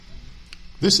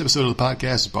This episode of the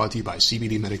podcast is brought to you by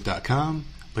CBDmedic.com.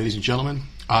 Ladies and gentlemen,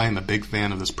 I am a big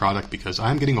fan of this product because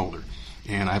I'm getting older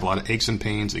and I have a lot of aches and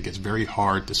pains. It gets very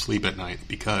hard to sleep at night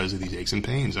because of these aches and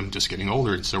pains. I'm just getting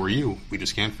older, and so are you. We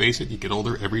just can't face it. You get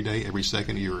older every day, every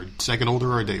second. You're a second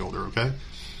older or a day older, okay?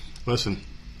 Listen,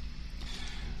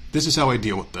 this is how I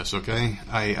deal with this, okay?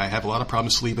 I have a lot of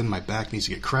problems sleeping. My back needs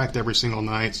to get cracked every single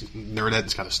night.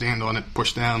 Nerdette's got to stand on it,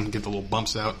 push down, get the little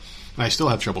bumps out. And I still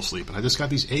have trouble sleeping. I just got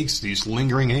these aches, these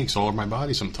lingering aches all over my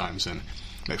body sometimes. And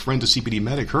my friends at CBD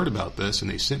Medic heard about this,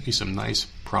 and they sent me some nice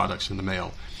products in the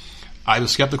mail. I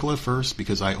was skeptical at first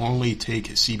because I only take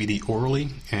CBD orally,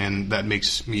 and that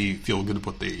makes me feel good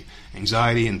with the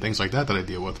anxiety and things like that I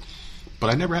deal with. But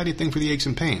I never had anything for the aches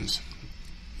and pains.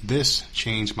 This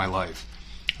changed my life.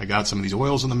 I got some of these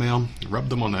oils in the mail, rubbed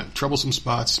them on the troublesome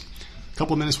spots. A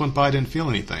couple of minutes went by, I didn't feel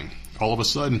anything. All of a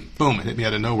sudden, boom, it hit me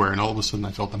out of nowhere, and all of a sudden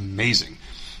I felt amazing.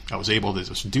 I was able to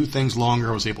just do things longer.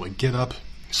 I was able to get up,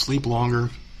 sleep longer,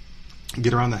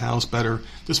 get around the house better.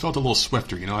 Just felt a little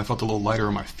swifter, you know. I felt a little lighter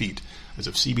on my feet, as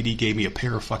if CBD gave me a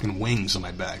pair of fucking wings on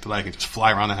my back that I could just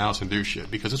fly around the house and do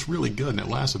shit, because it's really good and it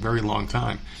lasts a very long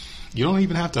time. You don't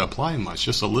even have to apply much,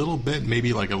 just a little bit,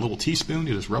 maybe like a little teaspoon.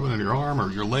 You just rub it on your arm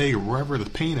or your leg or wherever the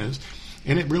pain is,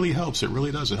 and it really helps. It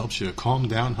really does. It helps you calm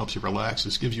down, helps you relax.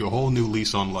 This gives you a whole new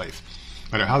lease on life.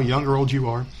 No matter how young or old you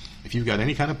are, if you've got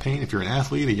any kind of pain, if you're an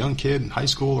athlete, a young kid in high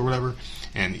school or whatever,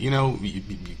 and you know, you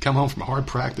come home from a hard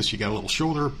practice, you got a little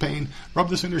shoulder pain, rub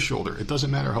this in your shoulder. It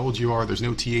doesn't matter how old you are. There's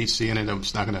no THC in it.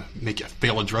 It's not going to make you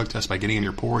fail a drug test by getting in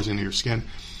your pores, into your skin.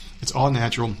 It's all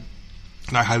natural.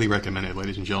 And I highly recommend it,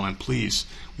 ladies and gentlemen. Please,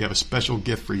 we have a special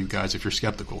gift for you guys if you're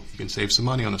skeptical. You can save some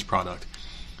money on this product.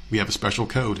 We have a special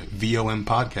code,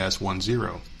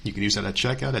 VOMPodcast10. You can use that at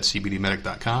checkout at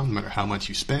CBDmedic.com, no matter how much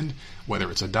you spend,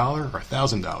 whether it's $1 or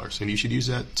 $1,000. And you should use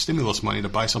that stimulus money to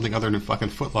buy something other than fucking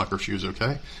Foot Locker shoes,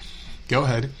 okay? Go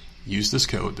ahead, use this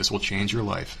code. This will change your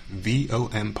life.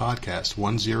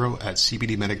 VOMPodcast10 at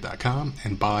CBDmedic.com,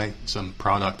 and buy some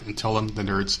product and tell them the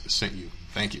nerds sent you.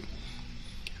 Thank you.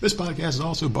 This podcast is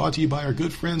also brought to you by our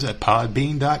good friends at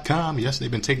Podbean.com. Yes, they've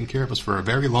been taking care of us for a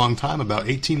very long time. About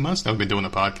 18 months now we've been doing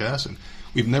a podcast, and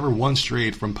we've never once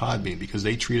strayed from Podbean because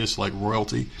they treat us like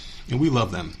royalty, and we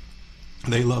love them.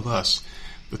 They love us.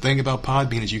 The thing about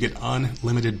Podbean is you get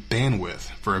unlimited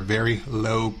bandwidth for a very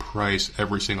low price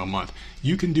every single month.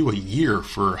 You can do a year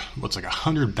for what's like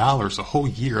 $100, a whole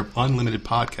year of unlimited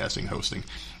podcasting hosting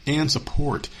and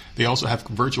support. They also have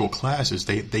virtual classes.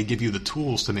 They give you the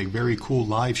tools to make very cool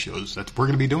live shows that we're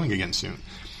going to be doing again soon.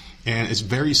 And it's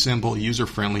very simple,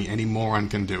 user-friendly. Any moron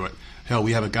can do it. Hell,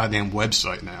 we have a goddamn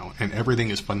website now, and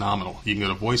everything is phenomenal. You can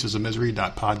go to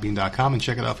voicesofmisery.podbean.com and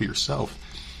check it out for yourself.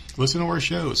 Listen to our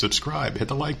shows, subscribe, hit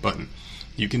the like button.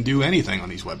 You can do anything on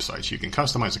these websites. You can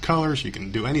customize the colors. You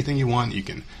can do anything you want. You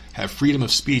can have freedom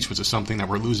of speech, which is something that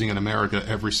we're losing in America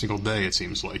every single day, it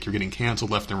seems like. You're getting canceled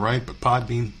left and right, but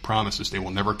Podbean promises they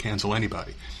will never cancel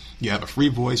anybody. You have a free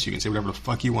voice. You can say whatever the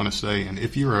fuck you want to say. And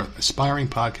if you're an aspiring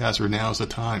podcaster, now's the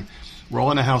time. We're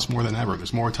all in the house more than ever.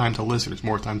 There's more time to listen. There's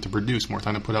more time to produce, more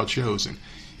time to put out shows. And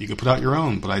you can put out your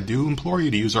own, but I do implore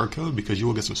you to use our code because you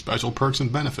will get some special perks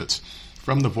and benefits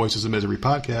from the Voices of Misery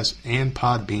podcast and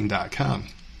Podbean.com.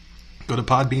 Go to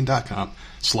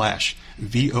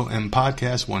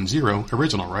Podbean.com/VOMPodcast10.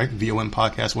 Original, right?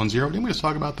 VOMPodcast10. Didn't we just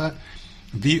talk about that?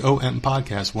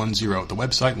 VOMPodcast10. The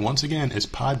website, once again, is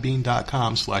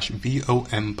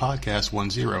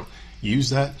Podbean.com/VOMPodcast10. Use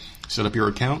that, set up your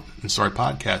account, and start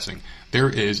podcasting.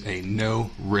 There is a no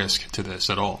risk to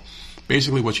this at all.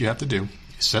 Basically, what you have to do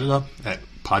is set it up at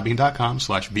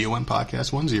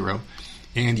Podbean.com/VOMPodcast10.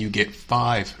 And you get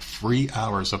 5 free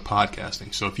hours of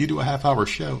podcasting. So if you do a half-hour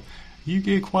show, you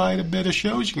get quite a bit of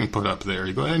shows you can put up there.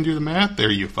 You go ahead and do the math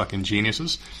there, you fucking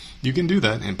geniuses. You can do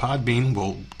that, and Podbean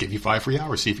will give you 5 free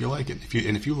hours, see if you like it. If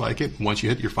you like it, once you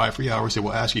hit your 5 free hours, it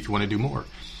will ask you if you want to do more.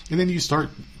 And then you start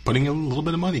putting in a little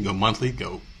bit of money. Go monthly,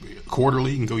 go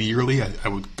quarterly, and go yearly. I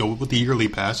would go with the yearly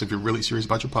pass if you're really serious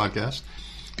about your podcast,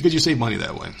 because you save money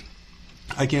that way.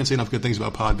 I can't say enough good things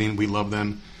about Podbean. We love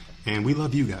them. And we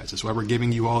love you guys. That's why we're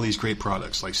giving you all these great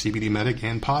products like CBD Medic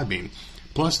and Podbean.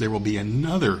 Plus, there will be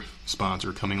another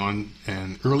sponsor coming on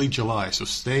in early July, so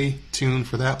stay tuned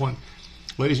for that one.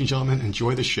 Ladies and gentlemen,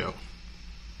 enjoy the show.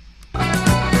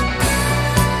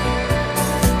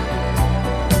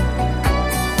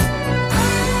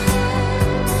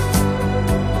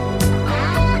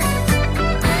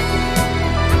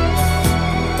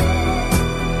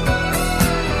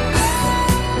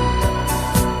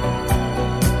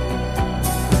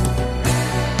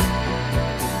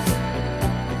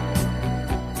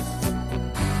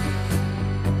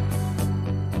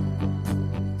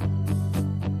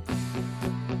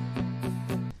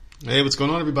 Hey, what's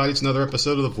going on, everybody? It's another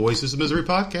episode of the Voices of Misery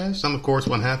podcast. I'm, of course,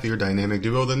 one half of your dynamic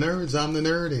duo, the Nerds. I'm the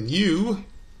nerd, and you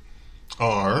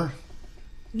are...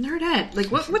 Nerdette. Like,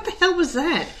 what the hell was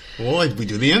that? Well, we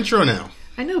do the intro now.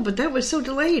 I know, but that was so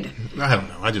delayed. I don't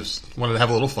know. I just wanted to have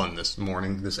a little fun this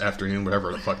morning, this afternoon,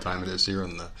 whatever the fuck time it is here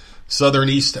in the southern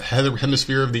east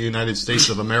hemisphere of the United States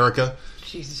of America.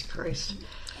 Jesus Christ.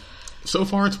 So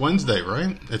far, it's Wednesday,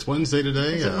 right? It's Wednesday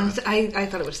today. Is it Wednesday? I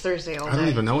thought it was Thursday all day. I don't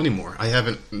even know anymore. I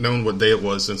haven't known what day it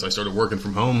was since I started working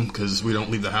from home because we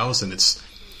don't leave the house, and it's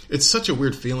such a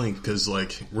weird feeling because,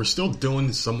 like, we're still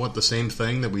doing somewhat the same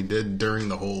thing that we did during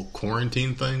the whole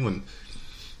quarantine thing when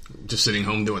just sitting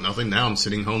home doing nothing. Now I'm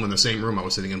sitting home in the same room I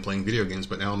was sitting in playing video games,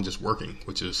 but now I'm just working,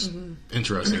 which is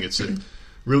interesting. It's a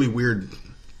really weird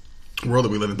world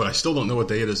that we live in, but I still don't know what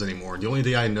day it is anymore. The only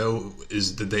day I know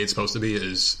is the day it's supposed to be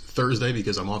is Thursday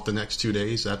because I'm off the next 2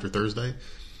 days after Thursday.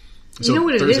 So you know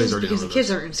what Thursday's it is? Because the kids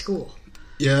aren't in school.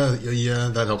 Yeah,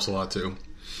 that helps a lot too.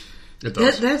 It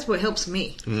does. That's what helps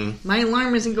me. Mm-hmm. My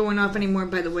alarm isn't going off anymore,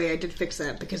 by the way. I did fix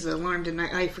that because the alarm didn't.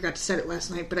 I forgot to set it last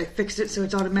night, but I fixed it so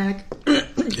it's automatic.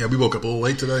 Yeah, we woke up a little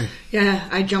late today. Yeah,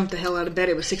 I jumped the hell out of bed.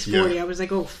 It was 6:40. Yeah. I was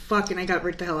like, oh, fuck, and I got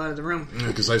right the hell out of the room. Yeah,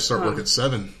 because I start work at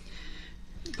 7.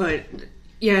 But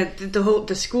yeah,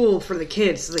 the school for the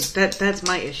kids, like that's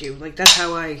my issue. Like that's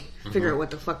how I figure out what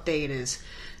the fuck day it is.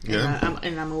 Yeah.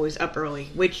 And I'm always up early,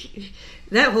 which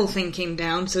that whole thing came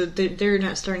down. So they're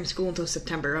not starting school until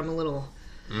September. I'm a little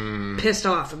pissed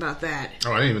off about that.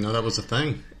 Oh, I didn't even know that was a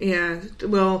thing. Yeah.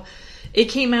 Well, it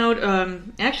came out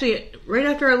actually right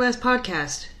after our last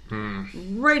podcast.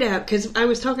 Right out, because I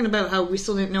was talking about how we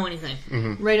still didn't know anything.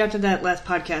 Mm-hmm. Right after that last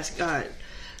podcast,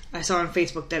 I saw on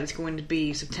Facebook that it's going to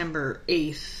be September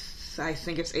 8th. I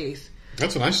think it's 8th.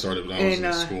 That's when I started when I was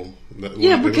in school.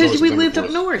 Yeah, because we lived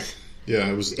up north. Yeah,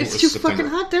 it was. It's too fucking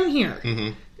hot down here.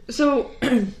 Mm-hmm. So,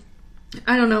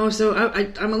 I don't know. So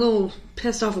I'm a little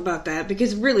pissed off about that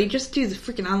because really, just do the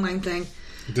freaking online thing.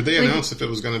 Did they announce if it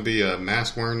was going to be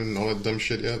mask wearing and all that dumb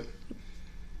shit yet?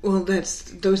 Well,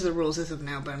 those are the rules as of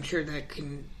now, but I'm sure that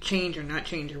can change or not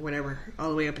change or whatever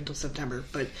all the way up until September.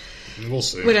 But we'll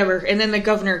see. Whatever. And then the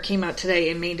governor came out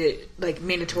today and made it like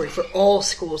mandatory for all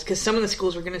schools because some of the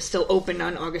schools were going to still open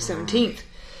on August 17th.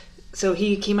 So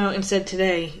he came out and said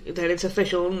today that it's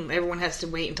official and everyone has to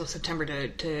wait until September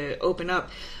to open up.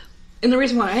 And the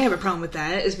reason why I have a problem with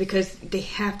that is because they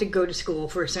have to go to school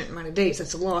for a certain amount of days.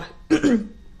 That's the law.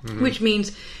 Mm-hmm. Which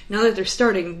means now that they're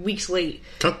starting weeks late,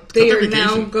 they are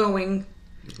now going.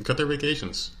 Cut their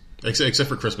vacations, except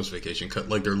for Christmas vacation. Cut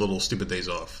like their little stupid days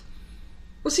off.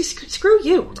 Well, see, screw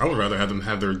you. I would rather have them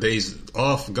have their days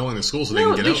off going to school so they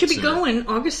can get out. No, they should be going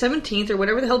August 17th or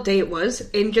whatever the hell day it was,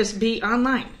 and just be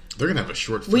online. They're gonna have a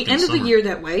short. We ended summer. the year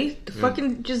that way.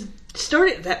 Fucking just start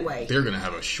it that way. They're gonna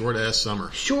have a short ass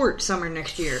summer. Short summer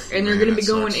next year, and they're gonna be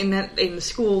going in the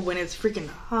school when it's freaking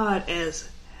hot as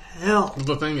hell.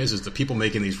 The thing is the people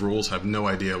making these rules have no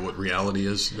idea what reality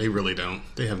is. They really don't.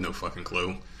 They have no fucking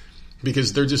clue.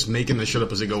 Because they're just making this shit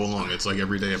up as they go along. It's like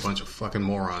every day a bunch of fucking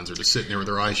morons are just sitting there with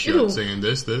their eyes shut saying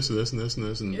this, and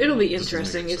this. And it'll be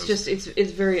interesting. It's just, it's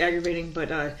very aggravating,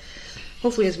 but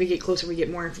hopefully as we get closer we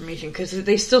get more information. Because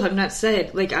they still have not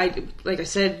said, like I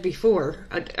said before,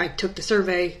 I took the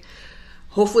survey.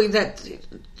 Hopefully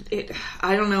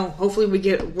I don't know, hopefully we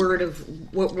get word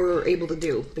of what we're able to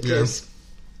do. Because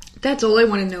that's all I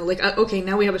want to know. Like, okay,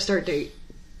 now we have a start date,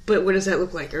 but what does that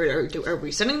look like? Are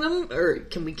we sending them, or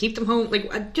can we keep them home?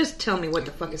 Like, just tell me what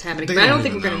the fuck is happening. But I don't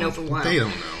think we're going to know for a while. They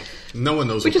don't know. No one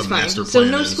knows what the master plan is. So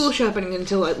no is. school shopping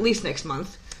until at least next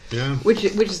month. Yeah. Which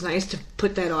is nice to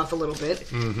put that off a little bit.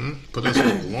 Mm-hmm. Put this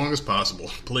as long as possible,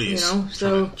 please. You know,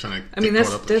 so trying to I mean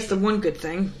that's the one good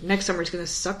thing. Next summer's going to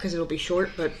suck because it'll be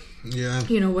short, but yeah,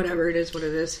 you know, whatever it is, what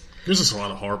it is. There's just a lot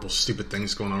of horrible, stupid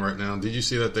things going on right now. Did you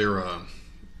see that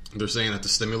they're saying that the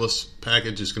stimulus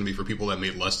package is going to be for people that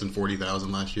made less than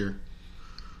 $40,000 last year?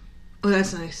 Oh,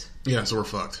 that's nice. Yeah, so we're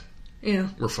fucked. Yeah,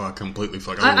 we're fucked, completely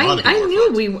fucked. I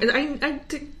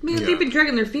knew they've been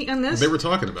dragging their feet on this. They were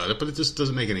talking about it, but it just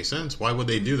doesn't make any sense. Why would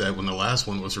they do that when the last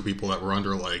one was for people that were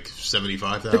under like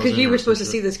 $75,000? Because you were supposed to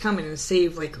see this coming and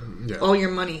save all your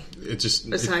money. It just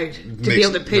aside to be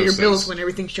able to pay your bills when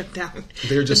everything's shut down.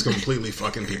 They're just completely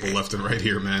fucking people left and right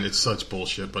here, man. It's such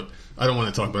bullshit. But I don't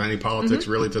want to talk about any politics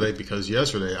really today because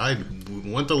yesterday I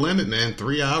went the limit, man.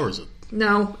 3 hours.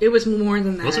 No, it was more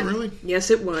than that. Was it really?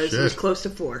 Yes, it was. Shit. It was close to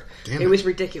 4. Damn it was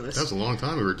ridiculous. That was a long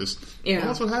time. We were just... Yeah. Well,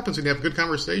 that's what happens when you have a good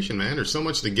conversation, man. There's so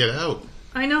much to get out.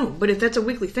 I know, but if that's a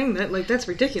weekly thing, that's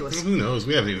ridiculous. Well, who knows?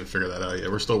 We haven't even figured that out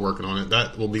yet. We're still working on it.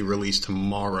 That will be released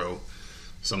tomorrow.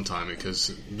 sometime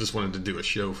because I just wanted to do a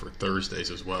show for Thursdays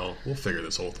as well. We'll figure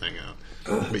this whole thing out.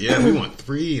 But yeah, we went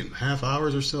 3.5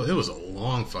 hours or so. It was a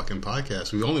long fucking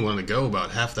podcast. We only wanted to go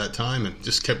about half that time and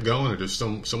just kept going. And there's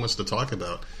so much to talk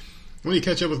about. When you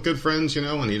catch up with good friends,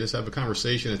 and you just have a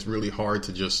conversation, it's really hard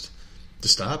to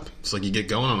stop. It's like you get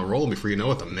going on a roll, and before you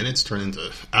know it, the minutes turn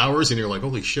into hours, and you're like,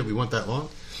 holy shit, we went that long?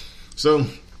 So,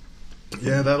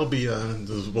 yeah, that'll be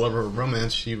Lover of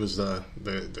Romance. She was the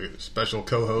special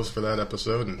co-host for that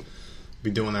episode, and be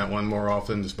doing that one more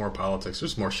often. Just more politics.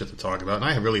 There's more shit to talk about, and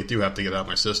I really do have to get out of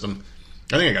my system.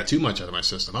 I think I got too much out of my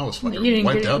system. I was fucking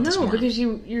wiped out this morning. No, because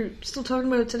you're still talking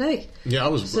about it today. Yeah, I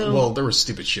was. So, well, there was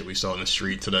stupid shit we saw in the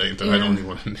street today that I don't even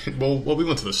want to. Well, we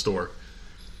went to the store,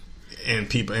 and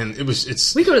people, and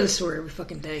it's. We go to the store every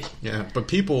fucking day. Yeah, but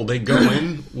people, they go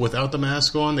in without the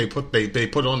mask on. They put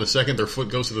it on the second their foot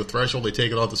goes to the threshold. They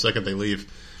take it off the second they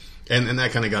leave, and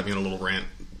that kind of got me in a little rant.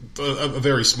 A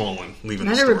very small one, leaving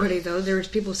the store. Not everybody, though. There was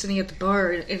people sitting at the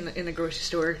bar in the grocery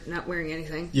store not wearing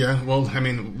anything. Yeah, well, I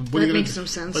mean, that makes some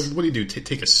sense. Like, what do you do?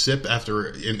 Take a sip after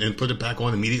and put it back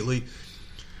on immediately?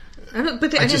 I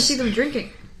didn't see them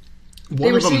drinking.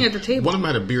 They were sitting at the table. One of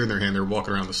them had a beer in their hand. They were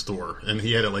walking around the store, and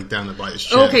he had it down by his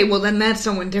chin. Okay, well then that's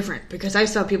someone different because I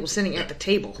saw people sitting at the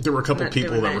table. There were a couple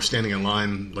people that were standing in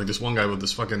line, like this one guy with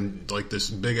this fucking this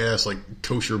big ass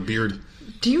kosher beard.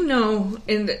 Do you know?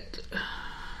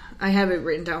 I have it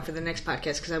written down for the next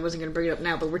podcast because I wasn't going to bring it up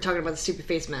now, but we're talking about the stupid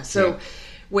face mask. So,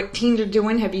 what teens are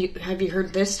doing? Have you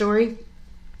heard this story?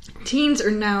 Teens are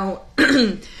now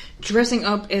dressing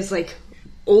up as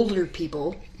older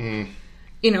people.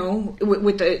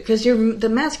 With because the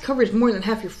mask covers more than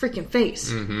half your freaking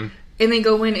face, and they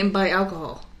go in and buy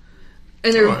alcohol,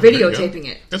 and they're videotaping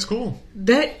it. That's cool.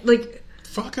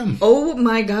 Fuck them. Oh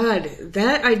my god,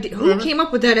 that idea! Who came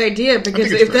up with that idea?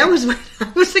 Because if that was when I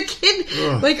was a kid,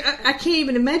 I can't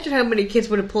even imagine how many kids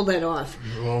would have pulled that off.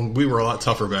 Well, we were a lot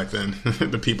tougher back then.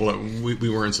 The people that we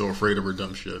weren't so afraid of our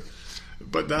dumb shit.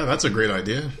 But that's a great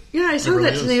idea. Yeah, I saw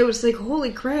that today. It was like,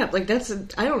 holy crap! I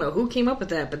don't know who came up with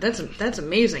that, but that's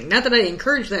amazing. Not that I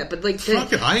encourage that, but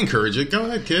fuck it, I encourage it. Go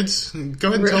ahead, kids. Go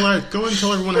ahead and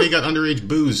tell everyone how you got underage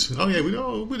booze. Oh yeah,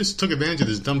 we just took advantage of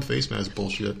this dumb face mask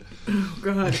bullshit. Oh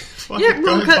god. Go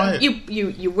ahead, buy it.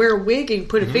 You wear a wig and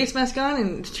put a face mask on,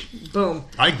 and boom.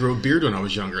 I grew a beard when I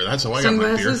was younger. That's how I got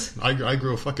my beard. I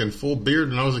grew a fucking full beard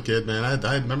when I was a kid, man.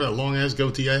 I remember that long ass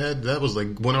goatee I had. That was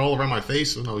went all around my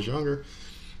face when I was younger.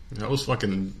 I was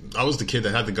the kid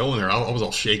that had to go in there. I was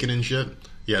all shaking and shit.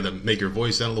 You had to make your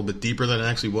voice sound a little bit deeper than it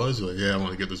actually was. I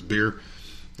want to get this beer.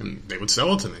 And they would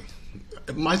sell it to me.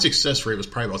 My success rate was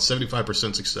probably about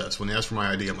 75% success. When they asked for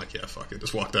my ID, I'm like, yeah, fuck it.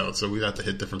 Just walked out. So we'd have to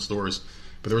hit different stores.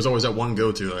 But there was always that one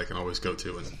go-to that I can always go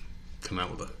to and come out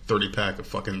with a 30-pack of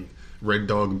fucking Red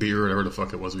Dog beer, whatever the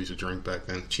fuck it was we used to drink back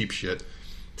then. Cheap shit.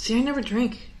 See, I never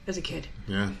drank as a kid.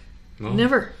 Yeah. Well,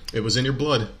 never. It was in your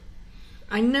blood.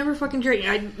 I never fucking drank.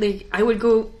 I would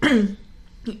go,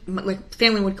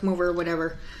 family would come over or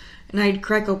whatever, and I'd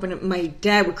crack open. My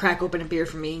dad would crack open a beer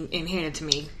for me and hand it to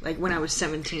me, when I was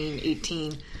 17,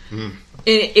 18. And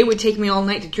it would take me all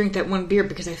night to drink that one beer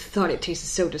because I thought it tasted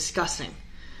so disgusting.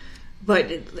 But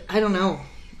I don't know.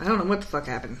 I don't know what the fuck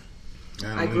happened.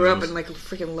 I grew up and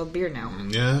freaking love beer now.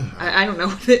 Yeah. I don't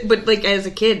know. But as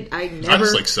a kid, I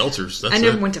just like seltzers. I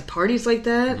never went to parties like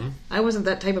that. I wasn't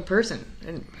that type of person.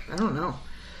 And I don't know.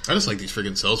 I just like these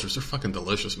freaking seltzers. They're fucking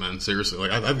delicious, man.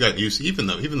 Seriously. I've got used to, even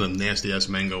the nasty ass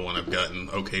mango one I've gotten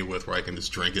okay with where I can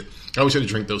just drink it. I always had to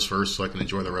drink those first so I can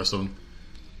enjoy the rest of them.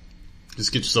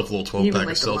 Just get yourself a little 12-pack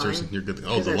of seltzers and you're good to go.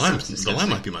 Oh, the lime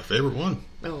might be my favorite one.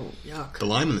 Oh, yuck. The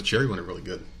lime and the cherry one are really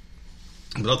good.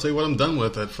 But I'll tell you what I'm done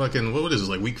with. That fucking, what is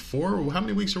this, week 4? How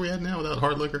many weeks are we at now without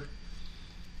hard liquor?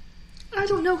 I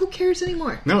don't know. Who cares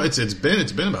anymore? No, it's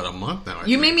been about a month now.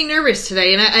 You made me nervous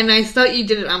today, and I thought you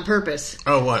did it on purpose.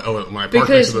 Oh, what? Oh, my park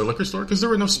next to the liquor store? Because there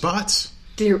were no spots.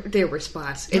 There were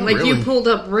spots. And, really? You pulled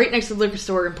up right next to the liquor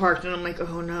store and parked, and I'm like,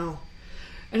 oh, no.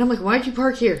 And I'm like, why'd you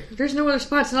park here? There's no other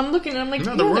spots. And I'm looking, and I'm like,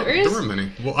 there is. There were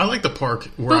many. Well, I like the park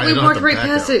where but we walked right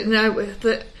past it, and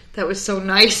that was so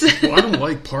nice. Well, I don't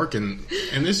like parking,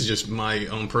 and this is just my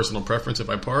own personal preference. If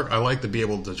I park, I like to be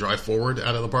able to drive forward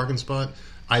out of the parking spot.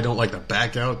 I don't like to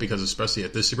back out because, especially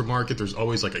at this supermarket, there's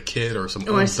always a kid or some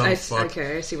dumb fuck.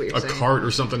 Okay, I see what you're saying. A cart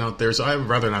or something out there. So I would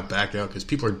rather not back out because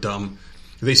people are dumb.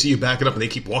 They see you backing up and they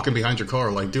keep walking behind your car.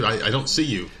 Dude, I don't see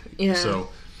you. Yeah. So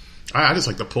I just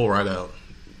like to pull right out,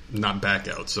 not back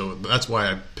out. So that's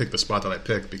why I picked the spot that I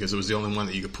picked because it was the only one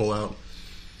that you could pull out.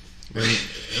 And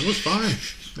it was fine.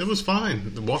 It was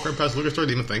fine. The walk right past the liquor store,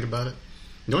 didn't even think about it.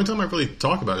 The only time I really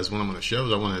talk about it is when I'm on the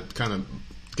shows. I want to kind of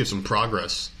give some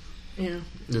progress Yeah.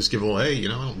 Just give a little, hey, I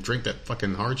don't drink that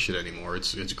fucking hard shit anymore.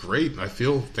 It's great. I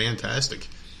feel fantastic.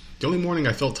 The only morning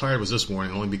I felt tired was this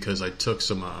morning, only because I took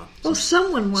some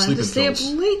someone wanted to stay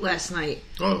pills. up late last night.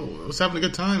 Oh, I was having a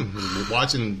good time.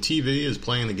 Watching TV, is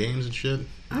playing the games and shit.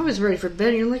 I was ready for bed,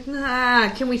 and you're like, nah,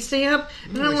 can we stay up?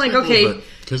 And I'm like, slept a okay,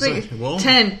 little bit,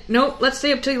 10. Nope, let's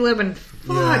stay up till 11.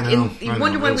 Fuck. Yeah, I know, and you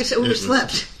wonder why we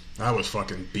overslept. I was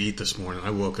fucking beat this morning. I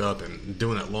woke up and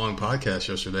doing that long podcast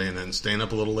yesterday and then staying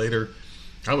up a little later.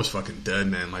 I was fucking dead,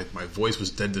 man. My voice was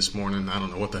dead this morning. I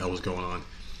don't know what the hell was going on.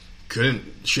 Couldn't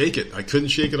shake it. I couldn't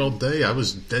shake it all day. I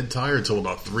was dead tired till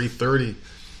about 3:30.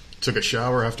 Took a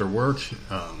shower after work.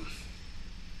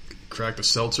 Cracked a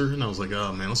seltzer, and I was like,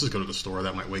 oh man, let's just go to the store.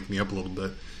 That might wake me up a little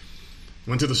bit.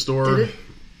 Went to the store. Did it?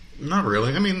 Not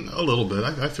really. I mean, a little bit.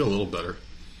 I feel a little better.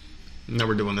 Now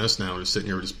we're doing this now. We're just sitting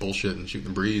here, just bullshitting, shooting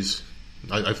the breeze.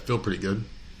 I feel pretty good.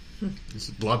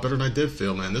 It's a lot better than I did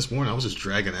feel, man. This morning I was just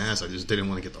dragging ass. I just didn't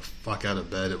want to get the fuck out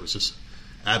of bed. It was just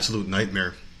absolute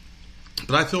nightmare.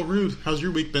 But I feel rude. How's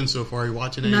your week been so far? Are you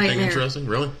watching anything interesting?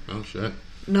 Really? Oh, shit.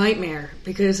 Nightmare.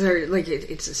 Because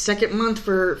it's the second month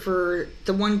for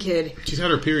the one kid. She's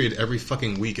had her period every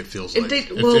fucking week, it feels like. It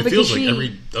feels like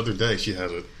every other day she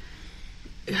has it.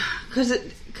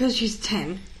 Because she's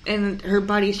 10, and her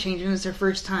body's changing. It's her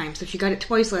first time. So she got it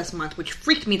twice last month, which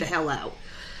freaked me the hell out.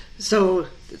 So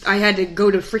I had to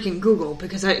go to freaking Google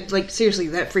because seriously,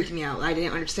 that freaked me out. I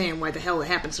didn't understand why the hell it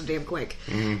happened so damn quick.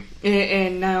 Mm-hmm.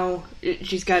 And now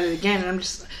she's got it again,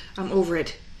 and I'm over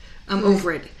it. I'm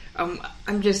over it.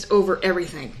 I'm just over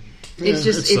everything. Yeah,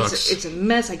 it's a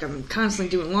mess. Like, I'm constantly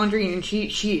doing laundry, and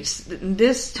she's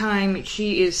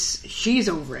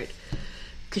over it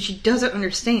because she doesn't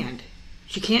understand.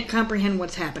 She can't comprehend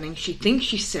what's happening. She thinks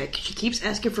she's sick. She keeps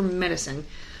asking for medicine.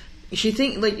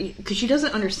 Because she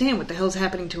doesn't understand what the hell's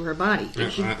happening to her body. Yeah,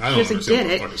 she I don't doesn't understand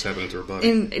get what the fuck is happening to her body.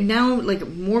 And now,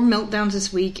 more meltdowns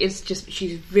this week. It's just,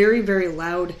 she's very, very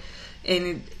loud.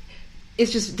 And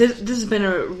it's just, this has been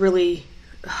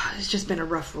it's just been a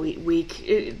rough week.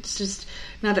 It's just,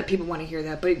 not that people want to hear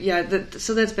that, but yeah,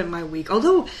 so that's been my week.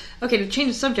 Although, okay, to change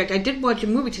the subject, I did watch a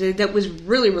movie today that was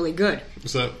really, really good.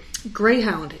 What's that?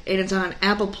 Greyhound, and it's on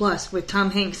Apple Plus with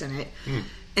Tom Hanks in it.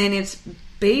 And it's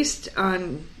based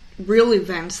on real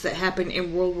events that happened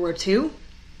in World War II,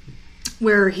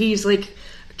 where he's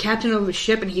captain of a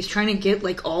ship and he's trying to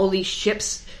get all these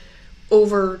ships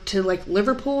over to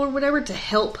Liverpool or whatever to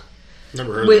help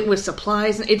with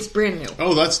supplies. It's brand new.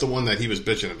 Oh, that's the one that he was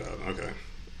bitching about. Okay.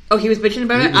 Oh, he was bitching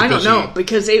about it? I don't know,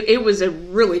 because it was a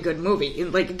really good movie.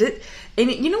 And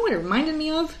you know what it reminded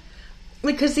me of?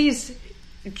 Because these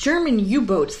German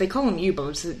U-boats, they call them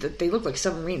U-boats. They look like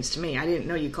submarines to me. I didn't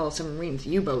know you call submarines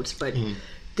U-boats, but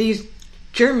these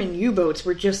German U-boats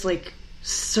were just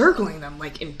circling them,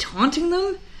 and taunting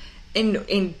them,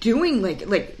 and doing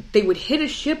they would hit a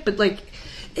ship, but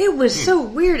it was so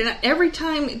weird. And every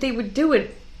time they would do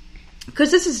it,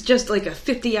 because this is just a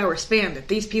 50-hour span that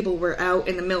these people were out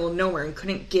in the middle of nowhere and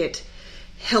couldn't get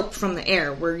help from the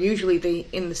air, where usually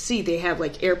in the sea they have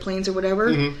airplanes or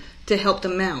whatever to help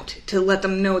them out, to let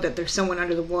them know that there's someone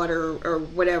under the water or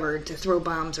whatever, to throw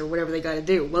bombs or whatever they got to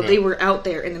do. Well, they were out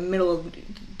there in the middle of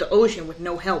the ocean with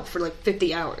no help for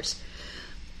 50 hours.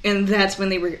 And that's when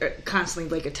they were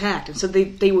constantly attacked. And so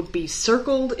they would be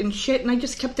circled and shit, and I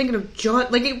just kept thinking of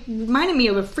Jaws. It reminded me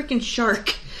of a freaking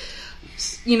shark,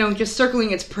 just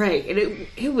circling its prey. And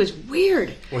it was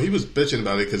weird. Well, he was bitching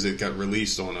about it because it got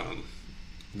released on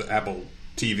the Apple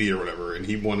TV or whatever, and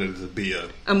he wanted it to be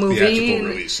a movie, theatrical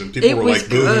release. And people were like,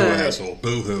 boo-hoo, asshole,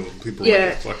 boo-hoo. People were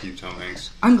like, fuck you, Tom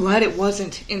Hanks. I'm glad it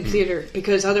wasn't in theater,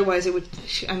 because otherwise it would,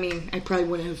 I probably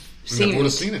wouldn't have seen it. Never would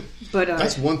have seen it. But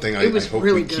that's one thing I hope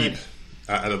really we keep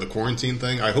out of the quarantine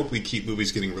thing. I hope we keep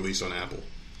movies getting released on Apple.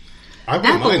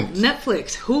 Apple,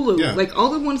 Netflix, Hulu, all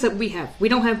the ones that we have. We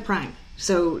don't have Prime.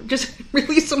 So just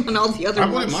release them on all the other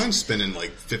ones. I wouldn't mind spending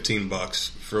 $15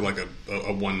 for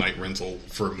a one-night rental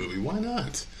for a movie. Why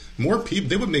not? More people,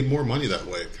 they would make more money that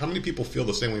way. How many people feel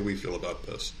the same way we feel about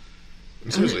this?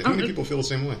 Seriously, how many people feel the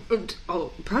same way?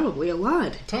 Oh, probably a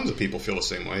lot. Tons of people feel the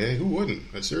same way. Hey, who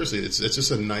wouldn't? Seriously, it's just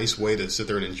a nice way to sit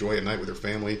there and enjoy a night with your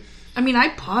family. I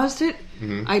paused it.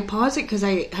 I paused it because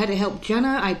I had to help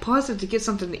Jenna. I paused it to get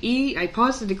something to eat. I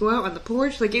paused it to go out on the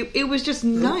porch. It was just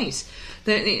nice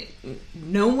that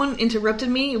no one interrupted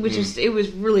me. It was just, it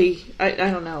was really, I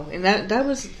don't know. And that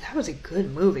was a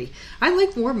good movie. I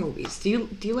like war movies. Do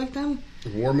you like them?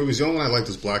 War movies. The only one I liked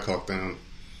was Black Hawk Down.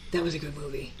 That was a good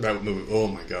movie. That movie. Oh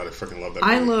my god, I freaking love that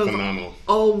movie. I love phenomenal.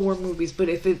 All war movies, but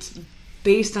if it's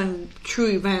based on true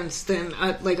events, then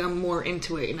I'm more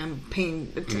into it, and I'm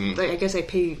paying. I guess I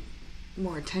pay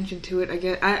more attention to it. I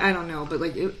guess I don't know, but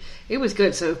like it was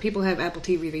good. So if people have Apple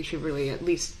TV, they should really at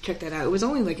least check that out. It was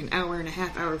only like an hour and a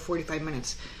half, 45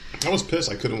 minutes. I was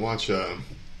pissed I couldn't watch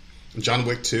John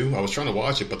Wick 2. I was trying to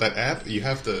watch it, but that app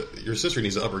your sister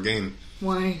needs to up her game.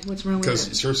 Why? What's wrong with it?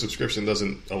 Because her subscription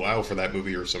doesn't allow for that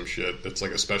movie or some shit. It's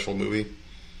like a special movie.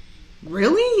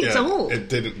 Really? It's yeah, old. It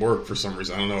didn't work for some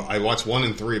reason. I don't know. I watched 1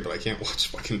 and 3, but I can't watch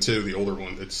fucking 2, the older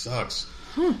one. It sucks.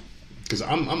 Because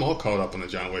I'm all caught up on the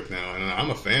John Wick now, and I'm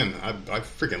a fan. I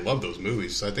freaking love those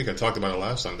movies. I think I talked about it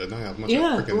last time, didn't I?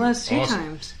 The last 2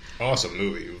 times. Awesome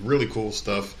movie. Really cool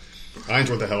stuff. I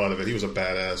enjoyed the hell out of it. He was a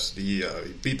badass. He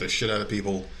beat the shit out of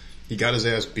people. He got his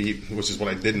ass beat, which is what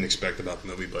I didn't expect about the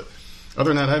movie. But other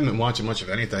than that, I haven't been watching much of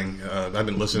anything. I've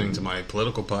been listening to my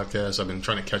political podcast. I've been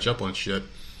trying to catch up on shit.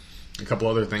 A couple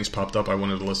other things popped up I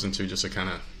wanted to listen to just to kind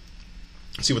of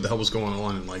see what the hell was going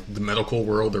on in like the medical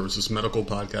world. There was this medical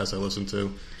podcast I listened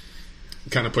to.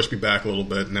 It kind of pushed me back a little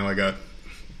bit. Now I got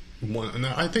one.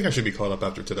 I think I should be caught up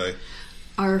after today.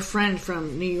 Our friend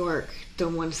from New York, the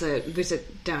ones that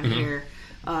visit down here,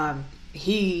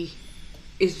 he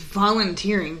is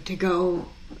volunteering to go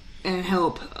and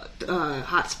help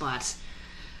hotspots.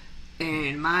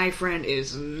 And my friend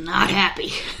is not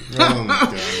happy. Oh my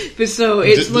god! But so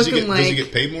it's looking like... Does he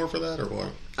get paid more for that, or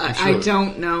what? I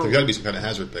don't know. There's got to be some kind of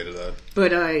hazard pay to that.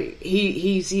 But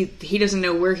he doesn't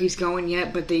know where he's going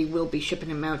yet. But they will be shipping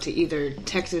him out to either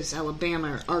Texas,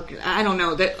 Alabama, or Arkansas. I don't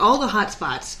know. All the hot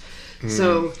spots.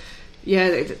 So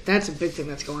yeah, that's a big thing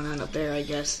that's going on up there, I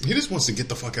guess. He just wants to get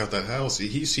the fuck out that house.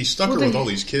 He's stuck with all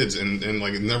these kids and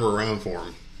like never around for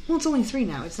him. Well, it's only 3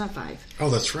 now. It's not 5. Oh,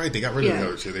 that's right. They got rid of the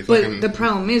other 2. But the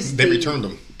problem is... They returned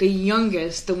them. The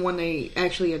youngest, the one they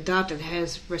actually adopted,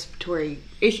 has respiratory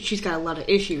issues. She's got a lot of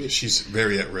issues. She's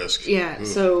very at risk. Yeah, Ugh.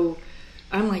 So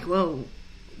I'm like, well,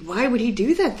 why would he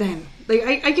do that then?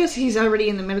 Like, I guess he's already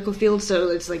in the medical field, so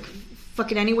it's like,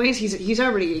 fuck it anyways. He's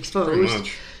already exposed. Pretty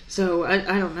much. So I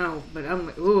don't know, but I'm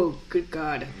like, oh, good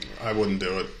God. I wouldn't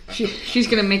do it. She's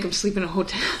going to make him sleep in a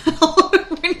hotel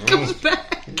when he comes back.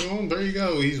 Well, there you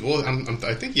go.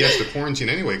 I think he has to quarantine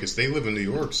anyway because they live in New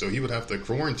York, so he would have to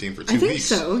quarantine for 2 weeks. I think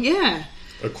so, yeah.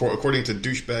 According to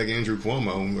douchebag Andrew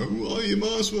Cuomo, well, you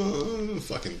must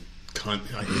fucking cunt.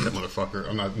 I hate that motherfucker.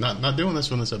 I'm not doing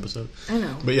this one this episode. I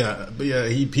know. But yeah,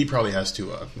 he probably has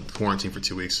to quarantine for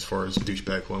 2 weeks as far as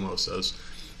douchebag Cuomo says.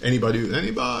 Anybody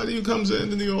who comes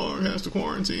into New York has to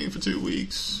quarantine for 2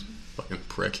 weeks. Fucking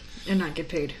prick. And not get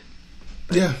paid.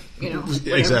 But, yeah.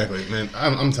 Whatever. Exactly, man.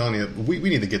 I'm telling you, we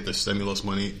need to get this stimulus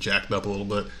money jacked up a little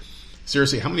bit.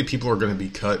 Seriously, how many people are going to be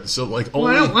cut? So I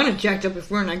don't want it jacked up if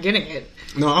we're not getting it.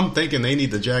 No, I'm thinking they need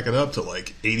to jack it up to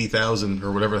like 80,000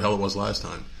 or whatever the hell it was last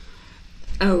time.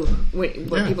 Oh, what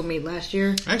people made last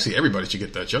year? Actually, everybody should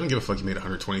get that. I don't give a fuck you made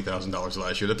 $120,000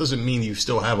 last year. That doesn't mean you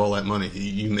still have all that money.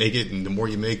 You make it, and the more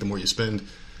you make, the more you spend.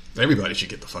 Everybody should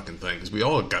get the fucking thing, because we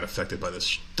all got affected by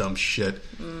this dumb shit.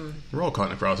 We're all caught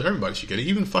in a crowd. Everybody should get it.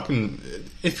 Even fucking...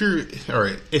 If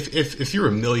you're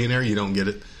a millionaire, you don't get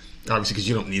it. Obviously, because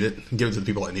you don't need it. Give it to the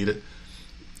people that need it.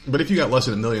 But if you got less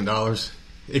than $1 million...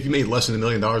 If you made less than $1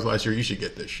 million last year, you should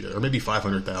get this shit. Or maybe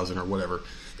 500,000 or whatever.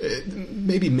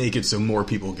 Maybe make it so more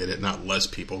people get it, not less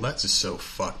people. That's just so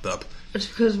fucked up. It's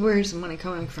because where's the money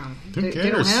coming from? Who cares? They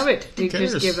don't have it. They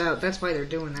just give out. That's why they're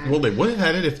doing that. Well, they would have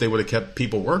had it if they would have kept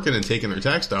people working and taking their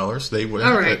tax dollars. They would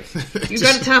have. All right. You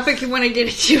got a topic you want to get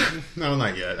into? No,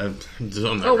 not yet.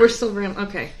 We're still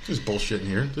okay. Just bullshitting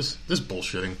here. Just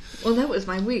bullshitting. Well, that was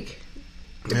my week.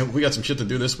 Yeah, we got some shit to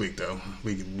do this week, though.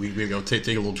 We go take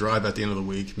a little drive at the end of the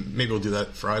week. Maybe we'll do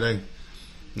that Friday.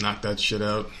 Knock that shit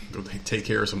out. Go take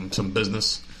care of some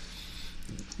business.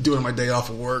 Do it on my day off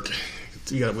of work.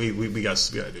 We got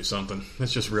to do something.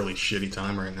 It's just really shitty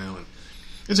time right now, and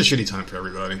it's a shitty time for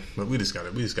everybody. But we just got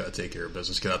to take care of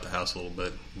business. Get out the house a little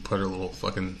bit. Put our little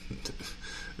fucking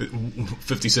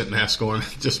 50-cent mask on.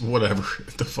 Just whatever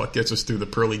the fuck gets us through the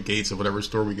pearly gates of whatever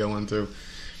store we go into.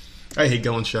 I hate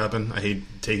going shopping. I hate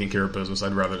taking care of business.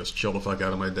 I'd rather just chill the fuck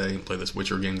out of my day and play this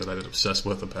Witcher game that I've been obsessed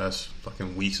with the past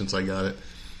fucking week since I got it.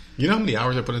 You know how many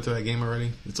hours I put into that game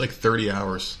already? It's like 30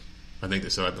 hours, I think they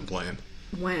said I've been playing.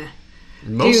 Wow.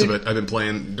 Most of it I've been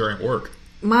playing during work.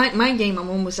 My game, I'm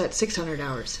almost at 600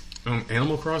 hours.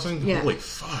 Animal Crossing? Yeah. Holy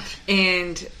fuck.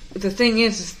 And the thing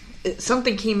is,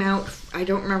 something came out, I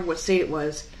don't remember what state it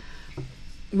was,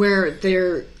 where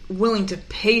they're willing to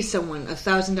pay someone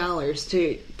 $1,000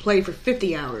 to play for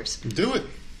 50 hours. Do it.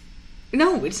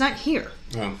 No, it's not here.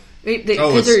 Oh.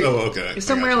 Okay.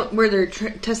 Somewhere where they're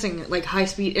testing like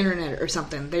high-speed internet or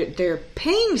something. They're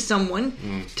paying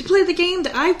someone to play the game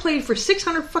that I played for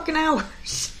 600 fucking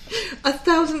hours.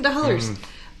 $1,000.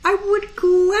 I would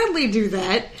gladly do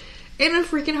that. in a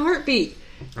freaking heartbeat.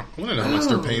 I want to know how much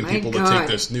they're paying people God. to take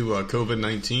this new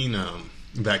COVID-19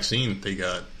 vaccine. They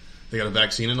got a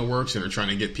vaccine in the works, and they're trying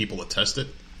to get people to test it.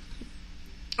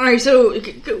 All right, so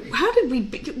how did we?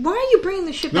 Why are you bringing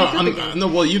this shit back up again? No,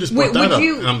 well, you just brought that up.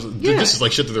 Yeah. This is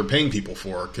like shit that they're paying people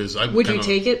for. Would you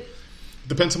take it?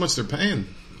 Depends how much they're paying.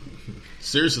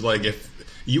 Seriously, like if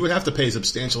you would have to pay a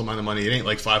substantial amount of money, it ain't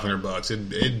like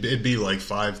 $500. It'd be like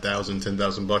 $5,000,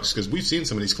 $10,000 because we've seen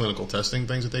some of these clinical testing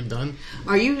things that they've done.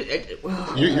 Are you?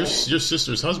 Your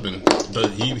sister's husband?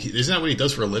 Isn't that what he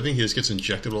does for a living? He just gets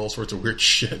injected with all sorts of weird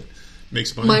shit.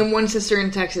 Makes money. My one sister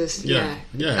in Texas. Yeah.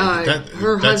 That's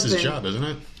husband, his job, isn't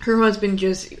it? Her husband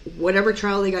just whatever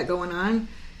trial they got going on,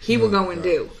 he will go and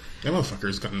do. That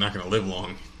motherfucker's not going to live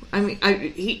long. I mean,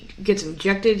 he gets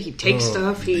injected. He takes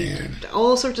stuff.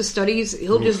 All sorts of studies.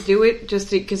 He'll just do it just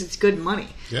because it's good money.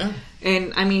 Yeah.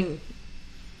 And I mean,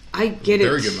 I get it.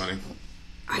 Very good money.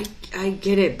 I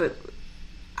get it, but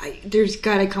there's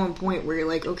got to come a point where you're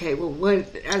like, okay, well,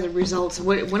 what are the results?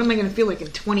 What am I going to feel like in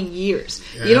 20 years?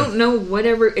 Yeah. You don't know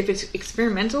whatever if it's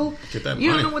experimental. Get that you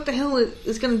money. don't know what the hell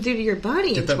it's going to do to your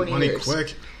body in 20 years. Get that money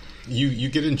quick. You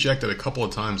get injected a couple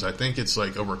of times. I think it's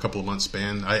like over a couple of months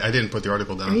span. I didn't put the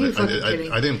article down. Are you fucking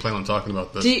kidding? I didn't plan on talking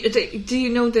about this. Do you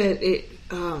know that it...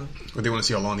 or they want to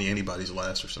see how long the antibodies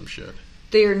last or some shit.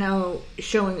 They are now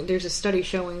showing... There's a study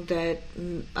showing that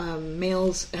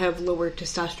males have lower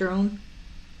testosterone.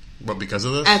 What, because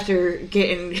of this? After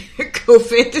getting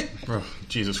COVID. Oh,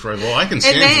 Jesus Christ. Well, I can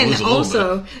stand to lose a little bit. And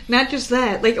then also, not just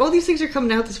that, like all these things are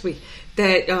coming out this week,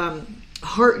 that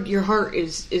your heart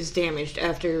is damaged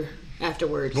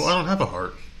afterwards. Well, I don't have a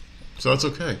heart, so that's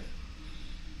okay.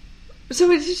 So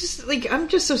it's just like I'm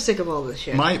just so sick of all this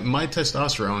shit. My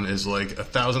testosterone is like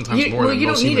 1,000 times more than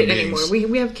most human beings. You don't need it anymore.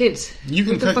 We have kids. You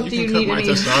can cut my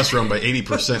testosterone by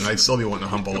 80%, and I'd still be wanting to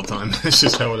hump all the time. That's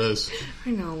just how it is.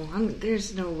 I know.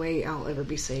 There's no way I'll ever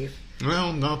be safe.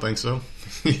 Well, no, I don't think so.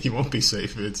 You won't be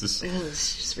safe. It's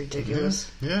just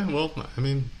ridiculous. Yeah. Well, I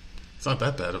mean, it's not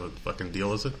that bad of a fucking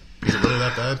deal, is it? Is it really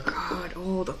that bad? God,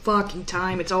 all the fucking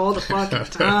time. It's all the fucking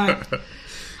time.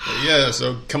 Yeah,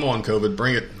 so come on, COVID,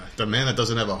 bring it. The man that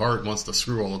doesn't have a heart wants to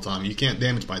screw all the time. You can't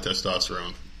damage my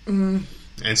testosterone. Mm-hmm.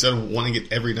 And instead of wanting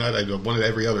it every night, I want it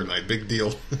every other night. Big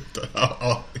deal.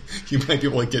 You might be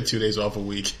able to get 2 days off a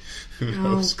week. Who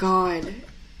knows? Oh, God.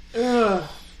 Ugh.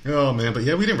 Oh, man. But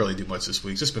yeah, we didn't really do much this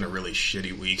week. It's just been a really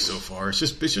shitty week so far. It's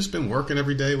just been working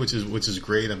every day, which is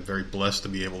great. I'm very blessed to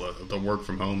be able to work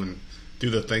from home and do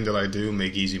the thing that I do,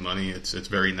 make easy money. It's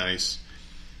very nice.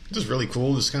 It's just really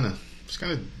cool. Just kind of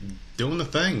doing the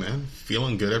thing, man.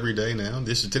 Feeling good every day now.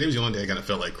 Today was the only day I kind of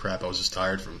felt like crap. I was just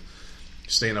tired from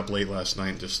staying up late last night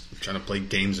and just trying to play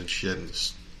games and shit and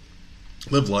just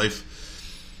live life.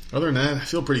 Other than that, I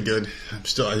feel pretty good.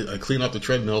 I clean up the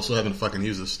treadmill, so I haven't fucking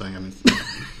used this thing. I'm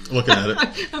looking at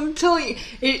it. I'm telling you,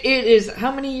 it is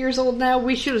how many years old now?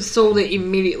 We should have sold it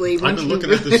immediately. I've been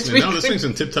looking at this thing. Now this thing's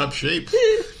in tip-top shape.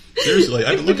 Seriously,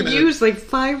 I've been looking at it. Used like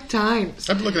 5 times.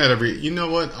 I've been looking at every... You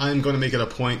know what? I'm going to make it a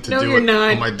point to do it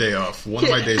on my day off. One of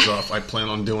my days off, I plan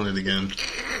on doing it again.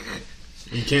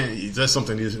 You can't... That's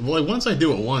something... Well, once I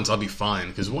do it once, I'll be fine.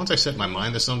 Because once I set my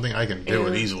mind to something, I can do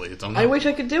it easily. I wish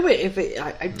I could do it.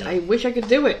 I wish I could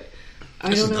do it.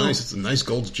 This is nice. It's a nice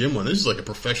Gold's Gym one. This is like a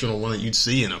professional one that you'd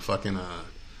see in a fucking...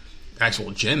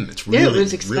 actual gym. It's really, it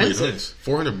was expensive. Really nice.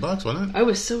 $400, wasn't it? I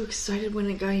was so excited when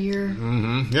it got here.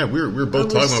 Mm-hmm. Yeah, we were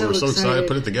both talking about it. We were so excited.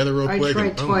 Put it together real quick. I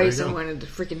tried twice and wanted to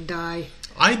freaking die.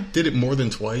 I did it more than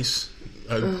twice.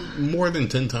 More than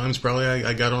 10 times probably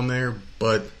I got on there,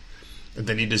 but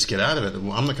then you just get out of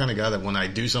it. I'm the kind of guy that when I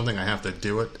do something, I have to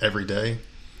do it every day.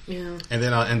 Yeah. And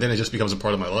then it just becomes a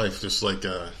part of my life. Just like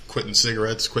quitting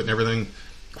cigarettes, quitting everything,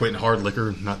 quitting hard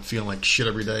liquor, not feeling like shit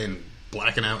every day, and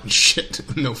blacking out and shit.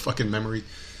 No fucking memory.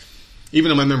 Even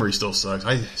though my memory still sucks.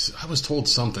 I was told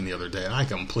something the other day and I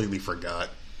completely forgot.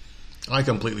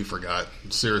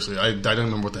 Seriously, I don't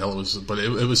remember what the hell it was, but it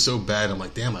was so bad. I'm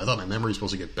like, damn, I thought my memory was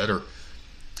supposed to get better.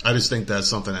 I just think that's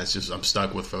something that's just I'm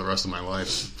stuck with for the rest of my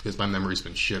life because my memory's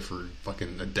been shit for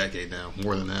fucking a decade now.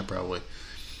 More than that, probably.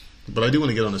 But I do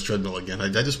want to get on this treadmill again. I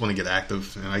just want to get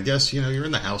active. And I guess, you're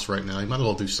in the house right now. You might as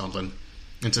well do something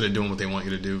instead of doing what they want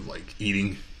you to do, like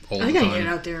eating. I gotta get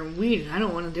out there and weed, and I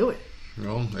don't want to do it.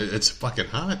 Well, it's fucking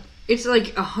hot. It's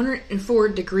like 104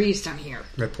 degrees down here.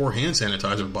 That poor hand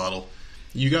sanitizer bottle.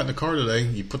 You got in the car today,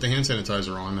 you put the hand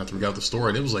sanitizer on after we got the store,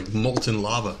 and it was like molten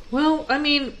lava. Well, I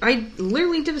mean, I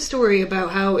literally did a story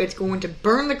about how it's going to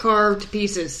burn the car to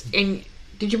pieces. And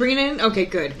did you bring it in? Okay,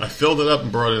 good. I filled it up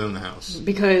and brought it in the house.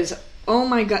 Because, oh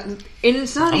my God, and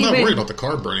it's not I'm not worried about the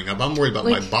car burning up. I'm worried about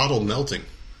my bottle melting.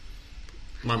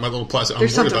 My little plastic.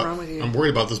 There's something wrong with you. I'm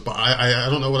worried about this. But I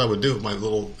don't know what I would do if my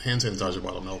little hand sanitizer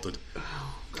bottle melted.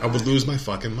 I would lose my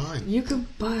fucking mind. You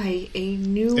could buy a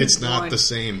new one. It's not the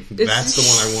same. That's the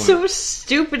one I want. So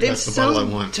stupid. That's it's the bottle so I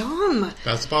want. dumb.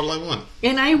 That's the bottle I want.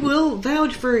 And I will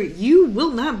vouch for you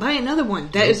will not buy another one.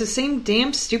 That is the same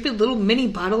damn stupid little mini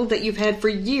bottle that you've had for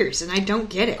years, and I don't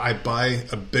get it. I buy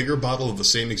a bigger bottle of the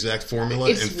same exact formula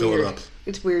and fill it up.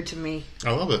 It's weird to me.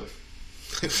 I love it.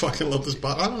 I fucking love this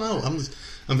bottle. I don't know.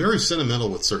 I'm very sentimental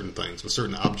with certain things, with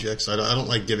certain objects. I don't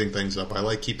like giving things up. I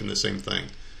like keeping the same thing.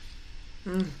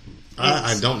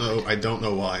 I don't know. I don't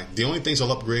know why. The only things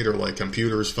I'll upgrade are like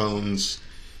computers, phones,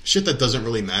 shit that doesn't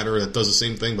really matter. That does the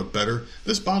same thing but better.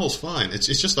 This bottle's fine. It's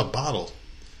just a bottle,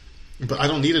 but I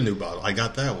don't need a new bottle. I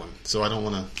got that one, so I don't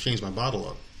want to change my bottle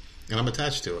up, and I'm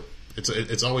attached to it.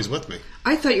 It's always with me.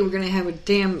 I thought you were going to have a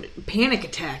damn panic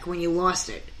attack when you lost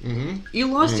it. Mm-hmm.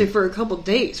 You lost it for a couple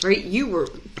days, right? You were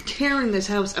tearing this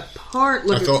house apart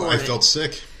looking for it. I felt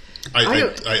sick.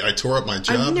 I tore up my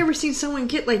job. I've never seen someone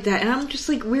get like that, and I'm just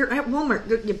like, we're at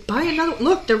Walmart. You buy another.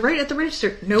 Look, they're right at the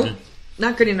register. Nope,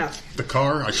 not good enough. The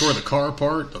car, I tore the car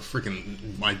apart. The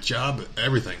freaking my job,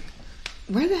 everything.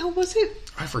 Where the hell was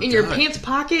it? I forgot. In your pants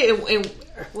pocket?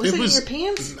 Was it in your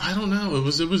pants? I don't know. It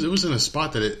was in a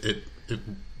spot that it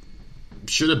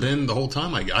should have been the whole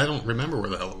time. I don't remember where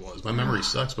the hell it was. My memory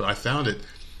sucks, but I found it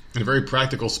in a very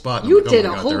practical spot. You did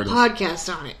a whole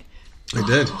podcast on it. I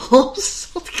did.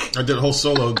 I did a whole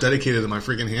solo dedicated to my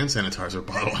freaking hand sanitizer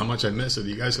bottle. How much I miss it.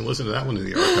 You guys can listen to that one in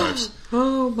the archives.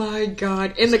 Oh my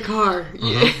god. In the car.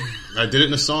 I did it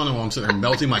in a sauna while I'm sitting there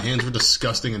melting. My hands were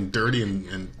disgusting and dirty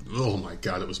and oh my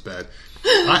god, it was bad.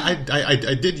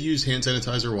 I did use hand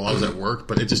sanitizer while I was at work,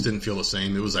 but it just didn't feel the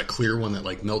same. It was that clear one that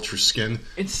like melts your skin.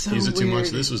 It's so Use it weird. too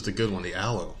much. This was the good one, the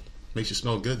aloe. Makes you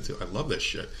smell good too. I love this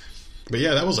shit. But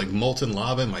yeah, that was like molten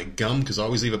lava in my gum, because I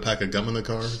always leave a pack of gum in the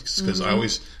car, because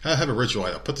I have a ritual.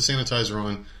 I put the sanitizer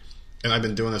on, and I've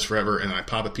been doing this forever, and I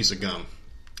pop a piece of gum.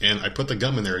 And I put the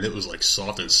gum in there, and it was like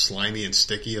soft and slimy and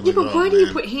sticky. But why do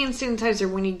you put hand sanitizer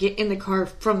when you get in the car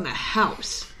from the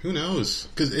house? Who knows?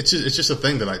 Because it's just a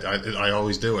thing that I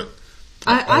always do it.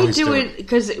 I do it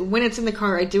because when it's in the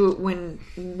car, I do it when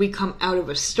we come out of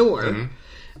a store. Mm-hmm.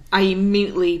 I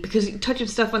immediately, because touching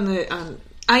stuff on the...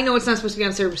 I know it's not supposed to be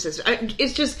on surfaces.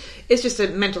 It's just a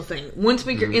mental thing. Once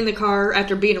we get in the car,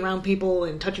 after being around people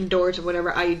and touching doors or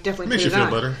whatever, I definitely makes put it on.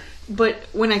 Makes you feel better. But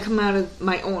when I come out of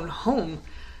my own home,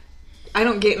 I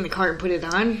don't get in the car and put it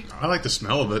on. I like the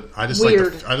smell of it. I just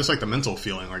like the mental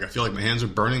feeling. Like I feel like my hands are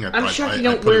burning. I'm shocked you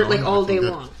don't wear it like all day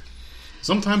long.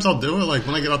 Sometimes I'll do it. Like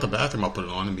when I get out the bathroom, I'll put it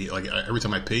on and be like every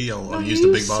time I pee, I'll use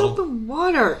the big bottle. Soap and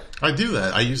water. I do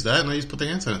that. I use that and I put the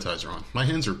hand sanitizer on. My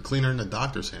hands are cleaner than the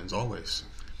doctor's hands always.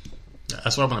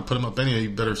 That's why when I put him up Benny, you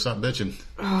better stop bitching.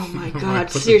 Oh my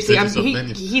god, seriously,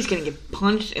 he's gonna get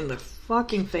punched in the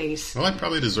fucking face. Well, I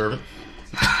probably deserve it.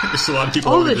 There's a lot of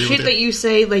people. All the shit that you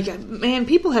say, like, man,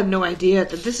 people have no idea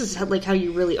that this is like how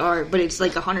you really are, but it's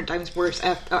like 100 times worse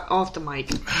off the mic.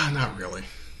 Not really.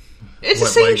 It's the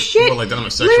same shit. Like I'm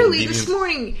a sexual Literally deviant? This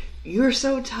morning, you're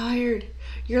so tired.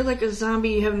 You're like a zombie.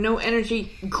 You have no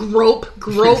energy. Grope.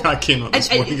 I came up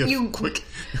this morning. Quick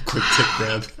tip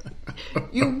grab.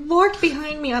 You walked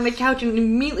behind me on the couch, and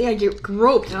immediately I get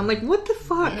groped, and I'm like, "What the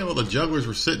fuck?" Yeah, well, the jugglers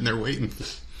were sitting there waiting.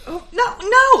 Oh, no!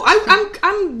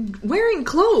 I'm wearing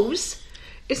clothes.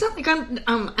 It's not like I'm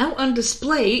out on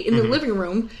display in the living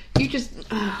room. You just.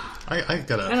 I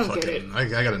don't get it. I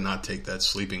gotta not take that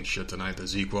sleeping shit tonight. The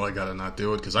ZzzQuil, I gotta not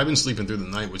do it because I've been sleeping through the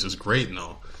night, which is great and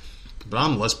all. But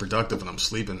I'm less productive when I'm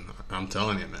sleeping. I'm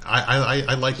telling you, man.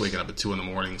 I like waking up at 2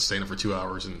 a.m, staying up for 2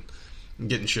 hours and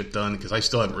getting shit done because I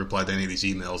still haven't replied to any of these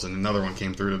emails. And another one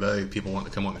came through today. People want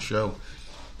to come on the show.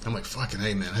 I'm like, fucking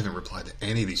hey, man, I haven't replied to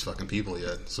any of these fucking people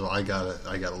yet. So I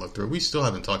gotta look through. We still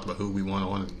haven't talked about who we want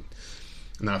on, and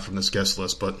not from this guest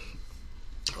list, but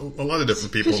a lot of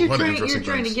different people. A lot of interesting You're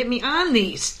trying things. to get me on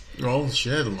these. Well,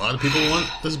 shit, a lot of people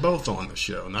want us both on the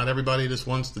show. Not everybody just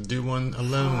wants to do one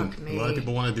alone. A lot of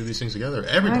people want to do these things together.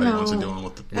 Everybody wants to do one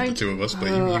with the two of us, but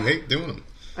you hate doing them.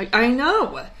 I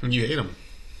know. You hate them.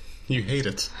 You hate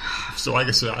it. So I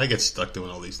guess I get stuck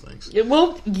doing all these things.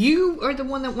 Well, you are the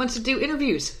one that wants to do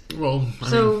interviews. Well,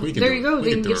 we can there you go.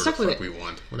 Then you get stuck with it. We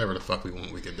want. Whatever the fuck we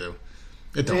want, we can do.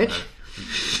 It don't matter.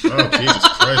 Oh, Jesus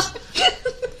Christ.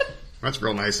 That's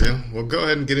real nice, yeah. Well, go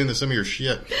ahead and get into some of your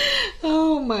shit.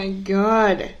 Oh, my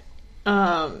God.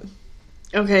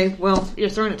 Okay, well, you're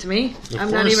throwing it to me?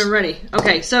 I'm not even ready.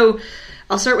 Okay, so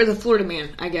I'll start with a Florida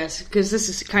man, I guess, because this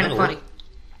is kind of funny.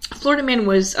 A Florida man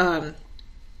was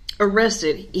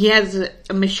arrested. He has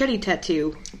a machete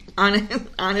tattoo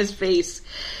on his face.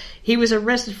 He was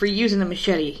arrested for using a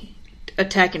machete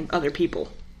attacking other people.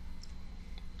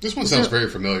 This one sounds very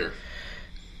familiar.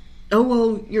 Oh,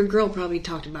 well, your girl probably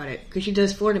talked about it, because she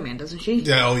does Florida Man, doesn't she?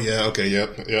 Yeah, oh yeah, okay,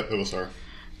 yep, it was her.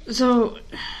 So,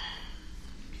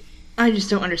 I just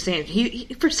don't understand. He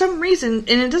for some reason,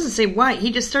 and it doesn't say why, he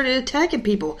just started attacking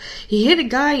people. He hit a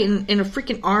guy in a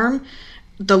freaking arm,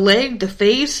 the leg, the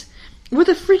face, with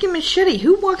a freaking machete.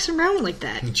 Who walks around like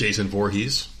that? Jason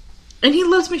Voorhees. And he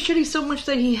loves machete so much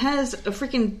that he has a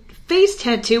freaking face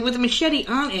tattoo with a machete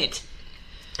on it.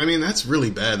 I mean, that's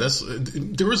really bad.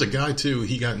 There was a guy, too,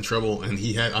 he got in trouble, and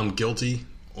he had "I'm guilty"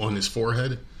 on his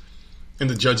forehead. And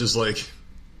the judge is like,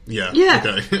 yeah.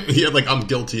 Okay. He had, "I'm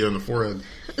guilty" on the forehead.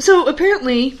 So,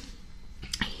 apparently,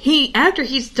 after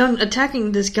he's done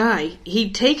attacking this guy, he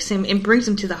takes him and brings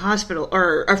him to the hospital,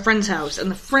 or a friend's house,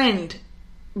 and the friend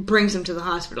brings him to the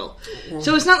hospital.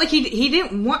 So it's not like he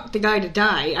didn't want the guy to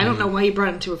die. I don't know why he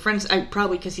brought him to a friend's.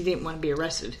 Probably because he didn't want to be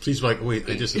arrested. He's like, wait,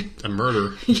 a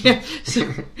murder. Yeah. So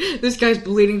this guy's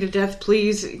bleeding to death.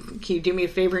 Please, can you do me a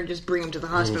favor and just bring him to the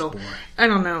hospital? Oh, I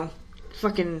don't know.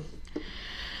 Fucking.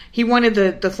 He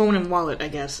wanted the phone and wallet, I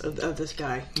guess, of this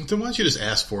guy. Then why don't you just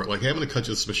ask for it? Hey, I'm going to cut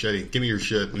you this machete. Give me your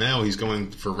shit. Now he's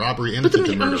going for robbery and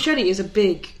attempted murder. But the machete is a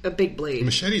big blade.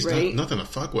 Machete's right? nothing to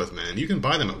fuck with, man. You can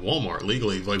buy them at Walmart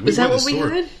legally. Is that what we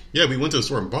had? Yeah, we went to the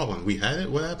store and bought one. We had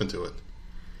it? What happened to it?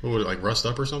 What would it, rust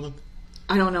up or something?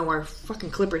 I don't know. Our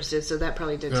fucking clippers did, so that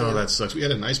probably did too. Oh, that sucks. We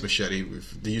had a nice machete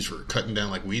they used for cutting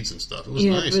down weeds and stuff. It was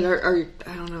nice. But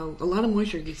I don't know. A lot of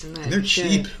moisture gets in that. And they're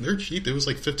cheap. They're cheap. It was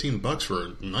 $15 for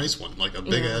a nice one, a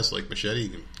big ass machete you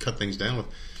can cut things down with.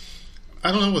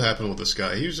 I don't know what happened with this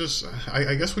guy. He was just.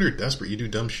 I guess when you're desperate, you do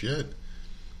dumb shit.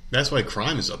 That's why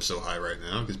crime is up so high right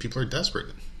now because people are desperate.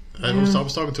 I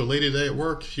was talking to a lady today at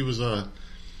work. She was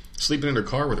sleeping in her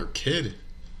car with her kid.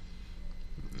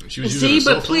 She was using her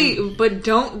cell phone. But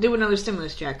don't do another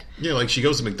stimulus check. Yeah, she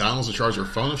goes to McDonald's and charges her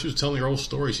phone. She was telling her whole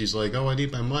story. She's like, "Oh, I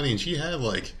need my money," and she had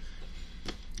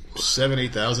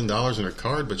 $7,000-8,000 in her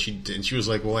card. But she was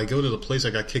like, "Well, I go to the place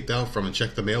I got kicked out from and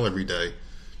check the mail every day."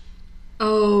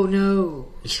 Oh no!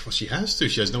 Well, she has to.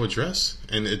 She has no address,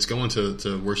 and it's going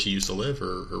to where she used to live.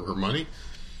 Her money.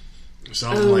 So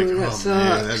I'm like, oh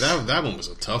man, that one was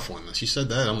a tough one. She said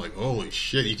that. I'm like, holy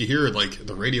shit! You could hear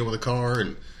the radio of the car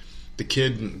and the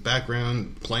kid in the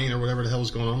background playing or whatever the hell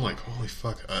was going on. I'm like, holy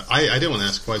fuck. I didn't want to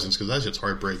ask questions because that shit's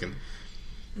heartbreaking.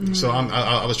 Mm. So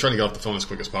I was trying to get off the phone as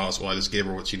quick as possible. I just gave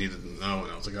her what she needed to know,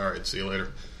 and I was like, all right, see you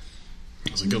later.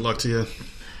 I was like, good luck to you.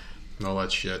 And all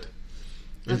that shit.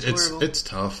 It's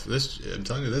tough. I'm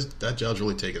telling you, that job's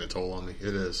really taking a toll on me.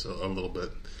 It is a little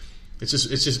bit.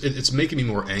 It's making me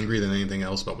more angry than anything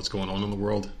else about what's going on in the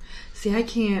world. See, I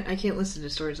can't listen to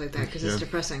stories like that because it's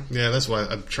depressing. Yeah, that's why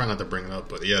I'm trying not to bring it up.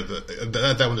 But yeah,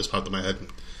 that one just popped in my head.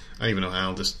 I don't even know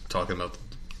how. Just talking about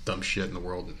dumb shit in the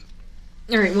world.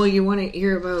 All right. Well, you want to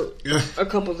hear about a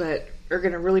couple that are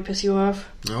going to really piss you off?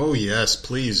 Oh yes,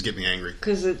 please get me angry.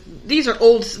 Because these are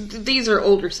old. These are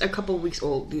older. A couple of weeks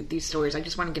old. These stories. I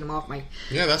just want to get them off my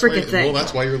freaking thing. Well,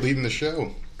 that's why you're leading the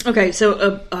show. Okay,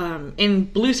 so in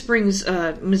Blue Springs,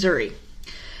 Missouri,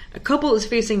 a couple is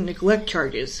facing neglect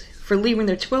charges for leaving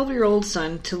their 12-year-old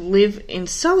son to live in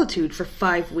solitude for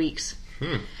 5 weeks.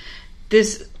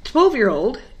 This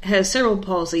 12-year-old has cerebral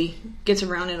palsy, gets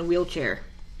around in a wheelchair.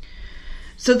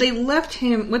 So they left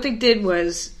him. What they did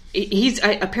was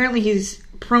apparently he's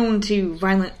prone to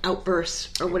violent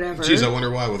outbursts or whatever. Jeez, I wonder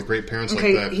why with great parents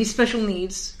like that. He's special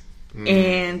needs,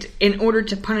 and in order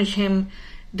to punish him,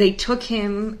 they took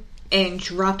him and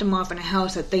dropped him off in a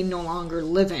house that they no longer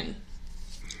live in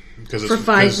for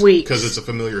 5 weeks. Because it's a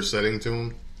familiar setting to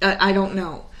him? I don't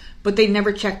know. But they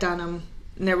never checked on him,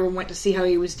 never went to see how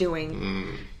he was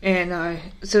doing. And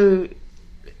so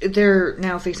they're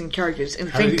now facing charges.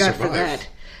 And thank God for that.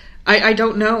 I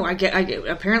don't know.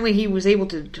 Apparently he was able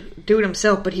to do it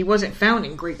himself, but he wasn't found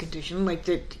in great condition.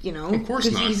 Of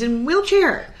course not. He's in a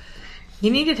wheelchair. He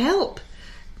needed help.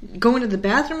 Going to the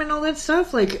bathroom and all that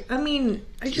stuff, he probably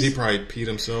peed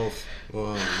himself.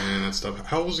 Oh man, that stuff.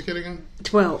 How old was the kid again?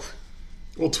 12.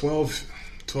 Well, 12,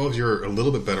 you're a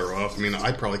little bit better off. I mean,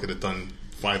 I probably could have done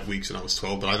 5 weeks when I was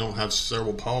 12, but I don't have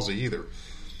cerebral palsy either.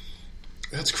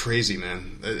 That's crazy,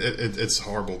 man. It's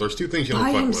horrible. There's two things you don't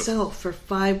fuck with. By himself for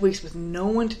 5 weeks with no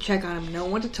one to check on him, no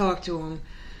one to talk to him.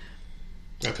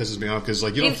 That pisses me off because,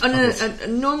 you don't. A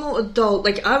normal adult,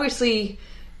 obviously,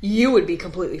 you would be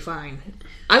completely fine.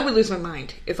 I would lose my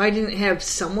mind if I didn't have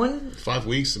someone. 5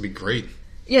 weeks would be great.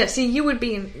 Yeah, see, you would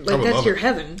be in, that's your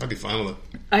heaven. I'd be fine with it.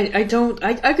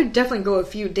 I could definitely go a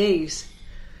few days.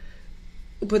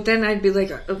 But then I'd be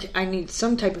like, okay, I need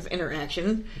some type of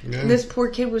interaction. Yeah. This poor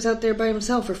kid was out there by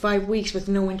himself for 5 weeks with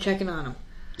no one checking on him.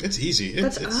 It's easy.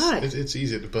 That's odd. It's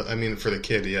easy, but I mean, for the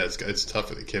kid, yeah, it's tough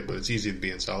for the kid, but it's easy to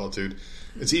be in solitude.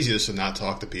 It's easy just to not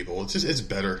talk to people. It's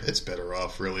better. It's better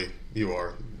off, really. You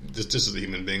are just as a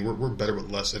human being. We're better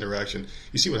with less interaction.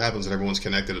 You see what happens when everyone's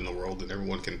connected in the world, and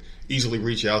everyone can easily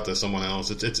reach out to someone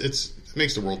else. It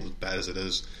makes the world as bad as it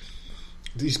is.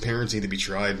 These parents need to be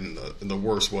tried in the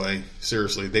worst way.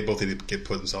 Seriously, they both need to get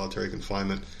put in solitary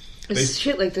confinement. It's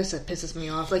shit like this that pisses me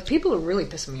off. Like, people are really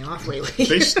pissing me off lately.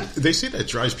 they say that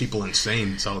drives people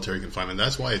insane, solitary confinement.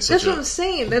 That's why it's That's what I'm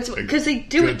saying. That's because they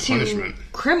do it to punishment.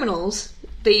 Criminals.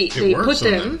 They put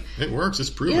them. It works. It's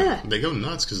proven. Yeah. They go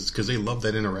nuts because they love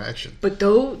that interaction. But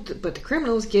the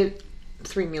criminals get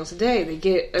 3 meals a day. They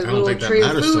get a little tray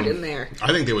of food in there.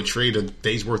 I think they would trade a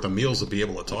day's worth of meals to be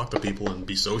able to talk to people and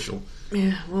be social.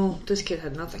 Yeah. Well, this kid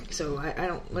had nothing, so I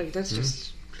don't like. That's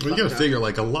just. Well, you got to figure,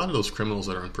 like, a lot of those criminals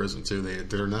that are in prison too.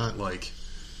 They're not like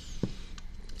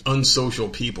unsocial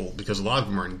people, because a lot of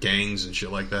them are in gangs and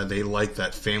shit like that. They like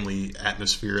that family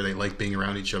atmosphere. They like being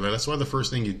around each other. That's why the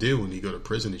first thing you do when you go to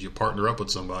prison is you partner up with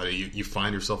somebody. You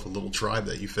find yourself a little tribe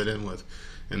that you fit in with,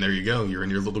 and there you go. You're in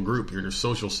your little group. You're in your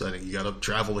social setting. You got to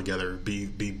travel together, be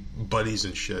buddies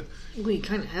and shit. Well, you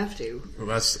kind of have to.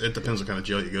 Well, it depends what kind of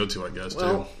jail you go to, I guess.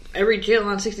 Well, every jail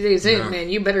on 60 Days In, man,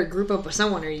 you better group up with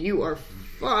someone or you are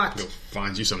fucked. Go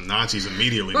find you some Nazis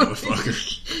immediately,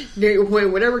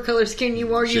 motherfucker. Whatever color skin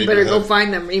you are, you better go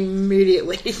find them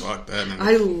immediately. Fuck that, man.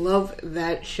 I love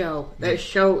that show. That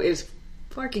show is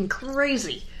fucking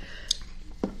crazy.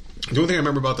 The only thing I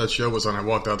remember about that show was when I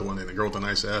walked out the one day, the girl with the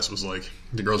nice ass was like,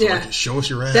 the girls were like, show us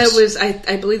your ass. That was,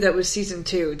 I believe that was season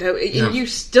 2. You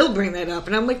still bring that up,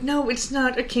 and I'm like, no, it's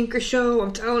not a kinker show.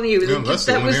 I'm telling you, that was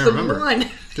the one.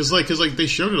 Because like they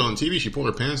showed it on TV. She pulled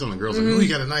her pants on. The girls like, oh, you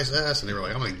got a nice ass, and they were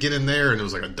like, I'm gonna get in there, and it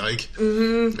was like a dyke.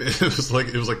 Mm-hmm. It was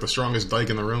like the strongest dyke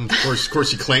in the room. Of course,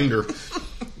 she claimed her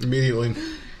immediately.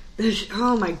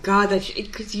 Oh my god,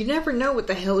 because you never know what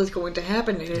the hell is going to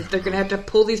happen, and if they're going to have to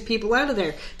pull these people out of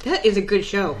there. That is a good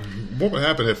show. What would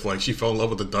happen if, like, she fell in love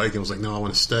with the dyke and was like, no, I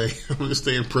want to stay. I want to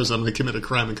stay in prison. I'm going to commit a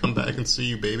crime and come back and see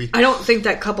you, baby. I don't think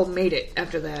that couple made it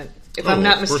after that, if I'm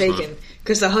not mistaken.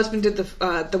 Because the husband did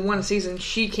the one season,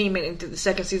 she came in and did the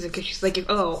second season because she's like,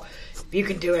 oh, you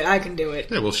can do it, I can do it.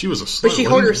 Yeah, well, she was a slut. But she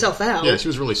whored herself out. Yeah, she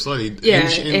was really slutty. Yeah,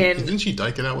 and didn't she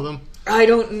dyke it out with him? I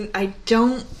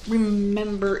don't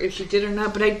remember if she did or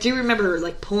not, but I do remember her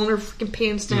like pulling her freaking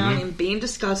pants down and being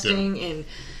disgusting,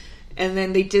 and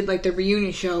then they did like the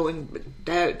reunion show, and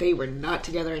that they were not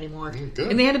together anymore, and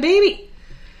they had a baby.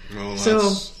 Well,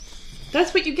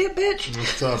 that's what you get, bitch.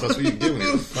 That's tough. That's what you do when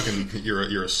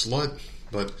you're a slut.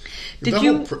 But did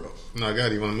you? No,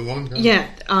 God, you want to move on? Yeah.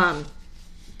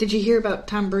 Did you hear about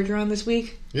Tom Bergeron this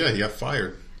week? Yeah, he got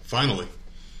fired. Finally.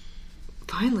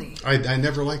 I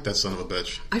never liked that son of a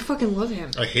bitch. I fucking love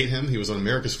him. I hate him. He was on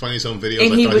America's Funniest Home Videos.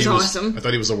 And he was awesome. I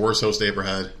thought he was the worst host they ever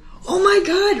had. Oh my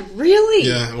god, really?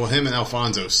 Yeah, well, him and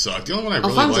Alfonso sucked. The only one I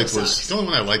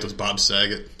really liked was Bob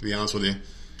Saget, to be honest with you.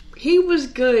 He was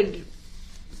good,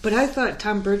 but I thought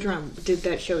Tom Bergeron did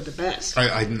that show the best.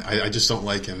 I just don't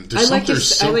like him. I like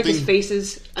his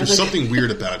faces. There's something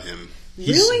weird about him.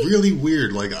 He's really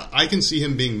weird. Like, I can see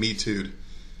him being Me Too'd.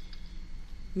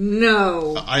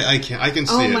 No. I can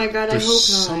see it. Oh my god, There's I hope not.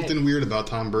 something weird about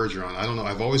Tom Bergeron. I don't know.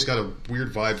 I've always got a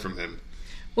weird vibe from him.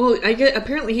 Well,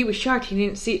 apparently he was shocked he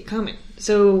didn't see it coming.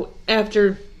 So,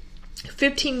 after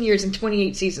 15 years and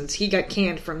 28 seasons, he got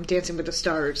canned from Dancing with the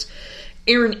Stars.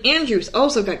 Erin Andrews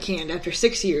also got canned after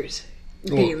 6 years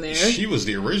being there. She was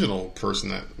the original person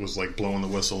that was like blowing the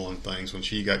whistle on things when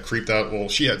she got creeped out. Well,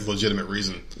 she had legitimate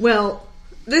reason. Well,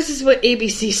 this is what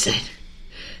ABC said.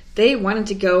 They wanted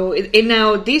to go, and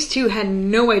now these two had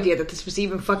no idea that this was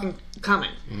even fucking coming.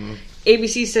 Mm-hmm.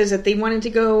 ABC says that they wanted to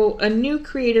go a new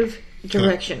creative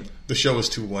direction. The show is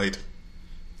too white.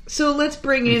 So let's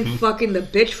bring in fucking the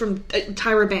bitch from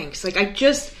Tyra Banks. Like, I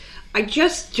just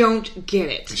don't get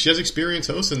it. She has experience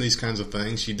hosting these kinds of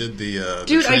things. She did the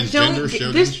transgender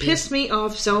show. This pissed me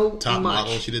off so much. Top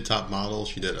Model. She did Top Model.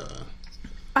 She did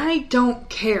I don't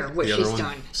care what she's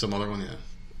done. Some other one, yeah.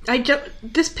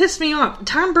 This pissed me off.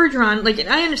 Tom Bergeron, like,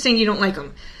 I understand you don't like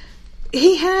him.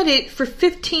 He had it for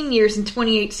 15 years and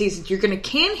 28 seasons. You're going to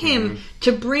can him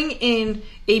to bring in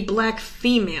a black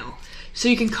female so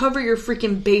you can cover your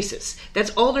freaking bases. That's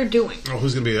all they're doing. Oh,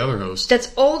 who's going to be the other host?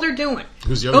 That's all they're doing.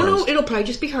 Who's the other host? Oh, no, it'll probably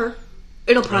just be her.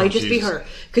 It'll probably just be her.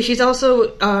 Because she's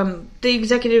also the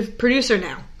executive producer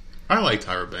now. I like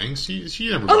Tyra Banks. She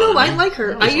never. Oh, no, I like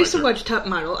her. I used to watch Top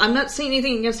Model. I'm not saying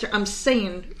anything against her. I'm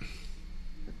saying...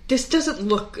 this doesn't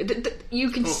look. You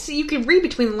can see, you can read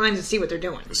between the lines and see what they're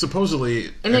doing, Supposedly,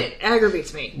 and it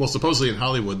aggravates me. well, supposedly in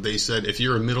Hollywood, they said if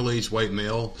you're a middle-aged white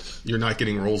male, you're not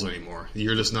getting roles anymore.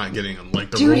 You're just not getting them.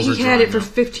 Like the Dude, roles are he had it drying for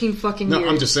out. 15 fucking No,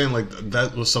 years. I'm just saying, like,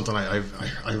 that was something I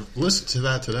listened to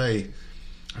that today.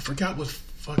 I forgot what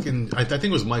fucking... I think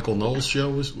it was Michael Knowles'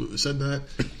 show said that,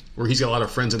 where he's got a lot of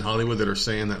friends in Hollywood that are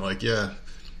saying that, like, yeah,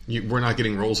 we're not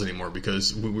getting roles anymore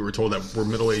because we were told that we're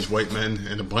middle-aged white men,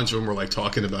 and a bunch of them were, like,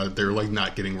 talking about it. They're, like,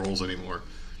 not getting roles anymore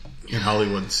in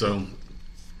Hollywood, so...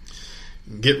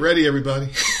 Get ready, everybody.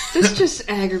 This just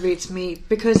aggravates me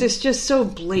because it's just so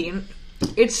blatant.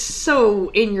 It's so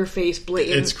in your face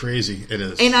blatant. It's crazy. It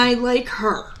is. And I like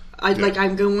her.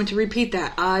 I'm going to repeat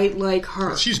that. I like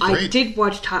her. She's great. I did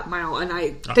watch Top Mile, and I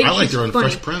think I liked she's her on funny.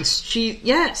 Fresh Prince.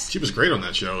 Yes. She was great on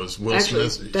that show. As Will Actually,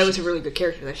 Smith. that was a really good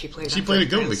character that she played. She on played it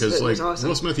Fresh good Prince. because, It like, was awesome.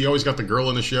 Will Smith, he always got the girl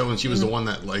in the show, and she was the one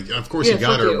that, like, of course Yeah, he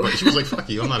got fuck her, you. but she was like, fuck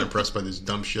you, I'm not impressed by this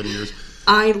dumb shit of yours.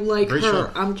 I like Great her.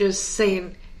 show. I'm just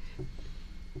saying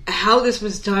how this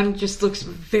was done just looks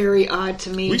very odd to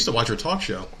me. We used to watch her talk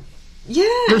show. Yeah.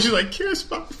 Where she's like, kiss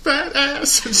my fat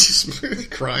ass, and she's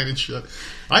crying and shit.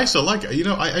 I used to like it. You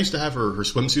know, I used to have her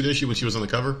swimsuit issue when she was on the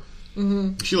cover.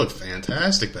 Mm-hmm. She looked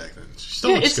fantastic back then. She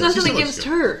still looks it's good. nothing She still against looks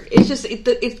good. her. It's just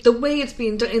it's the way it's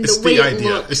being done and It's the way the it idea.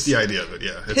 looks. It's the idea of it,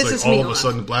 yeah. It's Pisses like all me of a off.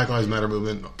 sudden, Black Lives Matter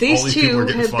movement, all These these people two are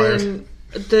getting have fired. been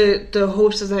the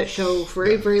hosts of that show for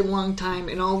a very long time,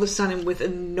 and all of a sudden, with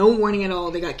no warning at all,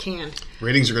 they got canned,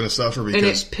 Ratings are going to suffer and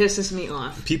because it pisses me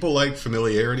off. people like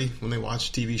familiarity when they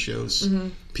watch TV shows. Mm-hmm.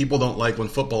 People don't like when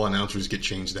football announcers get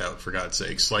changed out, for God's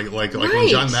sakes. Like when Right.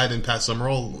 John Madden and Pat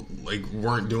Summerall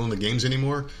weren't doing the games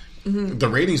anymore. Mm-hmm. The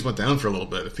ratings went down for a little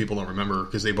bit, if people don't remember,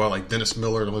 because they bought like Dennis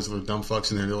Miller and all those other dumb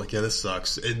fucks in there. They're like, yeah, this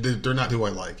sucks. They're not who I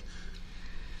like.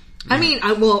 I mean,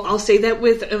 I'll say that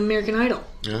with American Idol.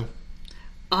 Yeah.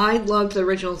 I loved the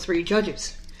original three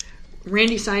judges,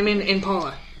 Randy, Simon, and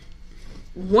Paula.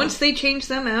 Once they changed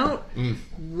them out,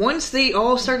 once they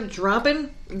all started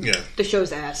dropping, Yeah. the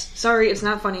show's ass. Sorry, it's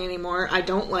not funny anymore. I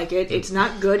don't like it. It's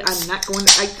not good. I'm not going.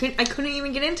 I couldn't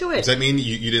even get into it. Does that mean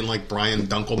you didn't like Brian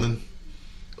Dunkelman?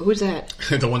 Who's that?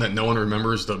 The one that no one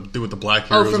remembers, the dude with the black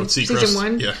heroes from with Seacrest? season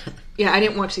 1? Yeah. Yeah, I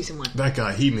didn't watch season 1. That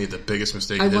guy, he made the biggest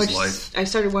mistake I in his watched. life. I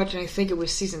started watching. I think it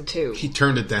was season 2. He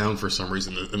turned it down for some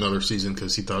reason, another season,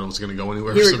 because he thought it was going to go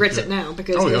anywhere. He regrets it now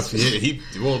because Oh yeah,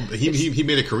 he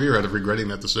made a career out of regretting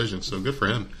that decision. So good for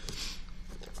him.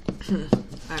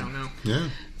 I don't know. Yeah.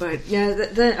 But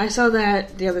yeah, I saw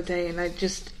that the other day, and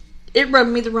it rubbed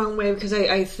me the wrong way because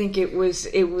I think it was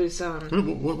What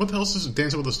the hell is this?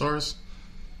 Dancing with the Stars?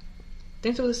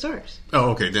 Dancing with the Stars.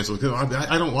 Oh, okay, Dancing with the Stars.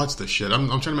 I don't watch this shit. I'm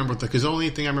trying to remember because the only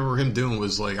thing I remember him doing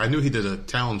was like I knew he did a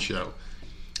talent show.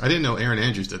 I didn't know Aaron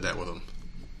Andrews did that with him.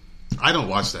 I don't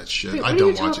watch that shit. Wait, I what don't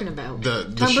are you watch talking it. about?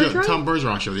 The Tom show, Bergeron? Tom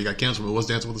Bergeron show that he got canceled. But was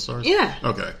Dancing with the Stars? Yeah.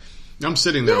 Okay. I'm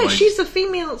sitting there Yeah, like she's the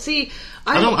female. See,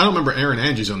 I don't remember Aaron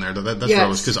Andrews on there. That's Yes. what I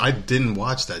was because I didn't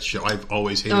watch that show. I've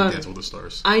always hated Dancing with the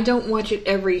Stars. I don't watch it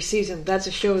every season. That's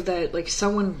a show that like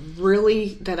someone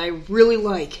that I really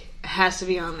like has to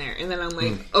be on there, and then I'm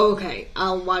like, okay,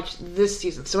 I'll watch this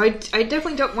season. So I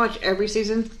definitely don't watch every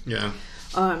season. Yeah.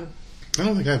 Um, I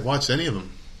don't think I've watched any of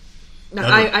them. no,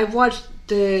 Ever. I've watched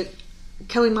the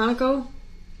Kelly Monaco.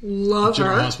 Love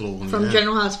General her Hospital one, from yeah.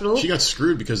 General Hospital. She got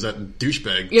screwed because that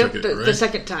douchebag Yep, took it, right? the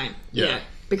second time. Yeah.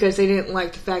 Because they didn't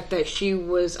like the fact that she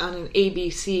was on an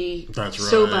ABC That's right.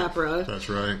 soap opera. That's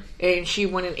right. And she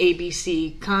won an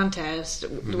ABC contest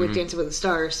Mm-hmm. with Dancing with the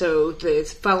Stars. So the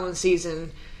following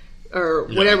season, or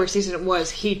whatever season it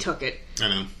was, he took it. I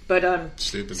know. But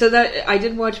Stupid. So that I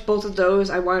did watch both of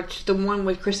those. I watched the one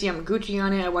with Christy Yamaguchi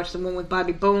on it. I watched the one with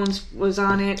Bobby Bones was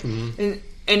on it. Mm-hmm.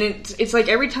 And it's like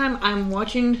every time I'm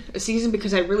watching a season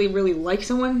because I really, really like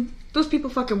someone, those people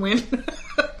fucking win.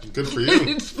 Good for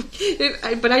you.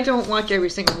 But I don't watch every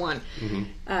single one. Mm-hmm.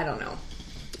 I don't know.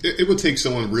 It would take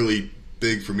someone really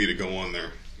big for me to go on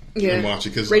there and watch it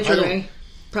because Rachel Ray,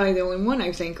 probably the only one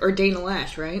I think, or Dana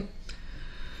Lash, right?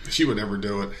 She would never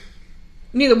do it.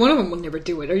 Neither one of them would never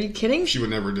do it. Are you kidding? She would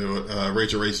never do it.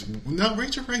 Rachel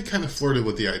Ray kind of flirted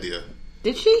with the idea.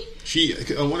 Did she? She,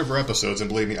 on one of her episodes, and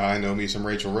believe me, I know me some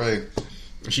Rachel Ray,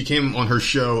 she came on her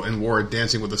show and wore a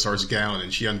Dancing with the Stars gown,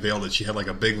 and she unveiled it. She had like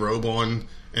a big robe on, and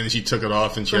then she took it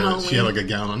off, and she had like a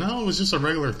gown on. No, it was just a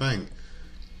regular thing.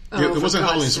 Oh, it wasn't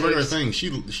Halloween. It's a regular sakes.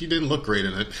 thing. She didn't look great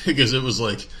in it because it was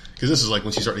like this is like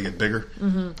when she started to get bigger,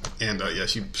 and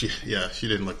she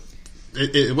didn't look.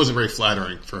 It wasn't very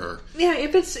flattering for her. Yeah,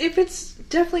 if it's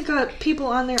definitely got people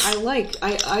on there I like,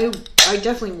 I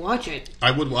definitely watch it.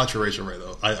 I would watch for Rachel Ray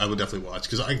though. I would definitely watch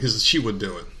because she would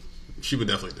do it. She would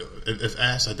definitely do it. If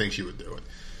asked, I think she would do it.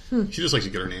 She just likes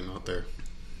to get her name out there.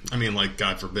 I mean, like,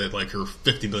 God forbid, like, her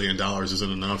 $50 billion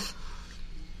isn't enough.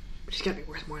 She's got to be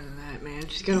worth more than that, man.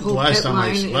 She's got a whole last pet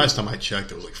line. Last time I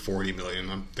checked, it was like $40 million.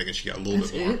 I'm thinking she got a little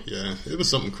bit more. It? Yeah, it was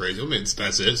something crazy. I mean,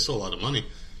 that's it. It's still a lot of money.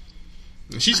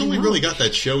 She's only really got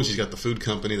that show. She's got the food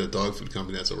company, the dog food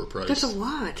company. That's overpriced. That's a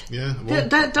lot. Yeah, well,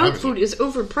 that dog food is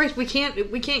overpriced. We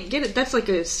can't get it. That's like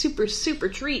a super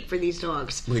treat for these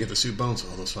dogs. When you get the soup bones,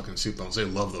 those fucking soup bones. They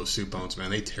love those soup bones, man.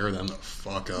 They tear them the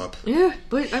fuck up. Yeah,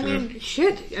 but I mean,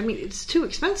 shit. I mean, it's too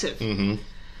expensive.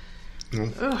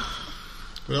 Ugh.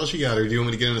 What else you got? Or do you want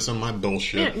me to get into some of my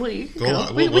bullshit? Yeah, well, you can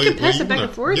go. We can pass it back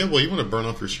and forth. Yeah, well, you want to burn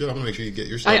off your shit. I'm going to make sure you get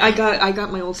your stuff. I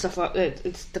got my old stuff up.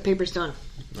 It's the paper's done.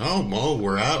 Oh, well,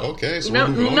 we're out. Okay, so no,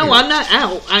 we're I'm not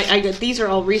out. These are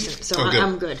all recent, so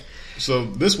I'm good. So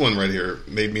this one right here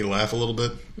made me laugh a little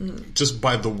bit, just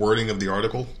by the wording of the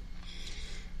article.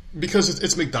 Because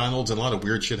it's McDonald's, and a lot of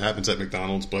weird shit happens at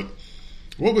McDonald's, but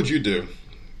what would you do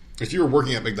if you were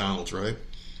working at McDonald's, right?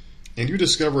 And you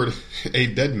discovered a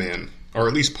dead man, or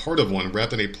at least part of one,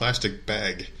 wrapped in a plastic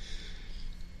bag.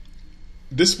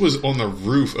 This was on the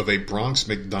roof of a Bronx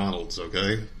McDonald's,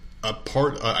 okay?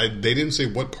 They didn't say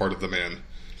what part of the man,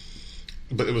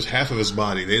 but it was half of his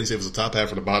body. They didn't say it was the top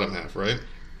half or the bottom half, right?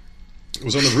 It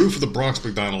was on the roof of the Bronx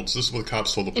McDonald's. This is what the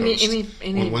cops told the Post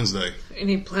on Wednesday.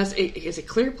 Any plastic? Is it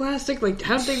clear plastic? Like,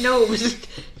 how did they know it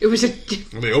was a?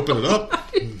 When they opened it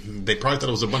up, they probably thought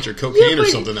it was a bunch of cocaine or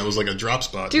something that was like a drop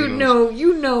spot. Dude,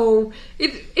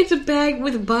 it's a bag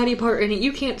with a body part in it.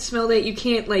 You can't smell that. You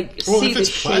can't see the shape. Well, if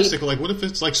it's plastic, like what if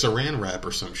it's like Saran wrap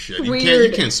or some shit?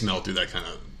 You can't smell through that kind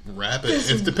of wrap.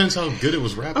 It depends how good it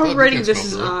was wrapped up. Already, this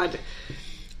is odd.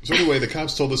 So anyway, the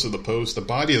cops told us at the Post, the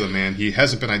body of the man, he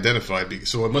hasn't been identified,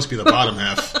 so it must be the bottom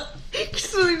half.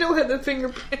 So they don't have the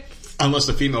fingerprints. Unless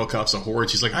the female cop's a whore, and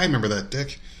she's like, I remember that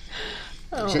dick.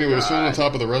 So anyway, it was found on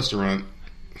top of the restaurant,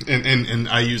 and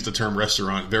I use the term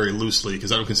restaurant very loosely,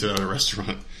 because I don't consider that a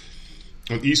restaurant.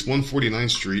 On East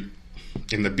 149th Street,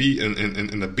 in the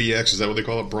BX, is that what they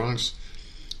call it, Bronx?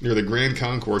 Near the Grand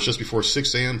Concourse, just before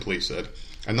 6 a.m., police said.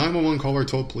 A 911 caller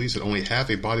told police that only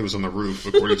half a body was on the roof,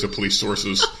 according to police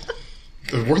sources.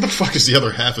 Where the fuck is the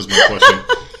other half, is my question.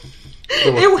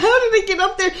 And how did they get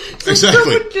up there? So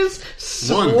exactly. Just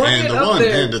one,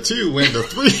 and the two, and the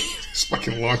three. Just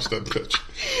fucking launched that bitch.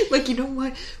 Like, you know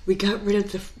what? We got rid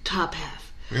of the top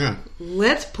half. Yeah.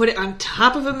 Let's put it on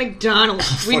top of a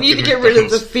McDonald's. We need to get rid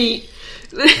of the feet.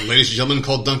 Ladies and gentlemen,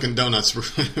 called Dunkin' Donuts.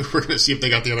 We're going to see if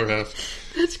they got the other half.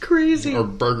 That's crazy. Or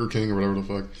Burger King, or whatever the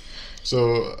fuck.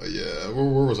 So,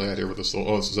 where was I at here with this?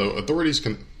 Oh, so authorities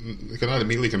cannot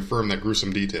immediately confirm that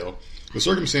gruesome detail. The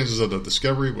circumstances of the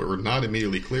discovery were not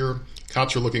immediately clear.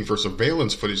 Cops are looking for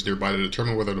surveillance footage nearby to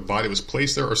determine whether the body was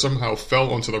placed there or somehow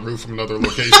fell onto the roof from another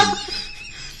location.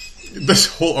 This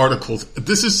whole article,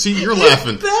 you're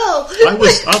laughing.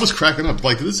 I was cracking up.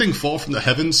 Like, did this thing fall from the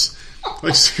heavens?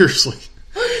 Like, seriously.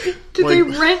 Did they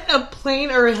rent a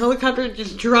plane or a helicopter and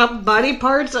just drop body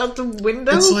parts out the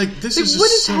window? It's like, what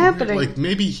is happening? Weird. Like,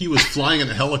 maybe he was flying in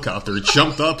a helicopter,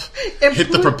 jumped up,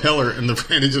 hit the propeller, and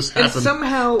it just happened. And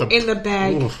somehow in the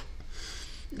bag. Oof.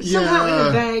 Somehow in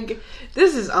the bag.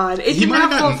 This is odd. It did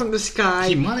not fall from the sky.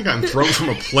 He might have gotten thrown from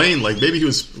a plane. Maybe he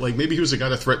was a guy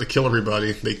that threatened to kill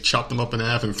everybody. They chopped him up in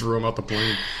half and threw him out the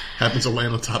plane. Happened to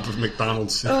land on top of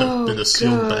McDonald's in a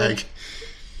sealed bag.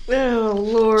 Oh,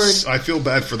 Lord. I feel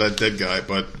bad for that dead guy,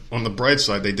 but on the bright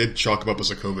side, they did chalk him up as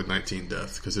a COVID-19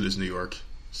 death, because it is New York.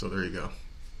 So there you go.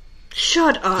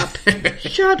 Shut up.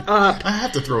 Shut up. I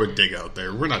have to throw a dig out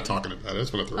there. We're not talking about it. I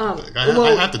just want to throw a dig.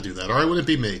 I have to do that, or it wouldn't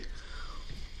be me.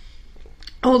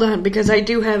 Hold on, because I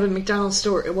do have a McDonald's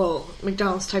story. Well,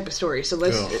 McDonald's type of story. So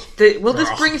this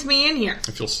brings me in here.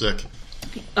 I feel sick.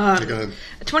 A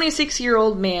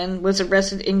 26-year-old man was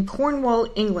arrested in Cornwall,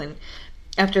 England,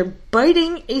 after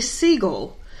biting a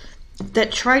seagull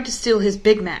that tried to steal his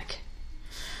Big Mac.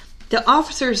 The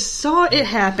officers saw it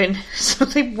happen, so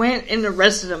they went and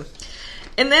arrested him.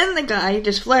 And then the guy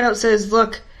just flat out says,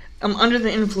 "Look, I'm under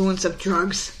the influence of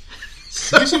drugs."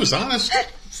 At least he was honest.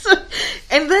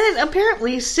 And then,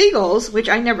 apparently, seagulls, which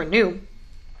I never knew,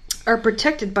 are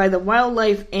protected by the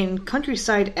Wildlife and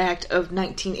Countryside Act of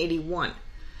 1981.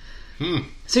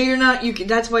 So you're not.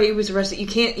 That's why he was arrested. You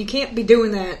can't be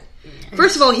doing that.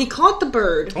 First of all, he caught the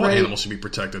bird. All animals should be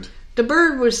protected. The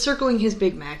bird was circling his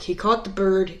Big Mac. He caught the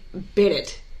bird, bit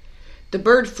it. The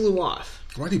bird flew off.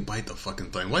 Why did he bite the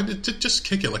fucking thing? Why did just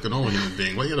kick it like a normal human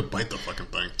being? Why you gotta bite the fucking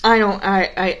thing? I don't.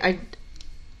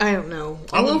 I don't know.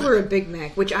 All over a Big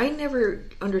Mac, which I never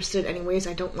understood anyways.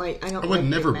 I would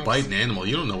never bite an animal.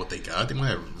 You don't know what they got. They might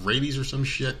have rabies or some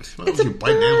shit. Why it's a you bird.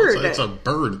 Bite an animal? It's a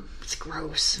bird. It's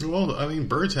gross. Well, I mean,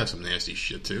 birds have some nasty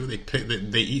shit too.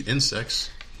 They eat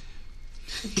insects.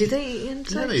 Do they eat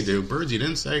insects? Yeah, they do. Birds eat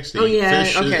insects. They oh eat yeah,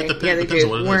 fish. okay. It depends On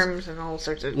what it worms is. And all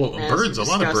sorts of. Well, nasty, birds. A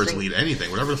lot of birds disgusting. will eat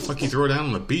anything. Whatever the fuck you throw down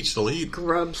on the beach, they'll eat.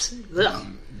 Grubs. Ugh.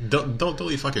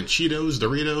 They'll eat fucking Cheetos,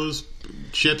 Doritos,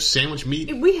 chips, sandwich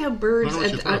meat. We have birds.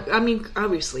 I mean,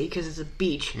 obviously, because it's a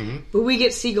beach. Mm-hmm. But we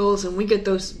get seagulls and we get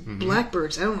those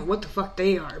blackbirds. I don't know what the fuck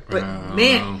they are. But,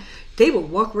 man, they will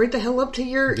walk right the hell up to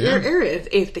your area.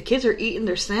 If the kids are eating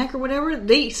their snack or whatever,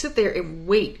 they sit there and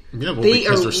wait. Yeah, well,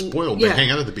 because they're spoiled. Yeah. They hang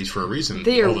out at the beach for a reason.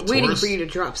 They are waiting for you to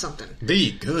drop something. They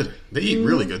eat good. They eat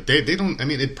really good. They don't, I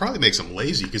mean, it probably makes them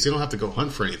lazy because they don't have to go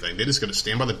hunt for anything. They just got to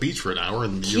stand by the beach for an hour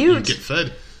and you get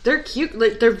fed. They're cute.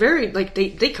 Like, they're very, like,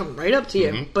 they come right up to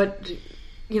you. But,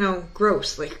 you know,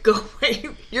 gross. Like, go away.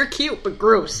 You're cute, but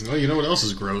gross. Well, you know what else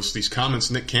is gross? These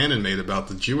comments Nick Cannon made about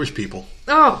the Jewish people.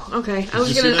 Oh, okay. I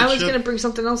was gonna bring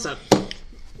something else up.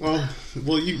 Well,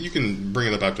 you can bring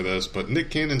it up after this, but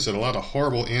Nick Cannon said a lot of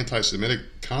horrible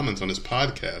anti-Semitic comments on his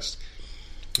podcast.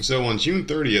 So on June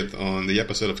 30th, on the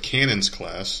episode of Cannon's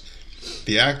Class,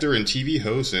 the actor and TV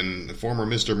host and former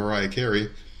Mr. Mariah Carey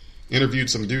interviewed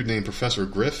some dude named Professor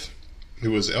Griff, he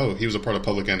was a part of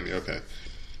Public Enemy, okay.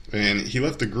 And he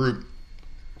left the group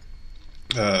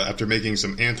after making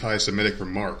some anti-Semitic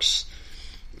remarks.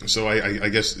 So I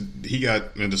guess he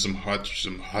got into some hot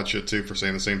shit too for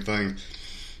saying the same thing.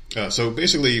 So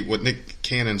basically what Nick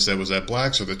Cannon said was that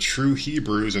blacks are the true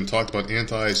Hebrews and talked about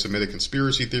anti-Semitic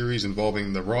conspiracy theories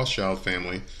involving the Rothschild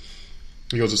family.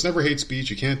 He goes, it's never hate speech.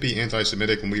 You can't be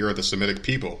anti-Semitic when we are the Semitic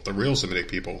people, the real Semitic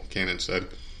people, Cannon said.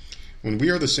 When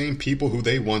we are the same people who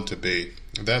they want to be.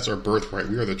 That's our birthright.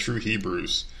 We are the true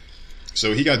Hebrews.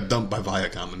 So he got dumped by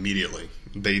Viacom immediately.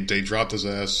 They dropped his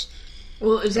ass.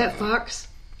 Well, is that Fox?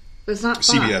 It's not Fox.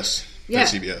 CBS. Yeah.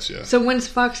 That's CBS, yeah. So when's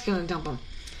Fox going to dump him?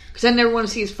 Because I never want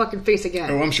to see his fucking face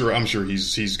again. Oh, I'm sure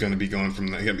he's going to be going from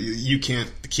that. You can't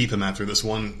keep him after this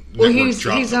one. Well,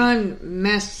 he's on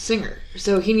Masked Singer,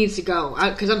 so he needs to go.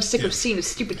 Because I'm sick of seeing his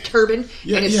stupid turban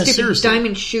and his stupid seriously.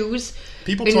 diamond shoes.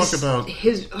 People talk about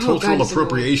cultural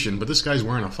appropriation, but this guy's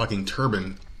wearing a fucking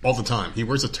turban all the time. He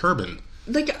wears a turban.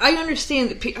 Like, I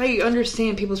understand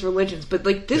people's religions, but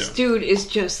like this dude is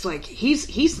just like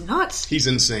he's nuts. He's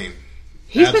insane.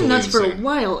 He's been nuts for a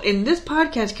while. In this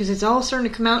podcast, because it's all starting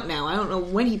to come out now. I don't know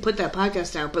when he put that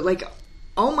podcast out, but like,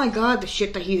 oh my god, the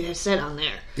shit that he has said on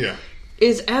there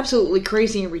is absolutely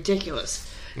crazy and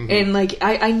ridiculous. Mm-hmm. And like,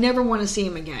 I never want to see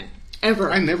him again.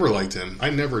 Ever. I never liked him. I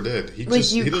never did. He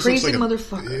crazy looks like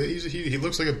motherfucker. He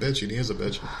looks like a bitch, and he is a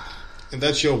bitch. And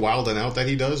that show Wild 'N Out that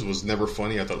he does was never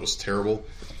funny. I thought it was terrible.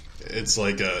 It's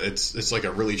like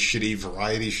a really shitty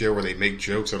variety show where they make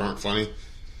jokes that aren't funny.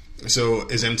 So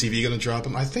is MTV going to drop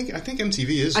him? I think MTV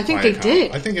is. I think Viacom. they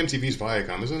did. I think MTV's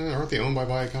Viacom, isn't it? Aren't they owned by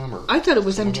Viacom? Or I thought it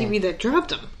was MTV that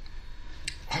dropped him.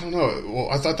 I don't know. Well,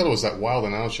 I thought it was that Wild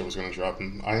 'N Out show was going to drop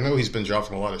him. I know he's been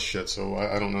dropping a lot of shit, so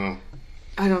I don't know.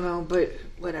 I don't know, but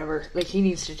whatever. Like, he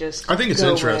needs to just. I think it's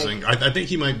interesting. I think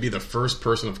he might be the first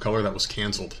person of color that was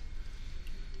canceled.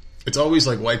 It's always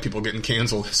like white people getting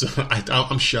canceled, so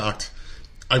I'm shocked.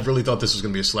 I really thought this was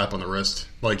going to be a slap on the wrist.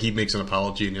 Like, he makes an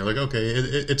apology, and you're like, okay,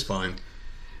 it's fine.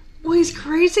 Well, he's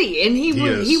crazy, and he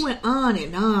went on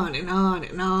and on and on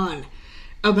and on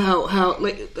about how,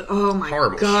 like, oh my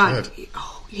horrible god, shit.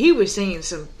 He was saying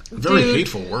some very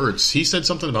hateful words. He said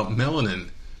something about melanin.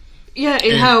 Yeah,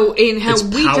 and how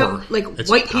we power. don't, like,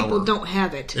 it's white power. people don't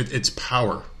have it. It's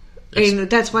power. And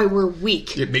that's why we're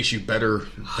weak. It makes you better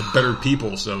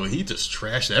people. So he just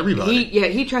trashed everybody.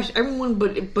 He trashed everyone,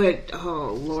 but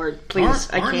oh Lord, please,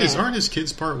 aren't his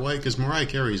kids part white? Because Mariah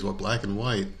Carey's black and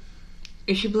white.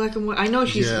 Is she black and white? I know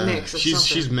she's mixed.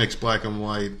 She's mixed black and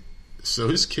white. So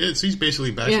his kids, he's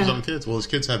basically bashed his own kids. Well, his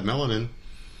kids have melanin,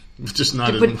 just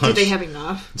not as much. But do they have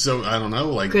enough? So I don't know.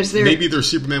 Like, maybe they're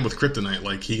Superman with kryptonite.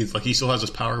 Like he still has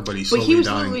his power, but he's slowly dying. But he was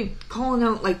literally calling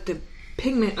out like the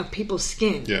pigment of people's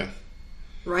skin. Yeah.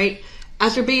 Right?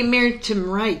 After being married to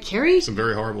Mariah Carey? Some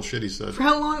very horrible shit he said. For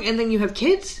how long? And then you have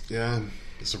kids? Yeah.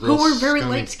 It's a real who were very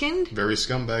light-skinned? Very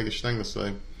scumbaggish thing to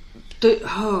say.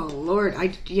 Oh, Lord.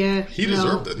 He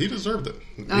deserved it. He deserved it.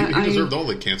 He deserved all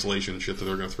the cancellation shit that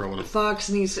they're going to throw at him. Fox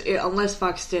needs... Unless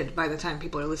Fox did by the time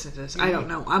people are listening to this. I don't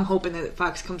know. I'm hoping that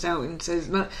Fox comes out and says...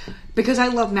 Because I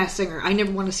love Masked Singer. I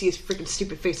never want to see his freaking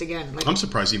stupid face again. Like, I'm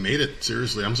surprised he made it.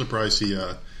 Seriously. I'm surprised he...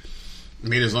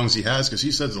 made as long as he has, because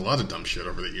he says a lot of dumb shit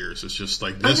over the years. It's just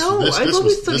like this. I know. I've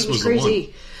always thought he was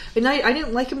crazy, and I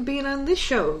didn't like him being on this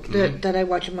show that I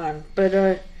watch him on.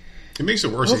 But It makes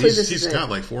it worse. Hopefully He's got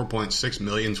like 4.6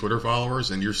 million Twitter followers,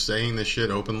 and you're saying this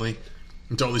shit openly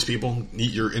to all these people.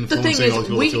 You're influencing all these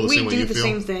people to feel the same way you feel. We do the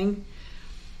same thing.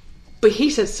 But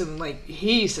he said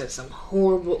some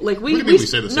horrible, like What do you mean we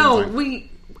say the same thing?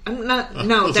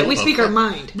 We speak our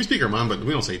mind. We speak our mind, but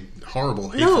we don't say horrible,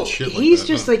 hateful shit like that. He's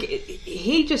just like,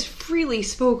 he just freely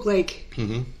spoke like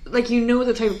you know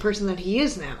the type of person that he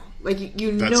is now. Like,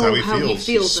 That's know how he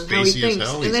feels and how he spacey as thinks.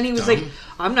 hell. And then he was dumb. like,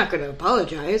 I'm not going to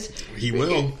apologize. He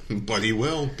will, but he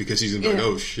will, because he's going to be like,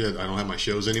 oh shit, I don't have my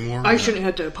shows anymore. I shouldn't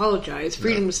have to apologize.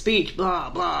 Freedom of speech,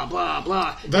 blah, blah, blah,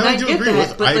 blah. That I do agree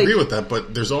with. I agree with that,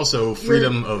 but there's also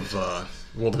freedom of,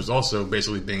 there's also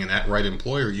basically being an at-right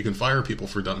employer. You can fire people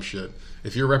for dumb shit.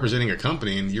 If you're representing a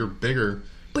company and you're bigger...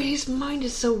 But his mind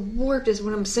is so warped, is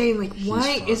what I'm saying. Like,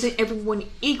 why isn't everyone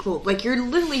equal? Like, you're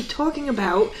literally talking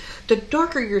about the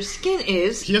darker your skin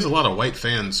is... He has a lot of white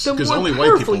fans. The more only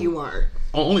powerful white people, you are.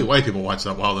 Only white people watch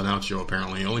that Wild 'N Out show,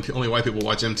 apparently. Only white people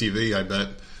watch MTV, I bet.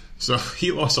 So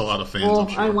he lost a lot of fans, I'm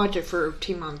sure. I watch it for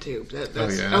Teen Mom too.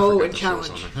 And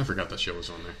Challenge. I forgot that show was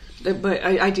on there. But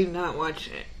I do not watch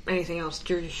anything else.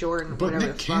 Jersey Shore and but whatever.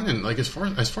 Nick Cannon, like as far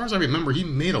as I remember, he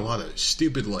made a lot of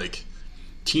stupid like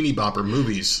teeny bopper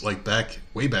movies, like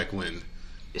way back when.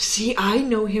 See, I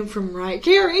know him from Mariah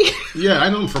Carey. Yeah, I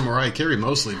know him from Mariah Carey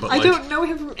mostly, but I don't know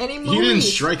him from any movies. He didn't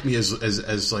strike me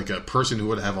as like a person who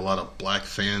would have a lot of black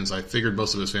fans. I figured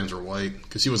most of his fans were white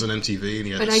because he was on MTV and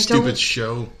he had a stupid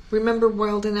show. Remember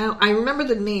Wild 'N Out? I remember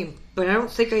the name, but I don't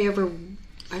think I ever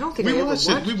watched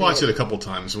it. We watched it a couple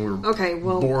times when we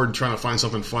were bored trying to find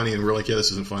something funny, and we were like, yeah,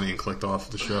 this isn't funny, and clicked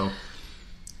off the show.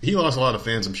 He lost a lot of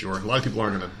fans, I'm sure. A lot of people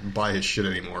aren't going to buy his shit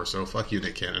anymore, so fuck you,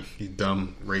 Nick Cannon. You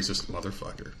dumb, racist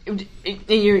motherfucker. And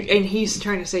he's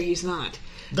trying to say he's not.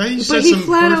 But he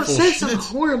flat out said some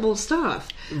horrible stuff.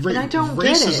 And I don't get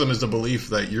it. Racism is the belief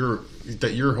that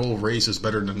your whole race is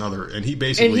better than another. And he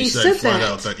basically said flat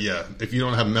out that, yeah, if you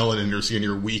don't have melanin in your skin,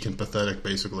 you're weak and pathetic,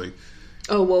 basically.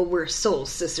 Oh, well, we're soul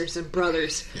sisters and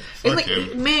brothers. Yeah, fuck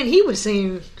him. Man, he was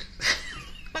saying...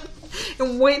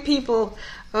 and white people...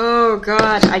 Oh,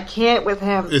 God, I can't with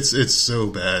him. It's so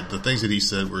bad. The things that he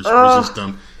said were just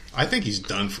dumb. I think he's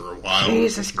done for a while.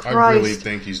 Jesus Christ. I really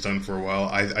think he's done for a while.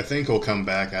 I think he'll come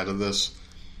back out of this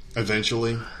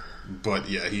eventually. But,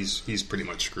 yeah, he's pretty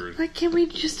much screwed. Like, can we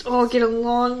just all get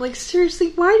along? Like,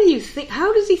 seriously, why do you think...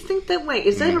 How does he think that way?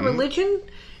 Is that a religion?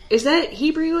 Is that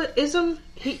Hebrewism?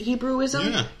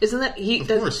 Hebrewism? Yeah. Isn't that... Of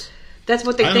course. That's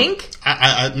what they think?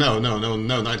 No,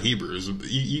 not Hebrews.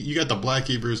 You got the Black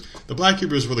Hebrews. The Black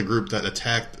Hebrews were the group that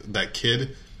attacked that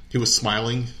kid who was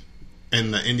smiling,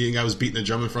 and the Indian guy was beating a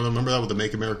drum in front of him. Remember that with the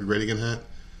Make America Great Again hat?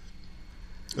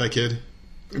 That kid?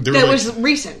 That was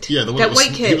recent. Yeah, the one that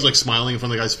white kid. He was like smiling in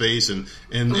front of the guy's face, and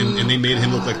they made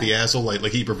him look like the asshole,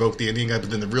 like he provoked the Indian guy, but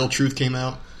then the real truth came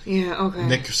out. Yeah, okay.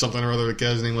 Nick something or other, the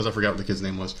guy's name was. I forgot what the kid's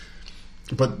name was.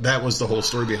 But that was the whole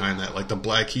story behind that. Like, the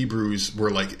Black Hebrews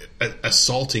were, like,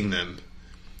 assaulting them.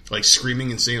 Like,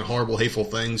 screaming and saying horrible, hateful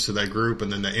things to that group.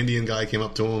 And then the Indian guy came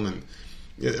up to him. And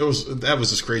that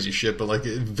was just crazy shit. But, like,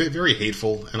 very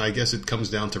hateful. And I guess it comes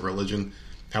down to religion.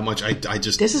 How much I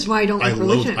just... This is why I don't like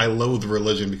religion. I loathe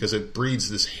religion because it breeds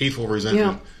this hateful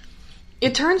resentment. Yeah.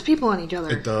 It turns people on each other.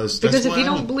 It does. Because if you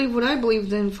don't believe what I believe,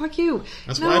 then fuck you.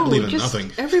 That's why I believe in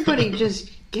nothing. Everybody just...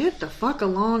 Get the fuck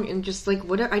along and just like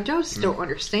whatever. I just don't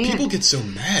understand. People get so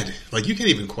mad. Like, you can't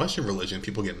even question religion.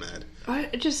 People get mad. I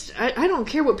don't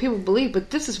care what people believe, but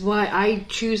this is why I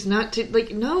choose not to.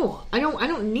 Like, no, I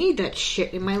don't need that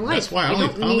shit in my life. That's why I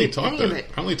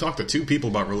only talk to two people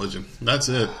about religion. That's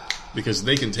it, because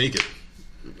they can take it,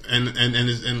 and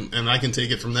I can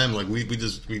take it from them. Like we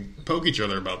poke each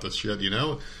other about this shit, you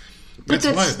know. But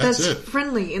that's it.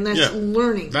 Friendly, and that's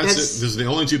learning. That's it. This is the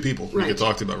only two people we can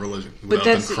talk to about religion. But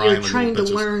you're trying to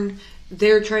learn.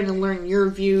 They're trying to learn your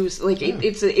views. Like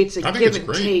it's a give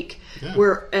and take. Yeah.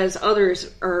 Whereas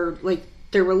others are like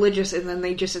they're religious and then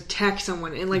they just attack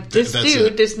someone. And like this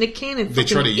Nick Cannon,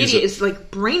 fucking idiot, is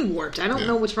like brain warped. I don't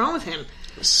know what's wrong with him.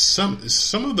 Some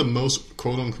of the most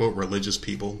quote unquote religious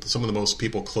people, some of the most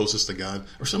people closest to God,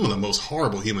 are some of the most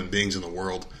horrible human beings in the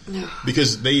world.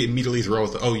 Because they immediately throw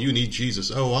out oh, you need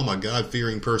Jesus. Oh, I'm a God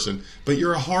fearing person, but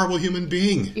you're a horrible human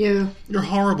being. Yeah, you're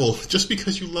horrible just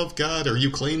because you love God or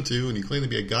you claim to, and you claim to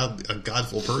be a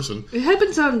godful person. It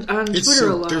happens on Twitter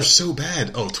a lot. They're so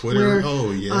bad. Oh, Twitter.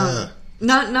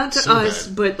 Not to so us,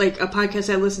 bad. But like a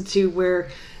podcast I listen to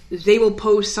where they will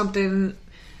post something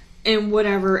and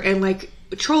whatever, and like.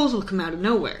 Trolls will come out of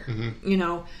nowhere, you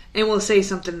know, and will say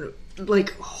something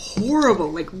like horrible,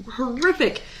 like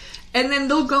horrific, and then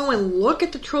they'll go and look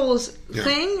at the trolls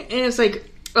thing, and it's like,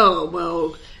 oh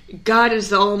well, God is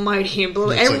the Almighty, and blah,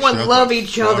 blah. It's Everyone like, love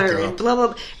each other, up. and blah, blah,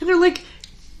 blah. And they're like,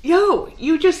 yo,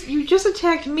 you just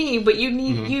attacked me, but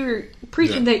you're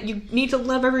preaching that you need to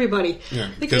love everybody. Yeah,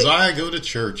 Like, because I go to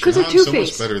church. Because And they're I'm so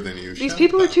two-faced. much better than you. These Shut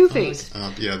people are the two-faced. fuck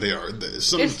up. Yeah, they are.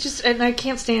 It's just, and I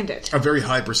can't stand it. A very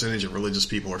high percentage of religious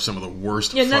people are some of the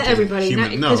worst. Yeah, not fucking everybody,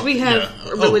 human. because we have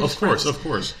religious of course, friends. of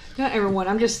course. Not everyone.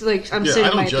 I'm just like, I'm Yeah, saying I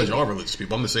don't my judge opinion. all religious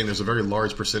people. I'm just saying there's a very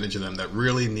large percentage of them that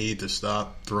really need to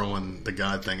stop throwing the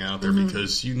God thing out there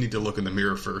because you need to look in the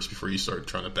mirror first before you start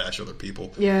trying to bash other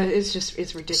people. Yeah, it's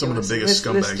ridiculous. Some of the biggest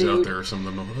This scumbags dude- out there are some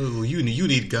of them. Oh, you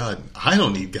need God. I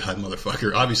don't need God,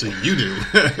 motherfucker. Obviously, you do.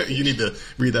 You need to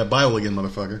read that Bible again,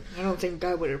 motherfucker. I don't think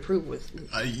God would approve with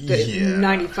Yeah.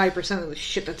 95% of the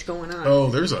shit that's going on. Oh,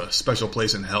 there's a special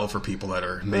place in hell for people that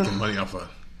are making money off of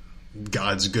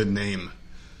God's good name.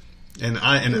 And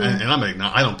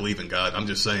I don't believe in God. I'm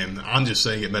just saying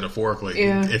it metaphorically.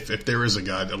 Yeah. If there is a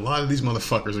God, a lot of these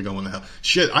motherfuckers are going to hell.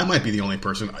 Shit, I might be the only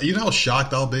person. You know how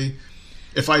shocked I'll be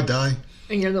if I die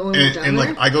And you're the only one down and there?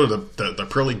 like I go to the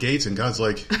pearly gates and God's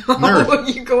like, nerd, Oh,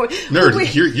 you going, nerd,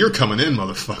 wait. you're coming in,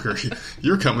 motherfucker.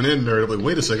 You're coming in, nerd. I'm like,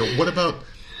 wait a second, what about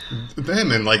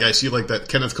them? And like I see like that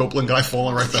Kenneth Copeland guy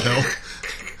falling right to hell.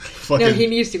 Fucking No, he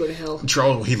needs to go to hell.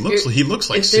 Charles, he looks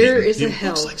like If Satan. there is He a looks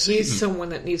hell, like Satan. he's someone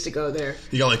that needs to go there.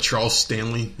 You got like Charles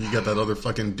Stanley. You got that other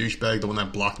fucking douchebag, the one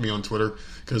that blocked me on Twitter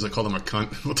because I called him a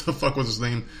cunt. What the fuck was his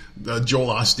name? Joel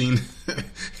Osteen.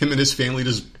 Him and his family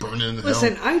just burning in hell.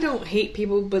 Listen, I don't hate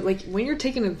people, but like when you're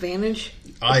taking advantage,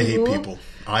 I hate people.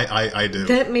 I do.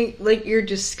 That you're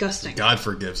disgusting. God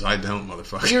forgives. I don't,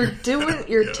 motherfucker.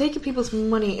 You're Yeah. taking people's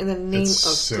money in the name It's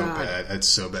of so God. bad. It's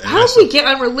so bad. And How I did saw- we get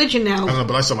on religion now? I don't know,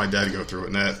 but I saw my dad go through it,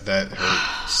 and that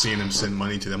hurt. Seeing him send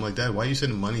money to them. I'm like, Dad, why are you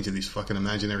sending money to these fucking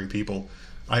imaginary people?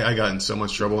 I got in so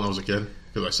much trouble when I was a kid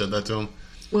because I said that to him.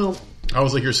 Well, I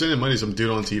was like, you're sending money to some dude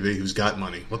on TV who's got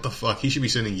money. What the fuck? He should be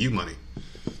sending you money.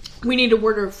 we need a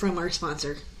word from our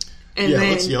sponsor. And Yeah,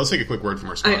 then let's take a quick word from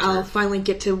our sponsor. I'll finally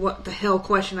get to what the hell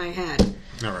question I had.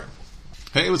 All right.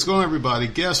 Hey, what's going on, everybody?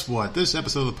 Guess what? This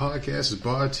episode of the podcast is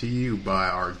brought to you by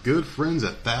our good friends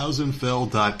at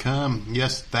thousandfell.com.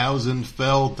 Yes,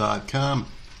 thousandfell.com.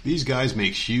 These guys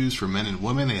make shoes for men and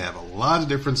women. They have a lot of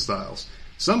different styles.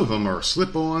 Some of them are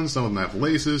slip-ons, some of them have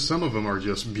laces, some of them are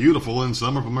just beautiful, and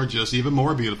some of them are just even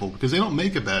more beautiful because they don't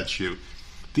make a bad shoe.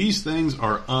 These things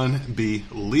are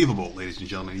unbelievable, ladies and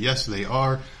gentlemen. Yes, they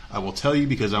are. I will tell you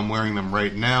because I'm wearing them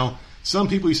right now. Some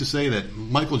people used to say that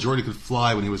Michael Jordan could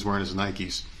fly when he was wearing his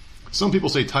Nikes. Some people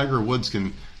say Tiger Woods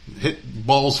can hit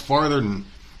balls farther than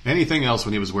anything else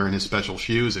when he was wearing his special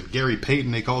shoes. And Gary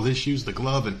Payton, they called his shoes the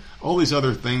glove, and all these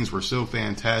other things were so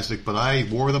fantastic. But I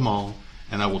wore them all,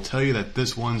 and I will tell you that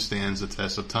this one stands the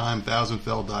test of time.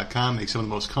 thousandfell.com makes some of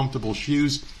the most comfortable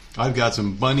shoes. I've got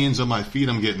some bunions on my feet.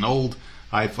 I'm getting old.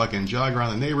 I fucking jog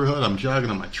around the neighborhood. I'm jogging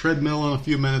on my treadmill in a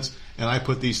few minutes, and I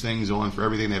put these things on for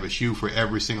everything. They have a shoe for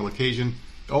every single occasion.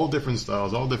 All different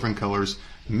styles, all different colors.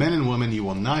 Men and women, you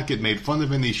will not get made fun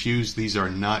of in these shoes. These are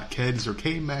not Keds or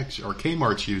K-Max or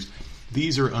Kmart shoes.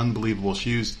 These are unbelievable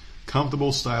shoes.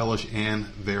 Comfortable, stylish, and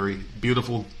very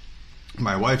beautiful.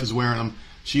 My wife is wearing them.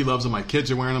 She loves them. My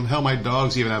kids are wearing them. Hell, my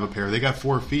dogs even have a pair. They got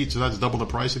 4 feet, so that's double the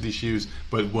price of these shoes,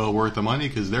 but well worth the money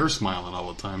because they're smiling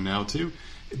all the time now, too.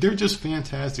 They're just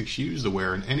fantastic shoes to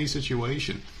wear in any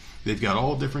situation. They've got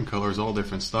all different colors, all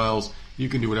different styles. You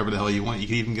can do whatever the hell you want. You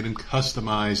can even get them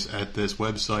customized at this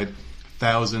website,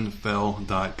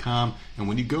 thousandfell.com. And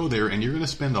when you go there and you're going to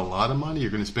spend a lot of money,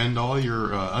 you're going to spend all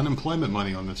your unemployment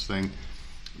money on this thing,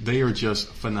 they are just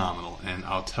phenomenal. And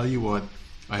I'll tell you what,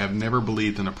 I have never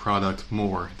believed in a product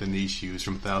more than these shoes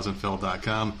from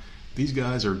thousandfell.com. These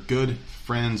guys are good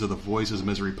friends of the Voices of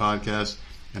Misery podcast.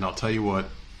 And I'll tell you what,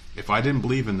 if I didn't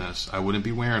believe in this, I wouldn't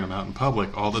be wearing them out in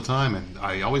public all the time. And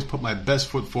I always put my best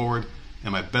foot forward.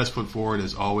 And my best foot forward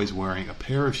is always wearing a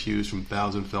pair of shoes from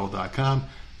thousandfell.com.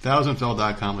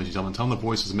 thousandfell.com, ladies and gentlemen. Tell them the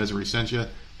Voices of Misery sent you.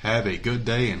 Have a good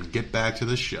day and get back to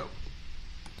the show.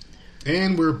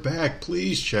 And we're back.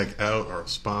 Please check out our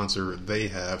sponsor. They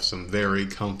have some very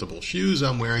comfortable shoes.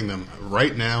 I'm wearing them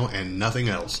right now and nothing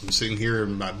else. I'm sitting here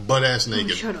in my butt-ass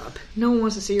naked. Oh, shut up. No one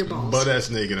wants to see your balls. Butt-ass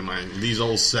naked in mine. These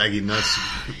old saggy nuts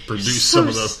produce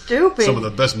So stupid. some of the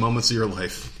best moments of your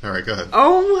life. All right, go ahead.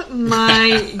 Oh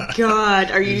my God.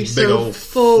 Are you These big so old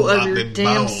full of your floppy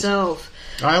damn balls. self?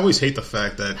 I always hate the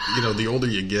fact that, the older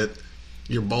you get,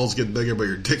 your balls get bigger, but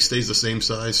your dick stays the same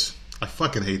size. I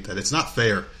fucking hate that. It's not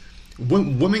fair.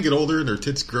 When women get older, their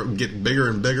tits get bigger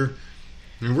and bigger.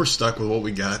 I mean, we're stuck with what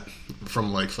we got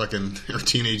from fucking our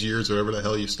teenage years, or whatever the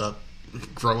hell you stop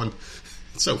growing.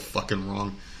 It's so fucking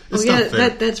wrong. It's yeah, not fair.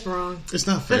 that's wrong. It's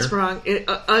not fair. That's wrong.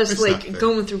 Us It's like not fair.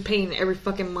 going through pain every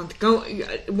fucking month.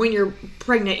 When you're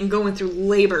pregnant and going through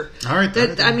labor. All right,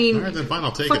 That, then. I mean, All right, then fine,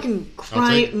 I'll take fucking it.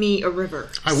 cry me a river.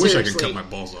 I wish I could Seriously. cut my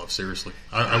balls off. Seriously,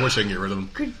 I wish I could get rid of them.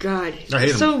 Good God. I hate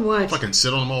them. So what? Fucking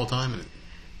sit on them all the time, and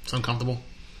it's uncomfortable.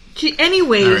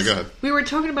 Anyways, All right, go ahead. we were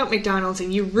talking about McDonald's,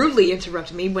 and you rudely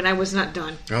interrupted me when I was not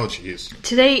done. Oh, jeez.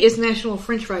 Today is National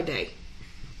French Fry Day.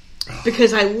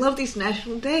 Because I love these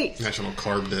national days. National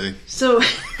Carb Day. So, I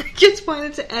just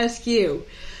wanted to ask you,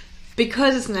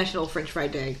 because it's National French Fry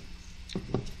Day,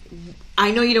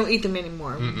 I know you don't eat them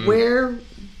anymore. Mm-mm. Where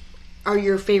are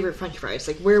your favorite French fries?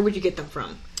 Like, where would you get them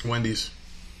from? Wendy's.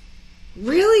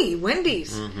 Really?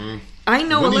 Wendy's? Mm-hmm. I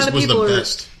know Wendy's a lot of was people the are...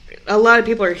 best. A lot of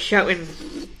people are shouting...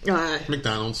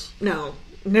 McDonald's. No.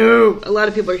 A lot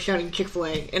of people are shouting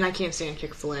Chick-fil-A, and I can't stand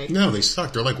Chick-fil-A. No, they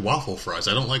suck. They're like waffle fries.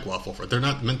 I don't like waffle fries. They're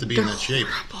not meant to be in They're that shape.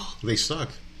 horrible. They suck.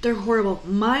 They're horrible.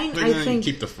 Mine, Like, I you think...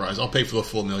 keep the fries. I'll pay for the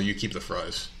full meal. You keep the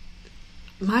fries.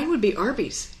 Mine would be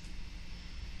Arby's.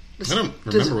 I don't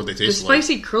remember what they taste The like.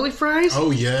 spicy curly fries? Oh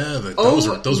yeah, those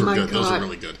are my good. Those are God.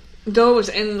 really good. Those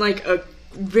and like a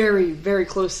very, very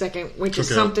close second, which is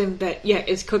Cookout. something that,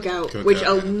 is Cookout, Cookout, which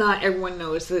yeah. not everyone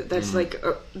knows. That's like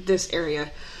this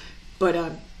area. But,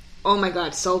 oh my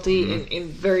God, salty and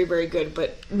very, very good.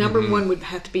 But number one would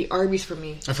have to be Arby's for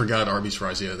me. I forgot Arby's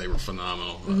fries. Yeah, they were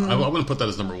phenomenal. Mm-hmm. I wouldn't put that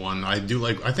as number one. I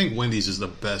think Wendy's is the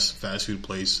best fast food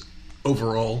place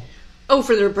overall. Oh,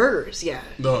 for their burgers, yeah.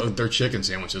 Their chicken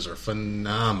sandwiches are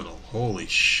phenomenal. Holy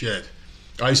shit.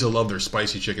 I used to love their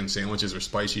spicy chicken sandwiches. Their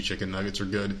spicy chicken nuggets are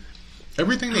good.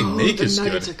 Everything they make the is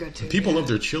nuggets good. are good, too, People yeah. love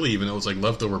their chili, even though it's like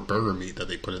leftover burger meat that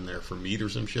they put in there for meat or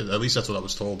some shit. At least that's what I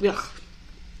was told. Yeah.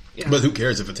 Yeah. But who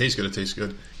cares? If it tastes good, it tastes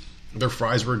good. Their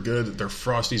fries were good. Their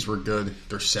Frosties were good.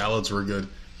 Their salads were good.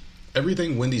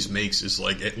 Everything Wendy's makes is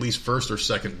like at least first or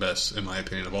second best, in my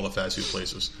opinion, of all the fast food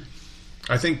places.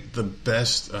 I think the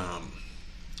best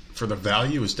for the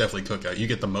value is definitely Cookout. You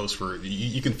get the most for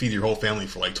you can feed your whole family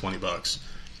for like $20.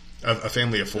 A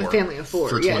family of four. A family of four.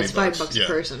 For Yeah, $20. it's $5 a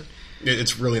person.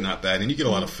 It's really not bad, and you get a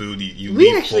lot of food. You We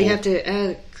leave actually full. have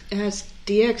to ask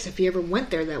DX if he ever went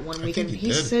there that one weekend. he He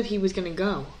did. said he was going to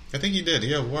go. I think you did.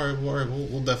 Yeah,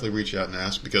 we'll definitely reach out and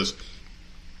ask because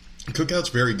Cookout's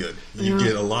very good. You Yeah.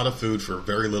 get a lot of food for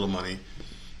very little money,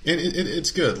 and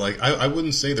it's good. Like I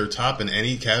wouldn't say they're top in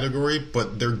any category,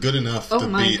 but they're good enough to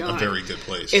my be God. a very good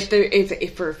place.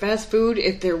 If for fast food,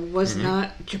 if there was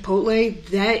not Chipotle,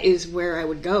 that is where I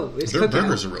would go. Is Their Cookout.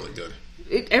 burgers are really good.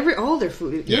 All their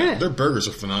food. Yeah. Their burgers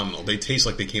are phenomenal. They taste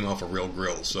like they came off a real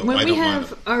grill. So When I we don't mind have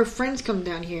them. our friends come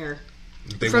down here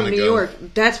They from wanna New go. York,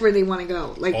 that's where they want to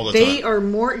go. Like All the they time. are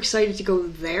more excited to go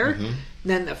there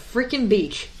than the freaking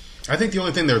beach. I think the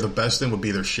only thing they're the best in would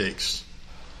be their shakes.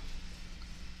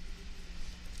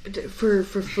 For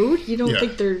food, you don't Yeah.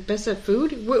 think they're best at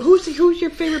food? Who's your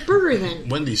favorite burger then?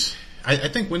 Wendy's. I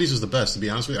think Wendy's is the best. To be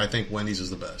honest with you, I think Wendy's is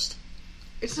the best.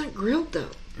 It's not grilled though.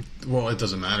 Well, it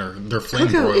doesn't matter. They're flame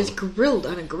Cookout broiled. is grilled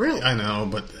on a grill. I know,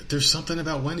 but there's something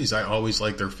about Wendy's. I always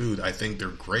like their food. I think they're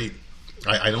great.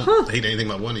 I don't hate anything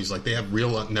about Wendy's. Like they have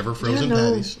real, never frozen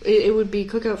patties. It would be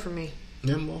Cookout for me.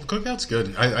 Yeah, well, Cookout's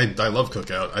good. I love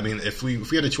Cookout. I mean, if we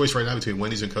had a choice right now between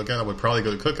Wendy's and Cookout, I would probably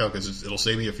go to Cookout because it'll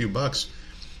save me a few bucks.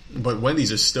 But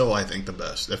Wendy's is still, I think, the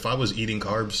best. If I was eating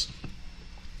carbs,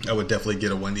 I would definitely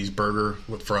get a Wendy's burger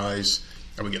with fries.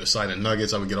 I would get a side of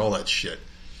nuggets. I would get all that shit.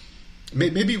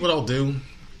 Maybe what I'll do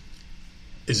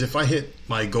is if I hit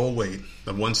my goal weight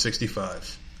of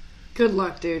 165, Good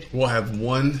luck, dude. we'll have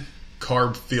one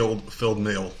carb-filled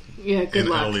meal. Yeah, good And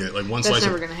luck. I'll eat it. Like one That's slice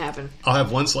never of- going to happen. I'll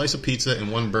have one slice of pizza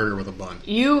and one burger with a bun.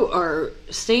 You are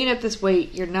staying at this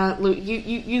weight. You're not.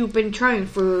 You've been trying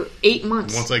for 8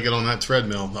 months. Once I get on that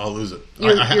treadmill, I'll lose it.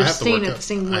 You're I have to staying work at out. the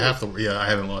same I weight. have to. Yeah, I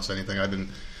haven't lost anything. I've been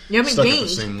You haven't stuck at gained, the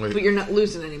same weight. but you're not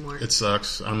losing anymore. It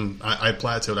sucks. I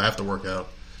plateaued. I have to work out.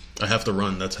 I have to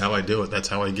run. That's how I do it. That's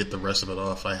how I get the rest of it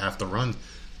off. I have to run.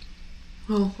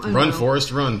 Oh, I don't Run, know.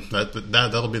 Forrest, run.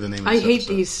 That'll be the name of I this hate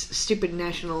episode. these stupid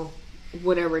national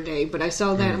whatever day, but I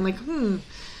saw that I'm like,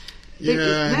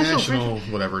 Yeah, National National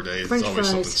whatever day. It's French always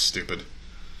something fries. stupid.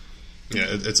 Yeah,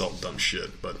 it's all dumb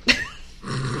shit. But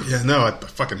yeah, no, I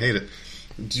fucking hate it.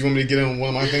 Do you want me to get in one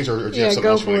of my things, or do you Yeah, have something go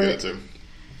else you want for to it. get into?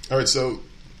 All right, so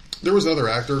there was another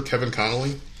actor, Kevin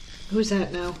Connolly. who's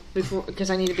that now? Because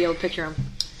I need to be able to picture him.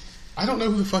 I don't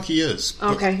know who the fuck he is.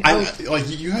 but Okay.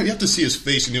 You have to see his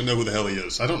face and you'll know who the hell he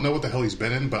is. I don't know what the hell he's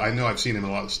been in, but I know I've seen him in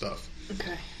a lot of stuff.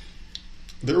 Okay.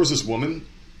 There was this woman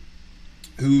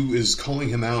who is calling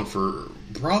him out for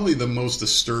probably the most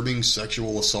disturbing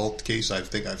sexual assault case I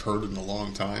think I've heard in a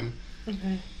long time.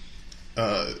 Okay.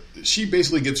 she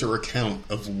basically gives her account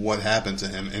of what happened to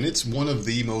him, and it's one of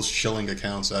the most chilling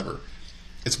accounts ever.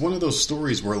 It's one of those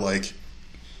stories where, like...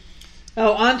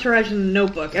 Oh, Entourage in the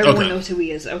Notebook. Everyone knows who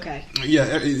he is. Okay.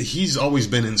 Yeah, he's always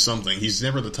been in something. He's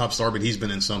never the top star, but he's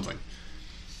been in something.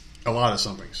 A lot of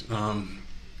somethings.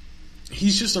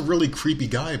 He's just a really creepy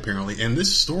guy, apparently. And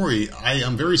this story,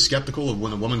 I'm very skeptical of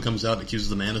when a woman comes out and accuses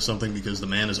the man of something because the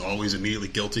man is always immediately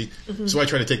guilty. Mm-hmm. So I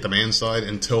try to take the man's side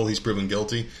until he's proven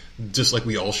guilty, just like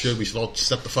we all should. We should all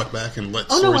step the fuck back and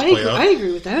let stories play out. I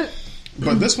agree with that.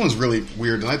 But this one's really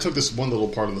weird, and I took this one little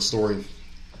part of the story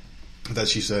that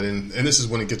she said, and this is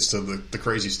when it gets to the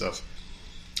crazy stuff.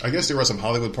 I guess they were at some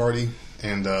Hollywood party,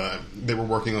 and they were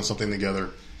working on something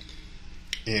together.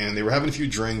 And they were having a few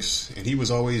drinks, and he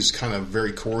was always kind of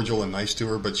very cordial and nice to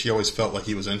her, but she always felt like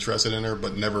he was interested in her,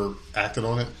 but never acted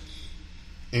on it.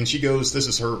 And she goes, this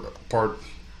is her part,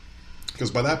 because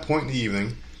by that point in the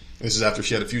evening, this is after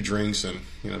she had a few drinks and,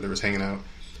 they was hanging out,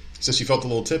 she said she felt a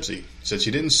little tipsy. She said she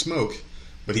didn't smoke,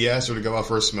 but he asked her to go out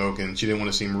for a smoke, and she didn't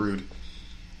want to seem rude.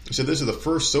 She said, this is the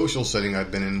first social setting I've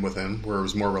been in with him where it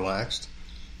was more relaxed,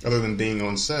 other than being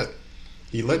on set.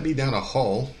 He led me down a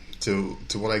hall to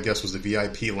what I guess was the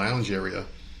VIP lounge area.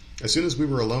 As soon as we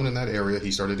were alone in that area, he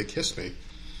started to kiss me.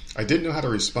 I didn't know how to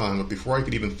respond, but before I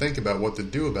could even think about what to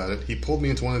do about it, he pulled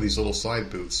me into one of these little side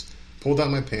booths, pulled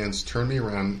down my pants, turned me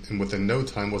around, and within no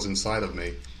time was inside of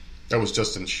me. I was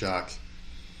just in shock.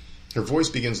 Her voice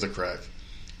begins to crack.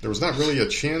 There was not really a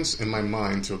chance in my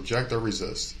mind to object or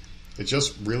resist. It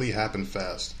just really happened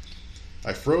fast.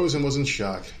 I froze and was in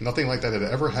shock. Nothing like that had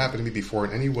ever happened to me before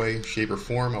in any way, shape, or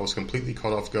form. I was completely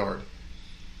caught off guard.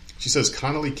 She says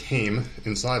Connolly came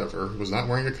inside of her, was not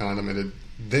wearing a condom, and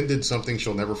then did something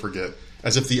she'll never forget,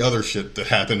 as if the other shit that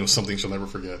happened was something she'll never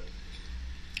forget.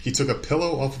 He took a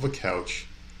pillow off of a couch,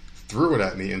 threw it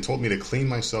at me, and told me to clean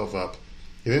myself up.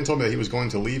 He then told me that he was going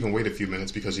to leave and wait a few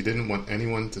minutes because he didn't want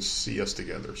anyone to see us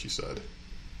together, she said.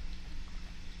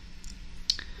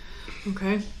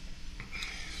 Okay.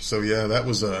 So yeah, that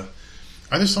was I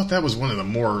just thought that was one of the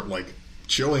more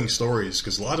chilling stories,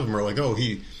 because a lot of them are like, oh,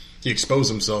 he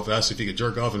exposed himself, asked if he could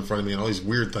jerk off in front of me, and all these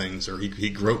weird things, or he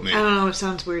groped me. I don't know, it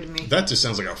sounds weird to me. That just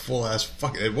sounds like a full ass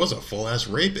it was a full ass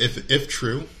rape, if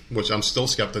true, which I'm still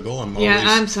skeptical.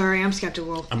 I'm sorry, I'm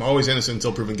skeptical. I'm always innocent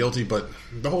until proven guilty, but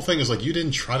the whole thing is you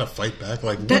didn't try to fight back.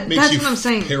 What makes that's you what I'm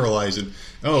saying. Paralyzed?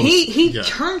 Oh, he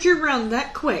turned you around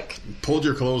that quick, pulled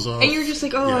your clothes off, and you're just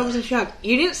like, I was in shock.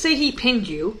 You didn't say he pinned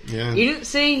you. Yeah. You didn't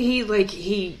say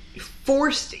he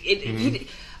forced it. Mm-hmm.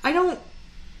 I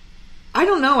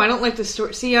don't know. I don't like the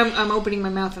story. See, I'm opening my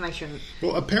mouth and I shouldn't.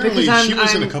 Well, apparently she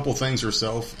was in a couple things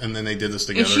herself, and then they did this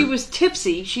together. And she was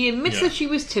tipsy. She admits that she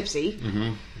was tipsy.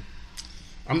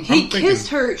 Mm-hmm. He kissed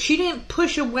her. She didn't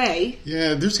push away.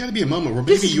 Yeah, there's got to be a moment where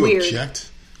maybe you object.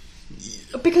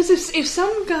 Because if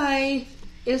some guy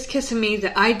is kissing me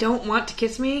that I don't want to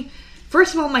kiss me,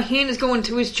 first of all, my hand is going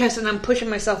to his chest and I'm pushing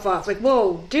myself off.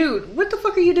 Whoa, dude, what the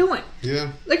fuck are you doing?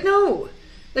 Yeah. No.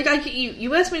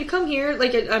 You asked me to come here.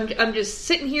 I'm just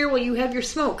sitting here while you have your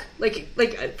smoke.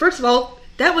 First of all,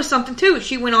 that was something too.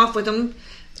 She went off with him.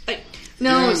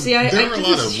 I think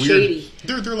it's shady.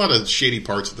 There are a lot of shady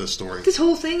parts of this story. This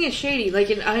whole thing is shady.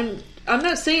 And I'm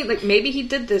not saying maybe he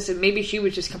did this and maybe she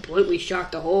was just completely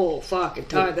shocked the whole fucking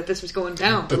time that this was going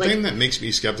down. The thing that makes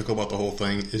me skeptical about the whole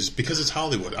thing is because it's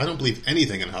Hollywood. I don't believe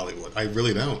anything in Hollywood. I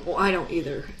really don't. Well, I don't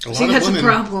either. That's a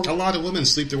problem. A lot of women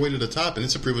sleep their way to the top, and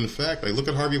it's a proven fact. Look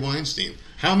at Harvey Weinstein.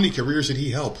 How many careers did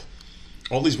he help?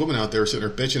 All these women out there sitting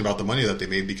there bitching about the money that they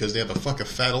made because they have a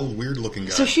fat old weird looking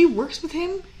guy. So she works with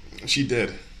him? She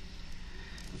did.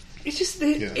 It's just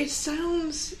it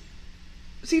sounds.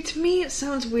 See, to me, it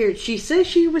sounds weird. She says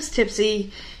she was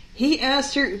tipsy. He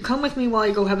asked her, "Come with me while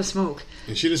I go have a smoke."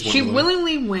 And she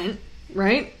willingly went,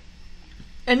 right?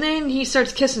 And then he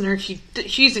starts kissing her.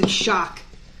 She's in shock.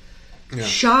 Yeah.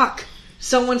 Shock.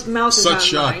 Someone's mouth is on such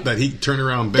shock mine. That he turned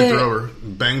around, bent her over,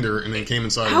 banged her, and then came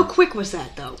inside. How quick was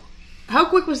that, though? How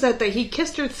quick was that he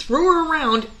kissed her, threw her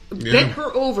around, bent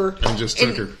her over, and just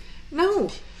took her?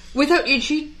 No, and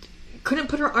she couldn't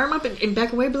put her arm up and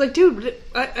back away. But dude,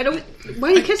 I don't.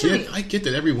 Why are you kissing me? I get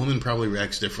that every woman probably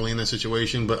reacts differently in that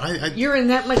situation, but you're in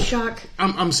that much shock.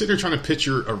 I'm sitting there trying to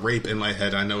picture a rape in my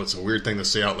head. I know it's a weird thing to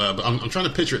say out loud, but I'm trying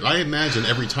to picture it. I imagine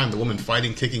every time the woman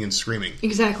fighting, kicking, and screaming.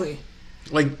 Exactly.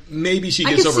 Maybe she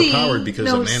gets overpowered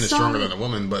because a man is stronger than a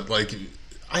woman, but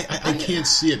I can't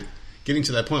see it getting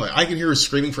to that point. I can hear her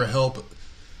screaming for help.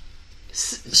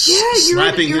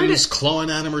 Slapping him, clawing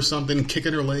at him or something,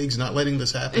 kicking her legs, not letting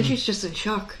this happen. And she's just in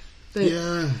shock.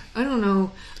 That, I don't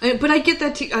know, but I get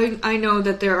that too. I know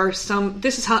that there are some.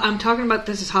 This is how I'm talking about.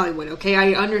 This is Hollywood, okay?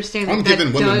 I understand. I'm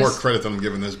giving women more credit than I'm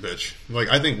giving this bitch. Like,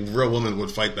 I think real women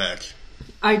would fight back.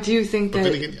 I do think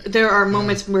that there are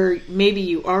moments where maybe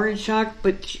you are in shock,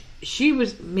 but she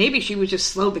was just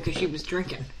slow because she was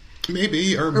drinking.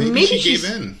 Maybe she gave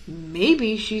in.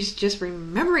 Maybe she's just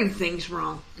remembering things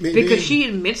wrong because she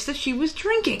admits that she was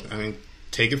drinking. I mean,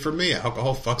 take it from me.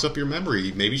 Alcohol fucks up your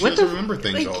memory. Maybe she doesn't remember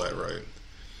things all that right.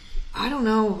 I don't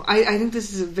know. I think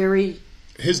this is a very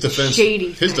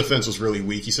shady His defense was really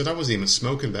weak. He said, I wasn't even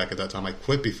smoking back at that time. I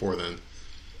quit before then.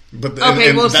 But that's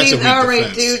a weak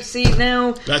defense. Dude. See,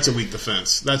 now... That's a weak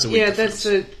defense. That's a weak defense.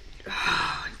 Yeah,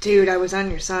 dude, I was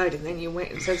on your side, and then you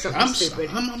went and said something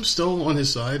stupid. I'm still on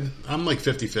his side. I'm like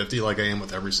 50-50, like I am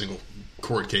with every single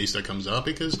court case that comes out,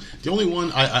 because the only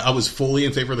one I was fully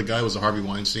in favor of the guy was the Harvey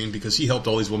Weinstein, because he helped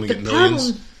all these women get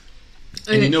millions.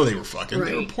 And they were fucking.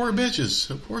 Right. They were poor bitches.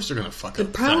 Of course they're going to fuck up. The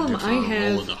problem I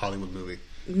have in a Hollywood movie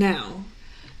now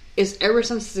is ever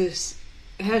since this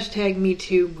hashtag Me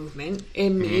Too movement,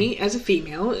 and me as a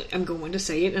female, I'm going to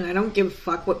say it, and I don't give a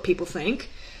fuck what people think.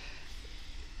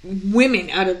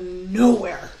 Women out of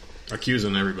nowhere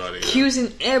accusing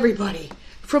everybody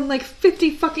from like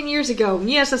 50 fucking years ago.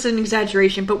 Yes, that's an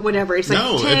exaggeration, but whatever. It's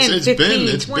like 10,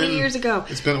 15, 20 years ago.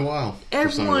 It's been a while.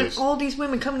 Everyone, all these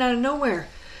women coming out of nowhere.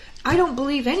 I don't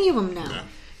believe any of them now. Yeah.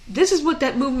 This is what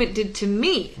that movement did to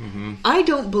me. Mm-hmm. I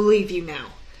don't believe you now.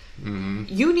 Mm-hmm.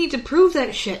 You need to prove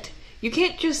that shit. You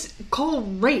can't just call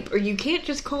rape, or you can't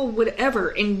just call whatever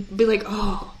and be like,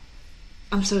 oh,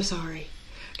 I'm so sorry.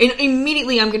 And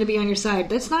immediately I'm going to be on your side.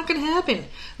 That's not going to happen.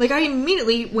 Like, I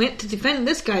immediately went to defend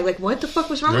this guy. Like, what the fuck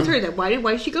was wrong with her? Why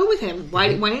did she go with him? Why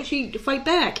didn't she fight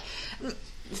back?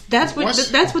 That's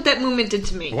what that movement did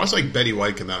to me. Watch like Betty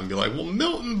White come out and be like, well,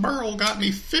 Milton Berle got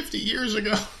me 50 years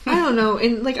ago. I don't know.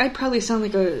 And like, I probably sound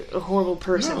like a horrible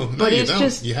person. No, but it's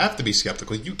just... You have to be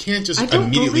skeptical. You can't just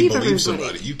immediately believe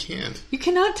somebody. You can't. You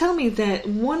cannot tell me that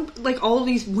all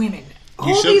these women...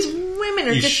 these women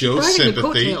are just riding the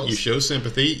coattails. You show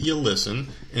sympathy, you listen,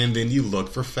 and then you look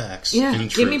for facts. Yeah,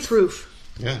 and give me proof.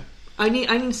 Yeah. I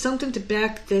need something to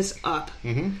back this up.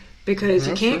 Mm-hmm. Because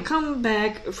you can't come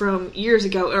back from years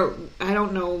ago, or I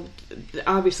don't know,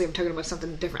 obviously I'm talking about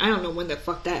something different. I don't know when the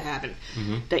fuck that happened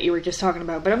that you were just talking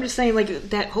about. But I'm just saying, like,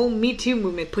 that whole Me Too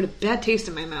movement put a bad taste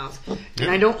in my mouth.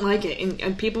 And I don't like it.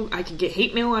 And people, I can get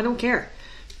hate mail, I don't care.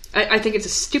 I think it's a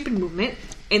stupid movement.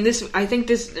 And I think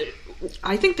this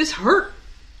hurt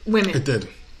women. It did.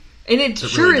 And it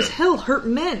sure really as hell hurt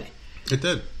men. It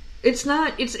did. It's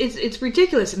not. It's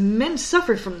ridiculous. Men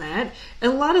suffered from that,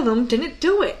 and a lot of them didn't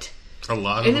do it. A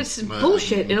lot of them, and it's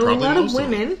bullshit. And a lot of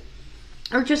women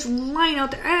are just lying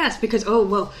out their ass because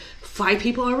 5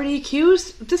 people already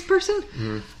accused this person.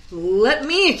 Mm-hmm. Let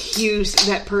me accuse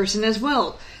that person as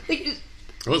well. Like,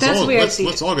 that's the way I see it.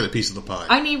 Let's all get a piece of the pie.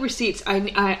 I need receipts.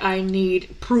 I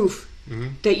need proof. Mm-hmm.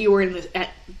 That you were at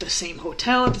the same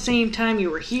hotel at the same time.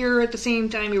 You were here at the same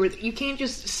time. You can't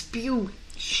just spew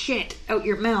shit out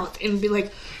your mouth and be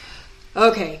like,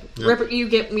 okay, you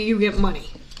get money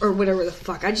or whatever the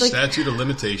fuck. Statute of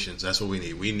limitations. That's what we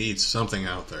need. We need something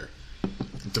out there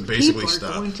to basically stop.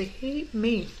 People are going to hate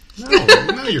me.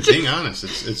 No, you're being honest.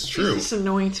 It's true. It's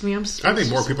annoying to me. I think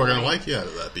more people are going to like you out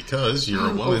of that because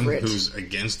you're a woman who's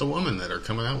against the woman that are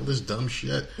coming out with this dumb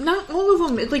shit. Not all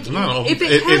of them. Not all.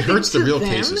 It hurts the real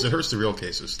cases. It hurts the real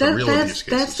cases. The real abuse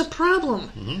cases. That's the problem.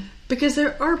 Mm-hmm. Because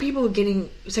there are people getting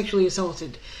sexually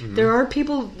assaulted. Mm-hmm. There are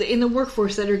people in the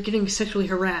workforce that are getting sexually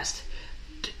harassed.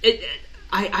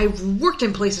 I've worked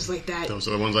in places like that. Those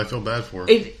are the ones I feel bad for.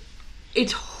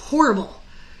 It's horrible.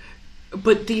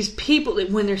 But these people,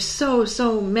 when there's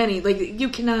so many, like, you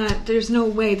cannot, there's no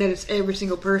way that it's every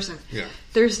single person. Yeah.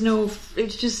 It's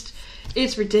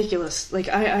ridiculous. Like,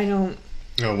 I don't.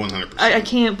 No, 100%. I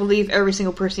can't believe every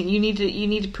single person. You need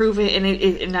to prove it,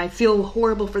 and I feel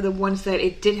horrible for the ones that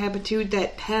it did happen to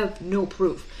that have no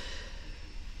proof.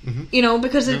 Mm-hmm. You know,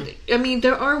 because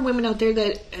there are women out there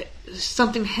that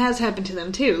something has happened to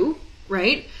them too,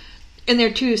 right? And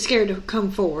they're too scared to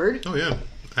come forward. Oh yeah,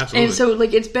 absolutely. And so,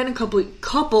 like, it's been a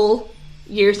couple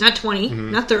years, not 20,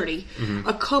 not 30,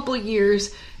 a couple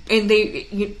years. And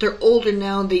they're older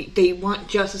now. They want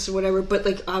justice or whatever. But,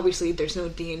 like, obviously there's no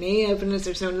DNA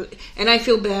evidence. And I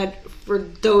feel bad for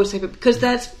those type of, because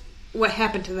that's what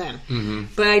happened to them. Mm-hmm.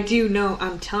 But I do know.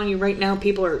 I'm telling you right now,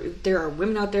 there are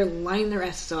women out there lying their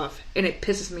asses off, and it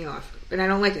pisses me off, and I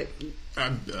don't like it.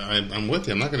 I'm with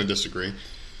you. I'm not going to disagree.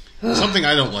 Something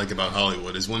I don't like about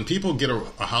Hollywood is when people get a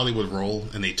Hollywood role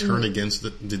and they turn against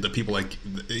the people. Like,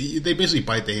 they basically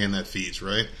bite the hand that feeds,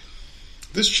 right?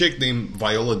 This chick named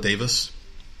Viola Davis,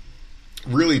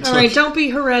 really took... All right, don't be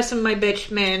harassing my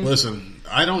bitch, man. Listen,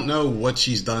 I don't know what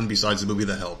she's done besides the movie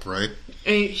The Help, right?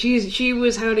 And she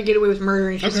was How to Get Away with Murder,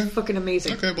 and she's fucking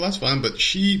amazing. Okay, well, that's fine, but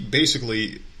she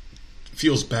basically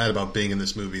feels bad about being in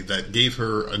this movie that gave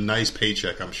her a nice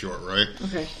paycheck, I'm sure, right?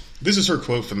 Okay. This is her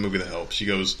quote from the movie The Help. She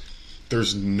goes,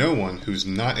 "There's no one who's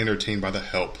not entertained by The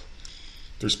Help.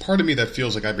 There's part of me that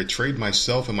feels like I betrayed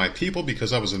myself and my people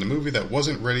because I was in a movie that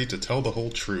wasn't ready to tell the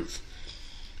whole truth."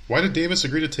 "Why did Davis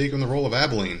agree to take on the role of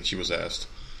Abilene?" she was asked.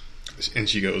 And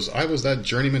she goes, "I was that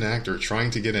journeyman actor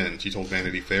trying to get in," she told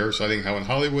Vanity Fair, citing how in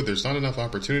Hollywood there's not enough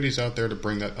opportunities out there to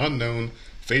bring that unknown,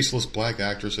 faceless black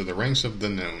actress to the ranks of the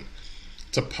known.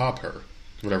 To pop her,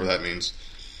 whatever that means.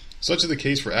 Such is the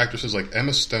case for actresses like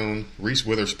Emma Stone, Reese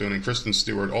Witherspoon, and Kristen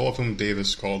Stewart, all of whom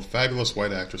Davis called fabulous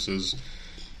white actresses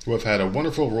who have had a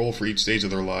wonderful role for each stage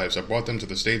of their lives that brought them to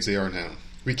the stage they are now.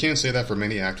 We can't say that for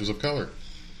many actors of color.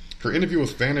 Her interview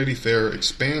with Vanity Fair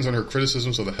expands on her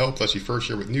criticisms of The Help that she first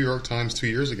shared with New York Times 2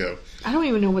 years ago. I don't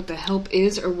even know what The Help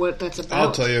is or what that's about.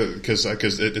 I'll tell you, because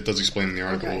it does explain in the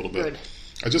article a little bit. Good.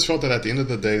 I just felt that at the end of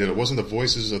the day that it wasn't the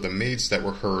voices of the maids that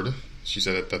were heard, she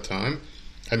said at that time.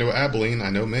 "I know Abilene,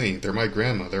 I know many. They're my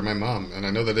grandma, they're my mom. And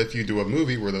I know that if you do a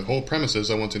movie where the whole premise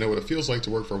is I want to know what it feels like to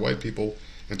work for white people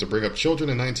and to bring up children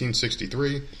in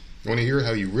 1963, I want to hear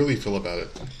how you really feel about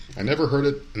it. I never heard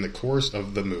it in the course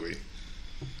of the movie."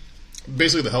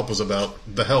 Basically, The Help was about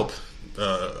the help.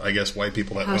 I guess white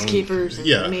people that housekeepers, own,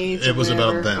 and maids. It was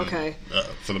whatever. about them. Okay.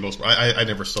 For the most part, I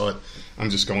never saw it. I'm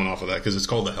just going off of that because it's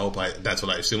called The Help. That's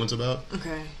what I assume it's about.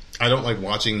 Okay. I don't like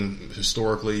watching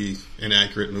historically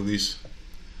inaccurate movies,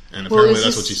 and apparently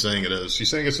that's what she's saying it is. She's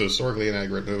saying it's a historically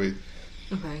inaccurate movie.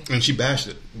 Okay. And she bashed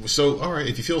it. So, all right,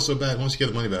 if you feel so bad, why don't you give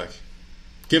the money back?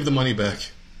 Give the money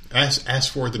back.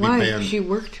 Ask for it to be banned. She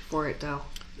worked for it though.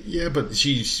 Yeah, but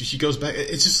she goes back.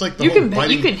 It's just like the you whole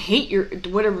can you can hate your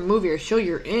whatever movie or show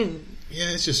you're in. Yeah,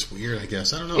 it's just weird. I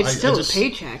guess I don't know. It's still a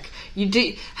paycheck. You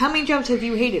did. How many jobs have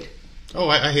you hated? Oh,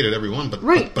 I hated every one, but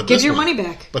right. But give your money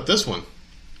back. But this one,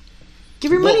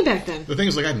 give your money back. Then the thing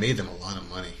is, like, I made them a lot of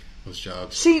money. Those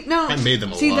jobs. See, no, I made them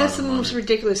a lot. See, that's of the money. most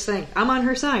ridiculous thing. I'm on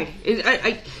her side.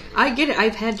 I get it.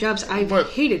 I've had jobs I've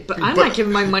hated, but I'm not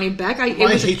giving my money back. It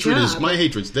was a job. My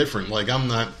hatred's different. Like, I'm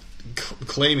not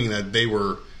claiming that they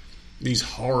were these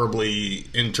horribly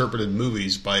interpreted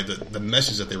movies by the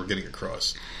message that they were getting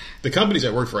across. The companies I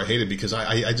worked for I hated because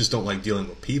I just don't like dealing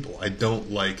with people. I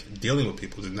don't like dealing with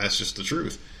people, and that's just the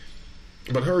truth.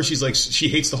 But her, she's like, she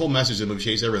hates the whole message of the movie. She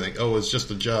hates everything. Oh, it's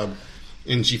just a job.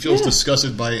 And she feels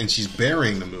disgusted by it, and she's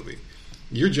burying the movie.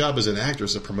 Your job as an actor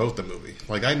is to promote the movie.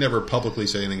 Like, I never publicly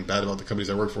say anything bad about the companies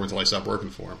I worked for until I stopped working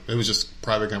for them. It was just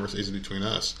private conversation between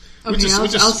us. Okay, I'll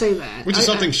say that. Which is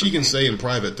something she can say in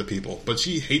private to people. But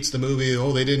she hates the movie.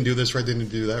 Oh, they didn't do this right, they didn't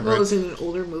do that right. Well, was it an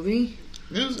older movie?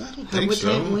 I don't think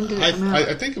so. When did it come out?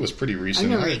 I think it was pretty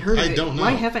recent. I never heard of it. I don't know.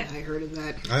 Why haven't I heard of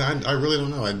that? I really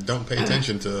don't know. I don't pay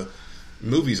attention to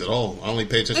movies at all. I only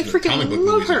pay attention to freaking comic book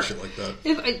love movies her. and shit like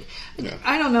that.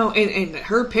 I don't know. And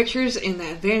her pictures in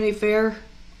that Vanity Fair,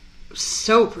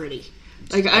 so pretty.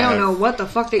 Like, I don't know what the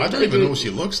fuck they do. I don't even know what she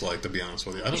looks like, to be honest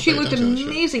with you. She looked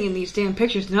amazing in these damn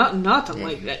pictures. Nothing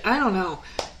like that. I don't know.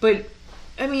 But,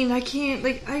 I mean, I can't,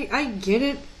 like, I get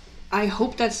it. I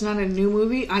hope that's not a new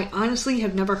movie. I honestly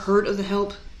have never heard of The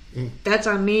Help. That's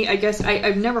on me. I guess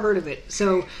I've never heard of it.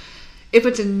 So, if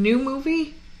it's a new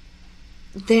movie,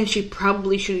 then she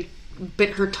probably should have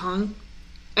bit her tongue.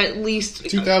 At least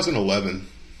 2011.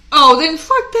 Oh, then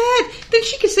fuck that. Then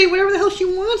she can say whatever the hell she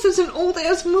wants. It's an old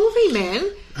ass movie, man.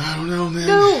 I don't know, man.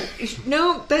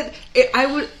 No. I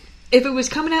would. If it was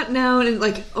coming out now and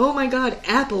like, oh my god,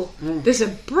 Apple, this is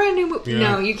a brand new movie. Yeah.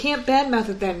 No, you can't badmouth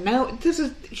it then. Now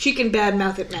she can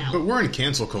badmouth it now. But we're in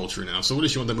cancel culture now. So what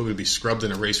does she want that movie to be scrubbed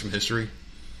and erased from history?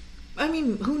 I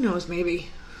mean, who knows? Maybe.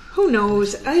 Who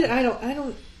knows? I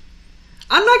don't.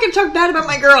 I'm not going to talk bad about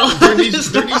my girl. There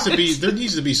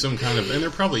needs to be some kind of, and there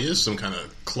probably is some kind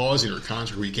of clause in her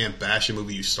contract where you can't bash a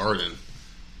movie you starred in.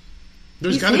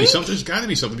 There's got to be something. There's got to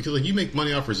be something because like you make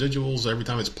money off residuals every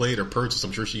time it's played or purchased.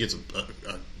 I'm sure she gets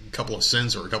a couple of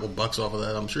cents or a couple bucks off of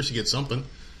that. I'm sure she gets something.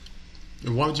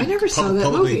 Why would you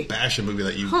publicly bash a movie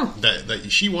that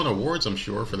she won awards? I'm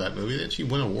sure for that movie. Did she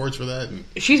win awards for that?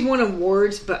 She's won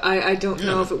awards, but I don't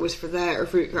know if it was for that or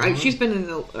for. She's been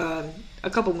in a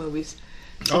couple movies.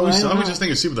 So I was just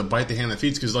thinking, see what the bite the hand that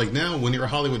feeds. Because like now, when you're a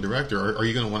Hollywood director, are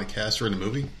you going to want to cast her in a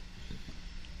movie?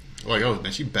 Like, oh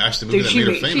man, she bashed the movie that made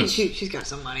her famous. She's got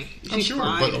some money. I'm sure,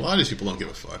 but a lot of these people don't give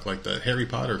a fuck. Like the Harry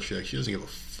Potter chick, she doesn't give a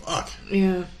fuck.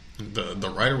 Yeah. The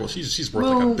writer, well, she's worth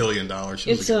like $1 billion.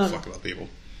 She doesn't give a fuck about people.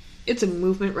 It's a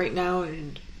movement right now,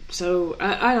 and so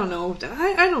I don't know.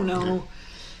 I don't know.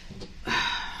 Okay.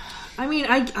 I mean,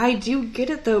 I do get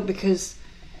it, though, because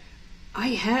I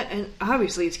had, and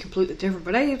obviously it's completely different,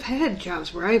 but I have had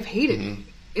jobs where I've hated,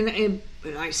 and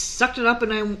I sucked it up,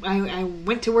 and I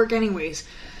went to work anyways.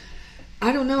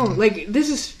 I don't know. Like, this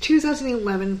is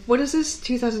 2011. What is this?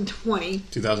 2020.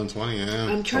 2020, yeah.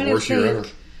 I'm trying the to worst year ever.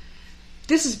 think.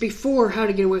 This is before How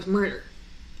to Get Away with Murder.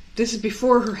 This is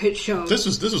before her hit show. This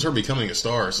was her becoming a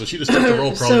star, so she just took the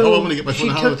role. Probably, So I'm going to get my foot in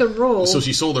she Hollywood. took the role. So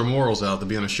she sold her morals out to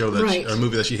be on a show that Right. a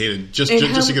movie that she hated, just And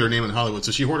to get her name in Hollywood.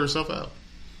 So she hoarded herself out.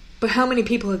 But how many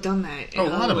people have done that? Oh, a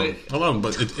lot of them.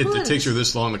 But it Tons. takes her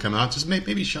this long to come out. Just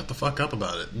maybe shut the fuck up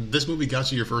about it. This movie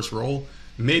got you your first role.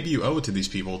 Maybe you owe it to these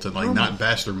people to not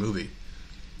bash their movie.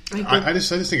 I just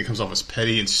think it comes off as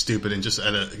petty and stupid and just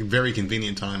at a very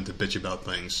convenient time to bitch about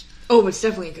things. Oh, it's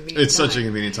definitely a convenient It's time. such a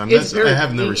convenient time. It's very I have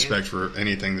no convenient. respect for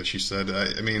anything that she said.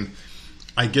 I mean,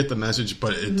 I get the message,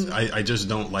 but I just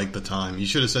don't like the time. You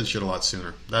should have said shit a lot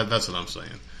sooner. That's what I'm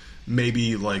saying.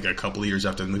 Maybe like a couple of years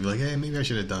after the movie, like, hey, maybe I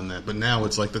should have done that. But now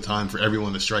it's like the time for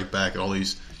everyone to strike back at all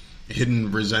these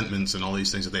hidden resentments and all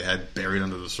these things that they had buried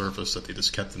under the surface that they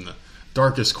just kept in the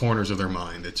darkest corners of their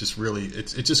mind. It just really, it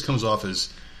just comes off as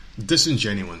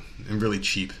disingenuous and really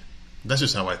cheap. That's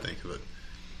just how I think of it.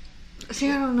 See,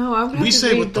 I don't know. I would have We to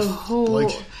say read what the whole.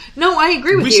 like- No, I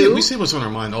agree with you. We say what's on our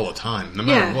mind all the time, no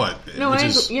matter Yeah. what. No, which I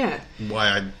is yeah. why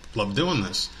I love doing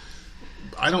this.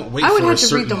 I don't wait I would for a have to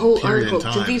certain read the whole period article. in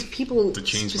time Did these people to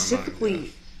change specifically my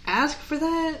mind. ask for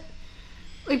that?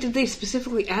 Like, did they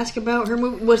specifically ask about her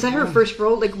movie? Was that her first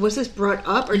role? Like, was this brought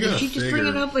up, or You did gotta she just bring it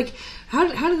figure- up? Like, how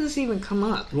did this even come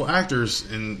up? Well, actors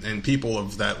and people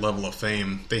of that level of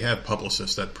fame, they have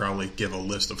publicists that probably give a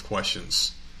list of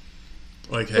questions.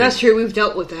 Like, hey, That's true. We've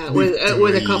dealt with that with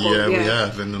a couple. Yeah, we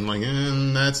have, and I'm like,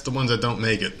 that's the ones that don't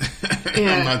make it.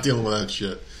 Yeah. I'm not dealing with that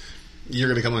shit. You're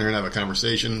going to come in here and have a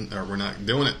conversation, or we're not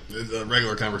doing it. It's a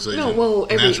regular conversation. No, well,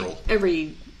 natural.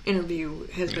 every interview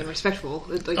has been respectful.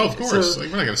 Like, Oh, of course. so- like,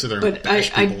 we're not going to sit there and but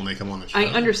bash I- people when they come on the show. I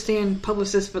understand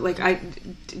publicists, but like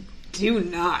do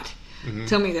not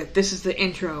tell me that this is the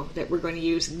intro that we're going to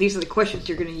use. And these are the questions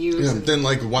you're going to use. Yeah, and then,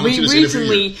 like, why don't you just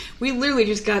interview we literally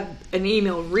just got an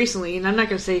email recently, and I'm not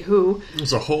going to say who. It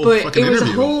was a whole but fucking it was a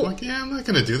interview. whole- Like, yeah, I'm not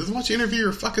going to do this. Why don't you interview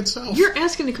your fucking self? You're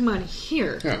asking to come on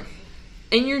here, yeah.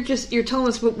 and you're telling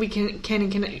us what we can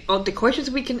and can all the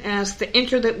questions we can ask, the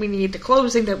intro that we need, the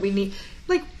closing that we need.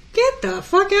 Like, get the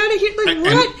fuck out of here! Like,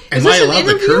 what? Am Is I this an allowed to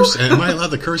interview? curse? Am I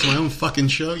allowed to curse my own fucking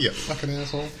show? You fucking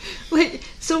asshole. Like,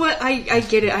 so what? I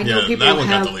get it. I know Yeah, people that one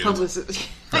got have deleted. publicists.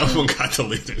 That one got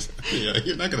deleted. Yeah,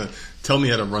 you're not gonna tell me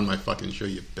how to run my fucking show,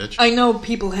 you bitch. I know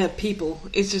people have people.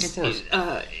 It's just Of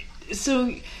course.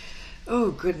 so.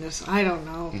 Oh goodness, I don't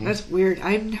know. Mm-hmm. That's weird.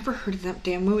 I've never heard of that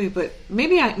damn movie, but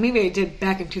maybe I did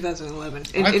back in 2011.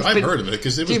 I've heard of it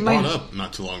because it was Dude, brought my up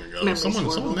not too long ago. memory's Someone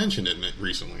horrible. mentioned it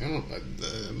recently. I don't.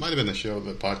 It might have been the show,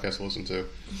 the podcast I listened to.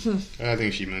 Hmm. I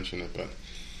think she mentioned it, but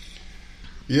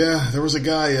yeah, there was a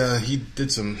guy. He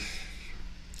did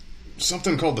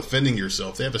something called defending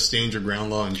yourself. They have a stand your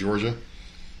ground law in Georgia.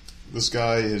 This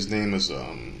guy, his name is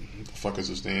what the fuck is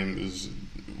his name?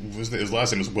 His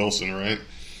last name is Wilson, right?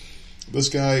 This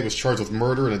guy was charged with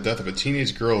murder and the death of a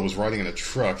teenage girl who was riding in a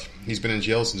truck. He's been in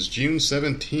jail since June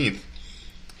 17th.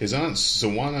 His aunt,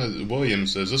 Sawana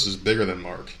Williams, says this is bigger than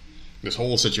Mark. This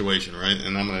whole situation, right?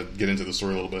 And I'm going to get into the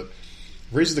story a little bit.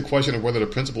 Raises the question of whether the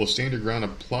principle of stand your ground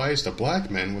applies to black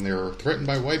men when they are threatened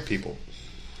by white people.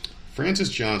 Francis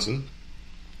Johnson,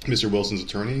 Mr. Wilson's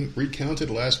attorney, recounted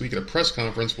last week at a press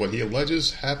conference what he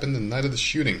alleges happened the night of the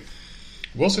shooting.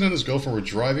 Wilson and his girlfriend were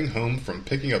driving home from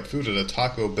picking up food at a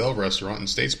Taco Bell restaurant in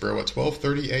Statesboro at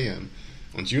 12:30 a.m.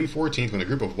 on June 14th when a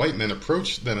group of white men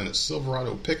approached them in a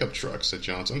Silverado pickup truck, said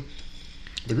Johnson.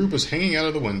 The group was hanging out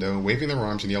of the window, waving their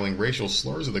arms and yelling racial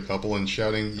slurs at the couple and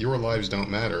shouting, "Your lives don't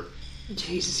matter."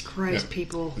 Jesus Christ, Yeah.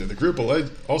 people. The group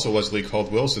also allegedly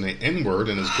called Wilson a N-word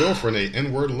and his girlfriend a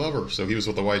N-word lover, so he was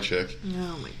with a white chick,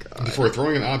 Oh my God. before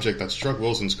throwing an object that struck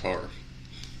Wilson's car.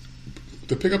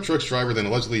 The pickup truck's driver then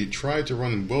allegedly tried to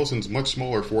run Wilson's much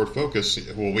smaller Ford Focus,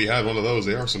 well, we had one of those,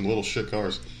 they are some little shit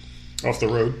cars, off the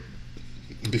road,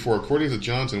 before, according to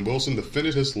Johnson, Wilson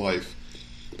defended his life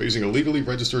by using a legally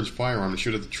registered firearm to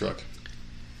shoot at the truck.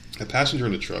 A passenger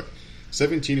in the truck,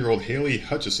 17-year-old Haley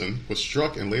Hutchison, was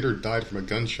struck and later died from a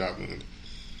gunshot wound.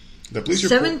 The police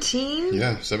report... 17?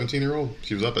 Yeah, 17-year-old.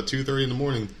 She was up at 2:30 in the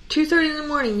morning. 2:30 in the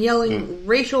morning yelling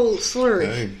racial slurs.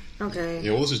 Hey. Okay.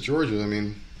 Yeah, well, this is Georgia. I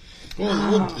mean...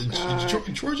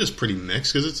 Georgia's pretty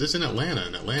mixed because it's in Atlanta,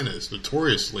 and Atlanta is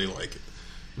notoriously, like,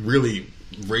 really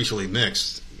racially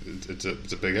mixed. It's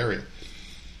a big area.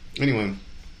 Anyway,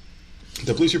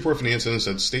 The police report from the incident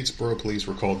said Statesboro police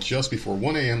were called just before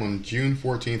 1 a.m. on June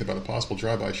 14th about a possible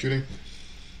drive-by shooting.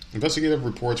 Investigative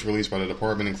reports released by the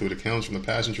department include accounts from the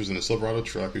passengers in the Silverado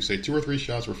truck who say 2 or 3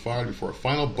 shots were fired before a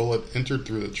final bullet entered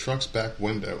through the truck's back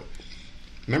window.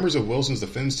 Members of Wilson's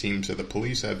defense team said the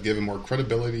police have given more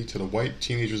credibility to the white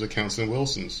teenager's accounts than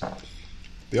Wilson's.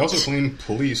 They also claim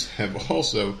police have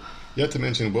also yet to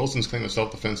mention Wilson's claim of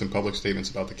self-defense in public statements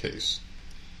about the case.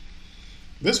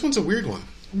 This one's a weird one.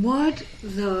 What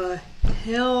the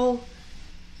hell?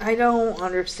 I don't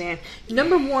understand.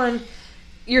 Number one,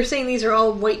 you're saying these are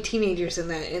all white teenagers in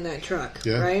that truck,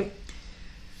 right?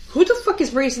 Who the fuck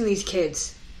is raising these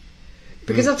kids?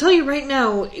 Because I'll tell you right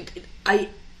now, I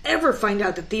ever find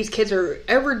out that these kids are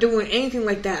ever doing anything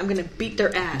like that, I'm going to beat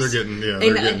their ass. They're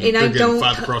getting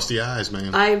five across the eyes,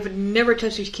 man. I've never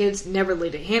touched these kids, never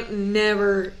laid a hand,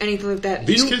 never anything like that.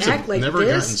 These kids have never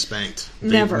gotten spanked.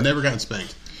 They've never gotten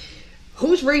spanked.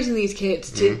 Who's raising these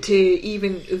kids to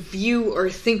even view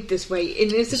or think this way?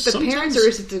 And is it the parents or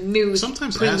is it the news?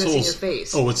 Sometimes putting assholes. This in your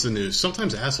face? Oh, it's the news.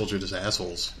 Sometimes assholes are just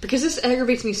assholes. Because this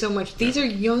aggravates me so much. These are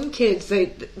young kids.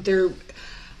 They're.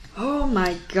 Oh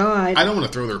my god! I don't want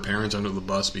to throw their parents under the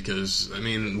bus because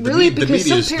because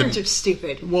some parents are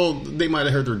stupid. Well, they might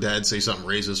have heard their dad say something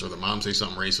racist or their mom say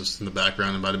something racist in the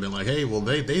background and might have been like, "Hey, well,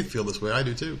 they feel this way. I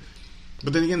do too."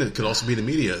 But then again, it could also be the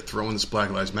media throwing this Black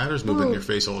Lives Matters movement in your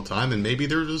face all the time, and maybe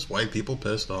they're just white people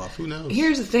pissed off. Who knows?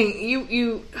 Here's the thing: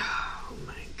 you. Oh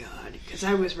my god! Because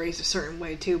I was raised a certain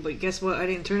way too, but guess what? I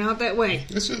didn't turn out that way.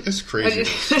 It's crazy.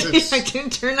 I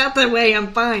didn't turn out that way.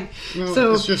 I'm fine. No,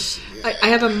 so it's just. I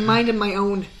have a mind of my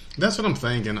own. That's what I'm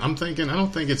thinking. I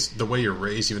don't think it's the way you're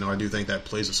raised, even though I do think that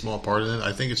plays a small part in it.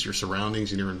 I think it's your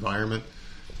surroundings and your environment.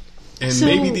 And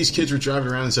maybe these kids were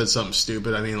driving around and said something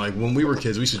stupid. I mean, like, when we were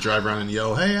kids, we used to drive around and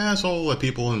yell, "Hey, asshole," at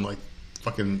people and, like,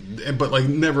 fucking... But, like,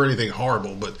 never anything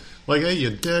horrible. But, like, "Hey, you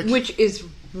dick." Which is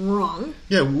wrong.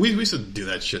 Yeah, we used to do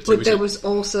that shit, too. But that was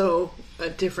also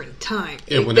a different time.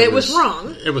 Yeah, it was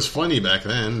wrong. It was funny back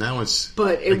then. Now it's...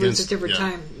 But it was a different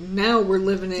time. Now we're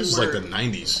living in... This is like the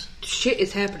 90s. Shit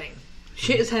is happening.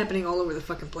 Shit is happening all over the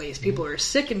fucking place. People are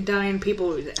sick and dying.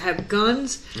 People have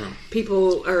guns. Yeah.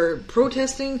 People are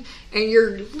protesting. And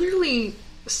you're literally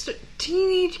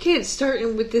teenage kids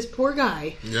starting with this poor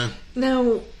guy. Yeah.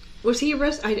 Now, was he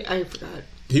arrested? I forgot.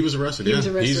 He was arrested,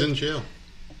 He's in jail.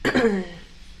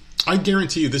 I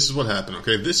guarantee you this is what happened,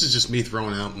 okay? This is just me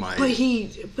throwing out my... But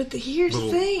here's the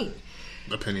thing.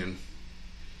 Opinion.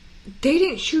 They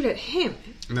didn't shoot at him.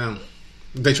 No.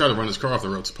 They tried to run his car off the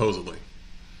road, supposedly.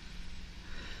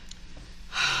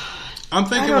 I'm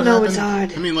thinking I don't know, it's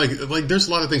odd. I mean, like there's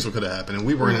a lot of things that could have happened, and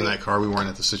we weren't in that car. We weren't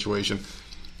at the situation.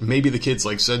 Maybe the kids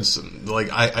said some,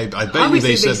 I bet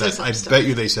Obviously you they said that. I bet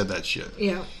you they said that shit.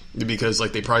 Yeah. Because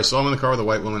they probably saw him in the car with a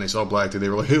white woman. They saw a black dude. They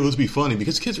were like, "Hey, let's be funny,"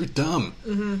 because kids are dumb.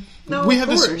 Mm-hmm. No, we had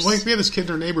this kid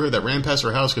in our neighborhood that ran past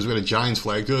our house because we had a Giants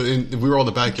flag, and we were all in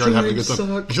the backyard having a good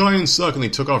time. Giants suck, and they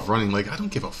took off running. Like, I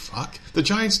don't give a fuck. The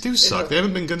Giants do suck. They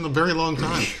haven't been good in a very long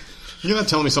time. You're not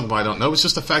telling me something I don't know. It's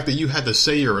just the fact that you had to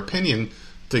say your opinion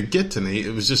to get to me.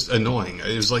 It was just annoying.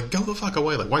 It was like, go the fuck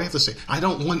away. Like, why do you have to say, I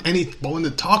don't want anyone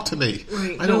to talk to me.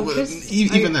 Right. I don't.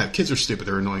 Kids are stupid.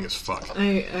 They're annoying as fuck. I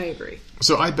agree.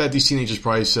 So I bet these teenagers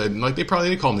probably said, like, they probably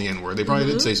did call him the N-word. They probably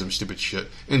did say some stupid shit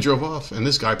and drove off. And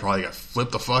this guy probably got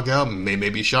flipped the fuck out and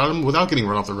maybe shot him without getting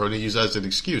run off the road and used that as an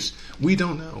excuse. We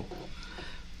don't know.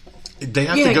 They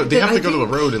have to go. They have to go to the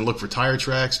road and look for tire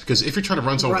tracks, because if you're trying to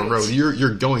run someone off the road,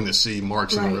 you're going to see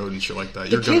marks in the road and shit like that.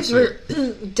 The kids were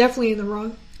definitely in the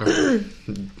wrong,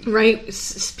 right?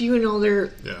 Spewing all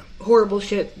their horrible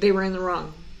shit. They were in the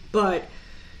wrong, but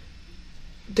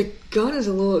the gun is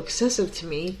a little excessive to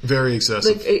me. Very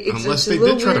excessive. Like, unless they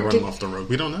did try to run him off the road,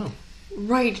 we don't know.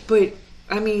 Right, but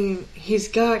I mean, he's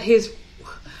got his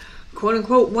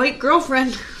quote-unquote white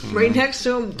girlfriend right next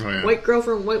to him. White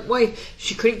girlfriend, white wife.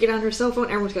 She couldn't get on her cell phone.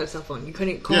 Everyone's got a cell phone. You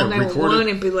couldn't call 911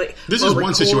 and be like... This is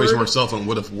one situation where a cell phone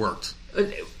would have worked.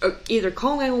 Either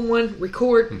call 911,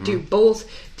 record, do both.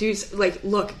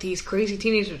 Look, these crazy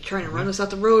teenagers are trying to run us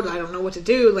off the road. I don't know what to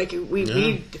do. Like, we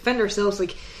defend ourselves.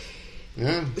 Like...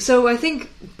 Yeah. So I think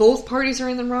both parties are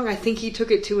in the wrong. I think he took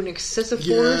it to an excessive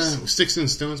force. Yeah, sticks and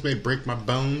stones may break my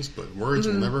bones, but words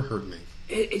will never hurt me.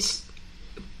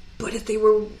 But if they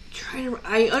were trying to...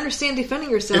 I understand defending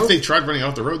yourself. If they tried running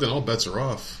off the road, then all bets are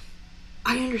off.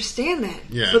 I understand that.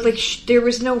 Yeah. But, there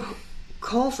was no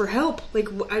call for help. Like,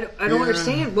 I don't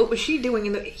understand. What was she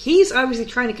doing? He's obviously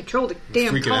trying to control the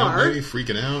damn car.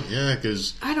 Freaking out. Yeah,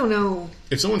 because... I don't know.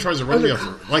 If someone tries to run me off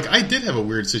the road... Like, I did have a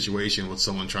weird situation with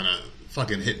someone trying to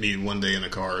fucking hit me one day in a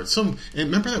car. And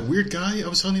remember that weird guy I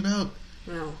was telling you about?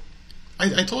 No.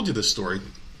 I told you this story.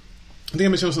 I think I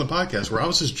mentioned this on the podcast where I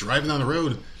was just driving down the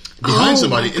road behind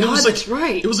somebody, and it was like, that's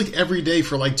right. It was like every day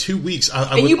for like 2 weeks.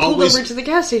 And you pulled over to the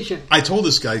gas station. I told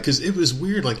this guy because it was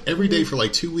weird. Like every day for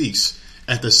like 2 weeks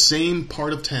at the same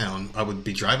part of town, I would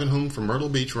be driving home from Myrtle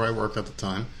Beach where I worked at the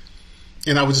time,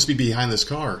 and I would just be behind this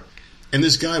car, and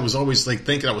this guy was always like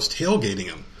thinking I was tailgating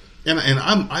him. And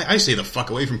I stay the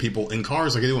fuck away from people in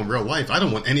cars like I do in real life. I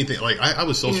don't want anything like I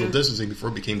was social distancing before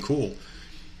it became cool.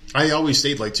 I always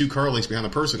stayed like 2 car lengths behind the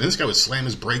person, and this guy would slam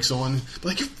his brakes on, be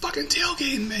like, "You're fucking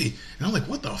tailgating me!" And I'm like,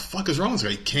 "What the fuck is wrong with this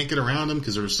guy?" He can't get around him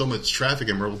because there was so much traffic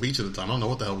in Myrtle Beach at the time. I don't know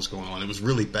what the hell was going on. It was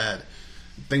really bad.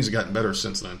 Things have gotten better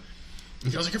since then.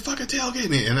 And I was like, "You're fucking tailgating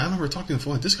me!" And I remember talking to the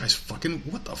phone like, "This guy's fucking.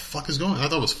 What the fuck is going on?" I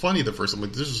thought it was funny at first. I'm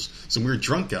like, "This is some weird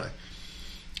drunk guy."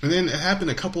 And then it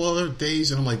happened a couple other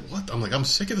days, and I'm like, "What?" I'm like, "I'm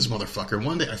sick of this motherfucker."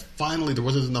 One day, there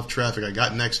wasn't enough traffic. I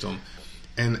got next to him.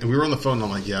 And we were on the phone, and I'm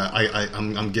like, "Yeah,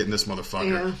 I'm getting this motherfucker."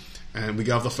 Yeah. And we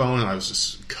got off the phone, and I was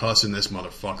just cussing this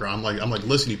motherfucker. I'm like,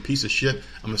 "Listen, you piece of shit!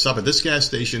 I'm gonna stop at this gas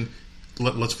station.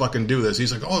 Let's fucking do this."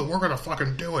 He's like, "Oh, we're gonna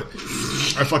fucking do it."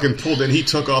 I fucking pulled in. He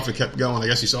took off and kept going. I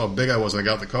guess he saw how big I was, and I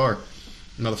got in the car.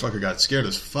 The motherfucker got scared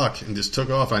as fuck and just took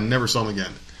off. I never saw him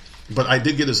again. But I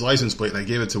did get his license plate, and I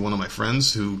gave it to one of my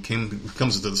friends who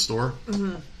comes to the store,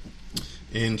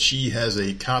 and she has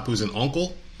a cop who's an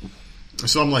uncle.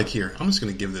 So I'm like, "Here, I'm just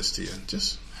going to give this to you.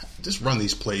 Just run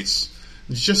these plates.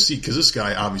 Just see," because this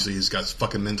guy obviously has got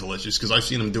fucking mental issues. Because I've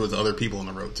seen him do it to other people on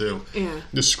the road too. Yeah,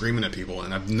 just screaming at people,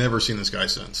 and I've never seen this guy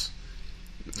since.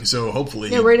 So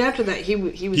hopefully, right after that, he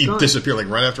gone. Disappeared. Like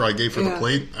right after I gave her the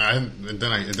plate, and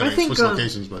then I switched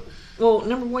locations. But well,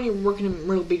 number one, you were working in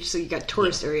Myrtle Beach, so you got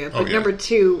tourist area. But number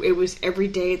two, it was every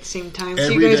day at the same time. So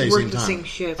you guys worked the same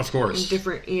shift, of course, in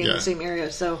different, the same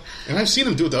area. So, and I've seen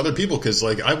him do it to other people because,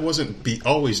 like, I wasn't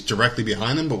always directly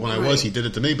behind him, but when I was, he did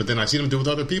it to me. But then I seen him do it with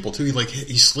other people too.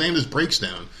 He slammed his brakes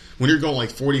down when you're going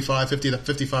like 45, 50 to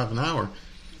 55 an hour.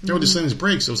 They would just slam his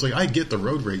brakes. So it's like I get the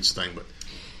road rage thing, but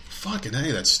fucking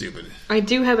hey, that's stupid. I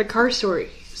do have a car story.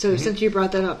 So since you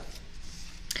brought that up,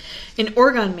 an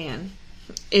Oregon man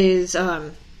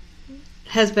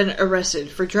has been arrested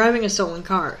for driving a stolen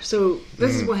car. So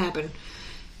this is what happened.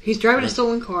 He's driving a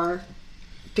stolen car.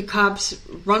 The cops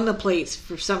run the plates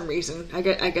for some reason. I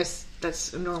guess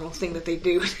that's a normal thing that they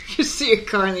do. You see a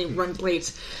car and they run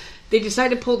plates. They decide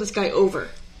to pull this guy over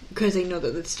because they know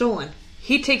that it's stolen.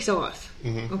 He takes off.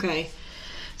 Okay,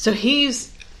 so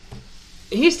he's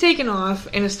taken off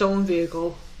in a stolen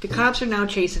vehicle. The cops are now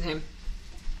chasing him.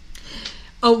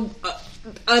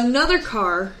 Another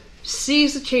car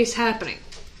sees the chase happening.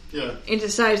 Yeah. And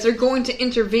decides they're going to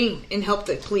intervene and help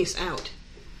the police out.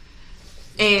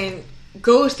 And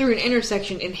goes through an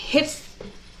intersection and hits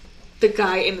the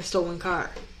guy in the stolen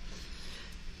car.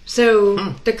 So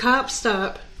the cops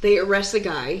stop. They arrest the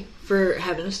guy for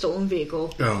having a stolen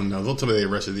vehicle. Oh no, they'll tell me they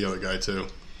arrested the other guy too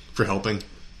for helping.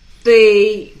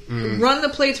 They run the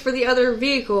plates for the other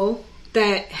vehicle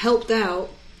that helped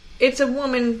out. It's a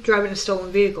woman driving a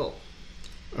stolen vehicle.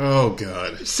 Oh,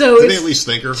 God. So did they at least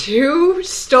think her? 2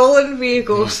 stolen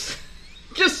vehicles.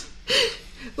 Just,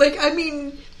 like, I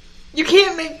mean, you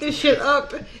can't make this shit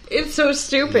up. It's so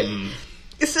stupid.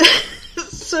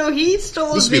 So he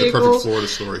stole a vehicle. This would be a perfect Florida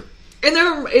story. And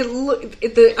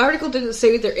the article didn't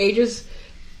say their ages.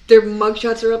 Their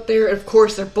mugshots are up there. And of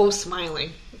course, they're both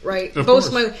smiling, right? Both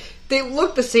smiling. They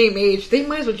look the same age. They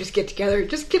might as well just get together.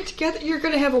 Just get together. You're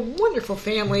going to have a wonderful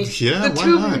family. Yeah, the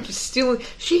two of them are just stealing.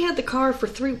 She had the car for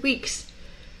 3 weeks.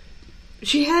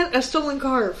 She had a stolen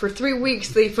car for 3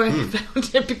 weeks. They finally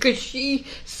found it because she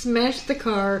smashed the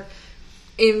car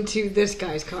into this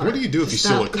guy's car. What do you do if you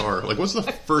steal a car? Like, what's the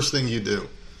first thing you do?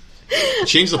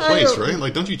 Change the plates, right?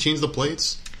 Like, don't you change the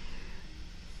plates?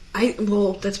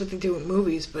 Well, that's what they do in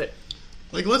movies, but...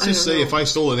 Like, let's just say if I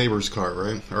stole a neighbor's car,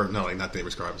 right? Or, no, like, not the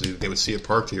neighbor's car. Obviously, they would see it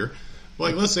parked here.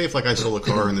 Like, let's say if, like, I stole a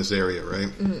car in this area, right?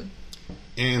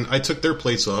 And I took their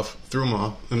plates off, threw them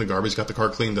off in the garbage, got the car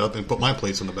cleaned up, and put my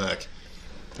plates in the back.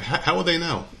 How would they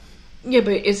know? Yeah,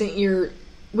 but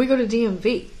we go to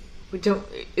DMV.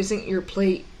 Isn't your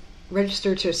plate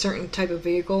registered to a certain type of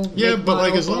vehicle? Yeah, but,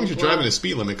 like, as long as you're driving the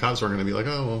speed limit, cops aren't going to be like,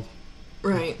 oh, well.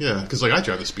 Right. Yeah, because, like, I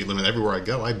drive the speed limit everywhere I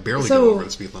go. I barely go over the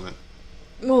speed limit.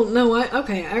 Well, no,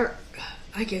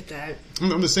 I get that.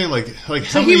 I'm just saying, like how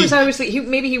so many... he was obviously...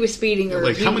 maybe he was speeding or...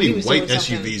 Like, how many white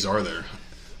SUVs are there?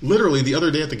 Literally, the other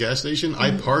day at the gas station,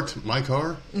 I parked my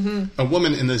car. A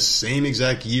woman in the same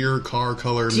exact year, car,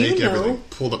 color, make, everything,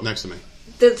 pulled up next to me.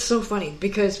 That's so funny,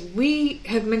 because we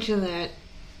have mentioned that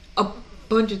a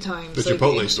bunch of times. The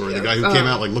Chipotle story. The guy who came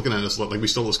out, like, looking at us like we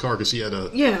stole his car because he had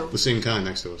the same kind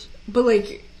next to us. But,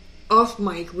 like... off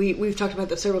mic, we've talked about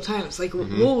this several times. Like,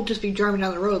 we'll just be driving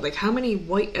down the road. Like, how many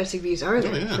white SUVs are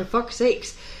there? Oh, yeah. For fuck's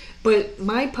sakes. But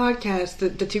my podcast,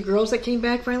 the two girls that came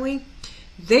back finally,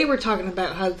 they were talking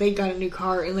about how they got a new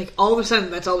car, and, like, all of a sudden,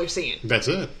 that's all they're seeing. That's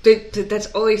it. That's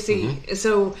all they see.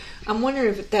 So, I'm wondering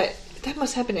if that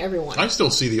must happen to everyone. I still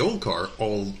see the old car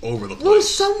all over the place. Well,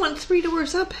 someone 3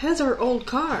 doors up has our old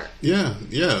car. Yeah.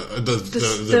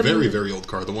 The very, very old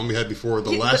car. The one we had before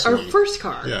the last our one. Our first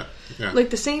car. Yeah. Like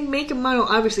the same make and model,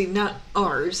 obviously not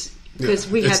ours, because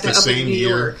we had that up in New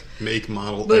York. Make,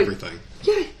 model, but, everything.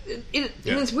 Yeah, and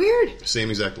it's weird. Same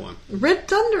exact one. Red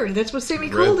Thunder, that's what Sammy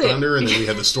called it. Red Thunder, and then we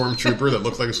had the Stormtrooper that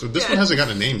looked like a... This one hasn't got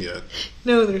a name yet.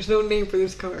 No, there's no name for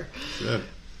this car. Yeah.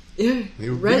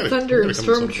 Red Thunder and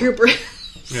Stormtrooper.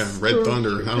 Yeah, Red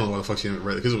Thunder. I don't know why the fuck she named it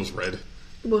Red, because it was red.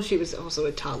 Well, she was also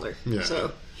a toddler. Yeah.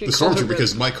 So the Stormtrooper,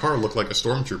 because my car looked like a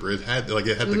Stormtrooper. It had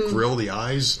the grill, the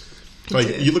eyes.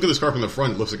 Like, you look at this car from the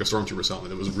front, it looks like a Stormtrooper's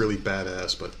helmet. It was really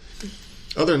badass, but...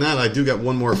 Other than that, I do got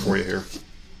one more for you here.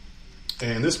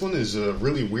 And this one is a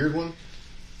really weird one.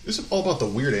 This is all about the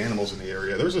weird animals in the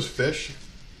area. There's this fish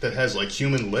that has, like,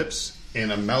 human lips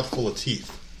and a mouthful of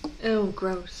teeth. Oh,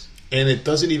 gross. And it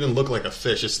doesn't even look like a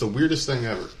fish. It's the weirdest thing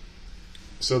ever.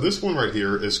 So this one right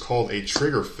here is called a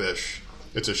triggerfish.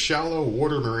 It's a shallow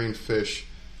water marine fish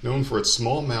known for its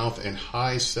small mouth and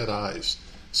high set eyes.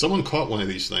 Someone caught one of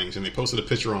these things and they posted a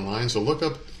picture online, so look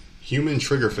up human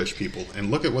triggerfish, people,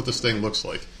 and look at what this thing looks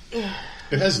like.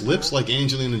 It has lips like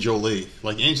Angelina Jolie.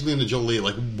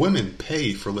 Like women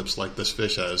pay for lips like this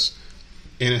fish has.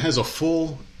 And it has a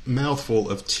full mouthful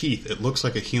of teeth. It looks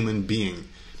like a human being.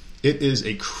 It is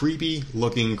a creepy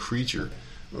looking creature.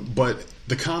 But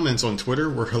the comments on Twitter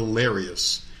were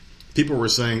hilarious. People were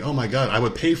saying, oh my god, I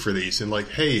would pay for these. And like,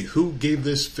 hey, who gave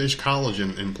this fish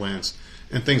collagen implants?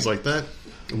 And things like that.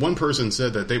 One person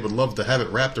said that they would love to have it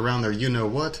wrapped around their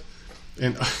you-know-what.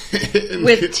 And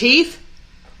with teeth?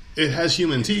 It has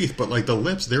human teeth, but like the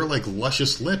lips, they're like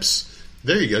luscious lips.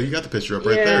 There you go. You got the picture up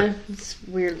right there. Yeah, it's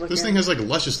weird looking. This thing has like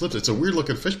luscious lips. It's a weird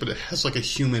looking fish, but it has like a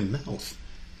human mouth.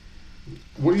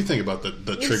 What do you think about the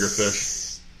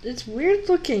triggerfish? It's weird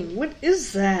looking. What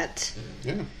is that?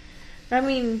 Yeah. I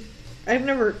mean, I've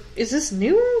never... Is this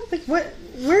new? Like, what?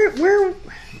 Where...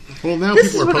 Well, now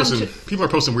people are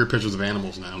posting weird pictures of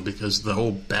animals now because the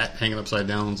whole bat hanging upside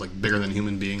down is like bigger than a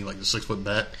human being, like a 6-foot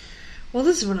bat. Well,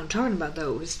 this is what I'm talking about,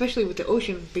 though, especially with the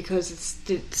ocean, because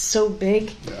it's so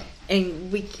big,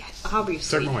 and we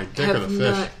obviously my dick or the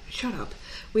fish? Shut up.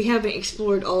 We haven't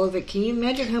explored all of it. Can you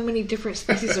imagine how many different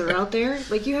species are out there?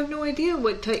 Like, you have no idea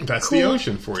what type. That's the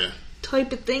ocean for you.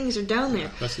 Type of things are down there.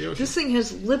 That's the ocean. This thing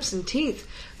has lips and teeth.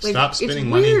 Like, stop spending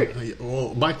money.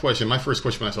 Well, my first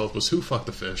question myself was, who fucked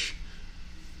the fish?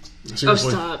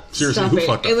 Seriously, stop! Seriously, stop who it.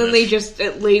 fucked the fish? And then they just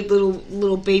laid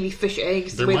little baby fish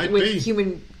eggs with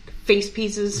human face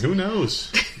pieces. Who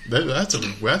knows?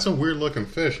 That's a weird looking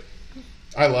fish.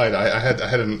 I lied. I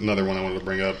had another one I wanted to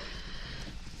bring up.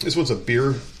 This one's a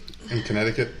beer in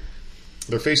Connecticut.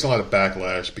 They're facing a lot of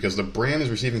backlash because the brand is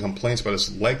receiving complaints about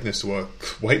its likeness to a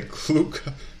white Ku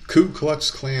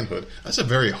Klux Klan hood. That's a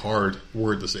very hard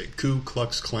word to say. Ku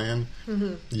Klux Klan.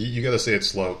 Mm-hmm. You got to say it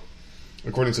slow.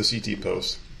 According to CT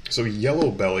Post. So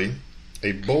Yellow Belly,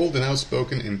 a bold and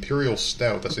outspoken imperial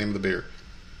stout, that's the name of the beer,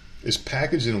 is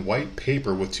packaged in white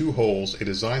paper with 2 holes, a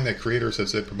design that creators have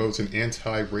said promotes an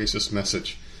anti-racist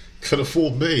message. Could have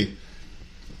fooled me.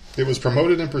 It was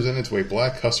promoted and presented to a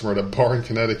black customer at a bar in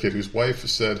Connecticut whose wife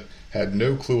said had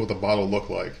no clue what the bottle looked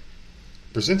like.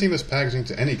 Presenting this packaging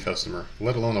to any customer,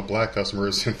 let alone a black customer,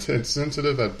 is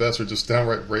insensitive at best or just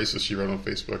downright racist, she wrote on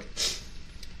Facebook.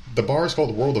 The bar is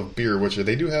called World of Beer, which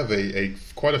they do have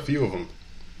quite a few of them.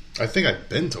 I think I've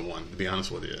been to one, to be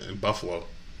honest with you, in Buffalo.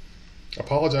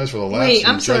 Apologize for the lapse in judgment.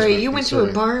 Wait, I'm sorry, you went to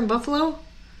a bar in Buffalo?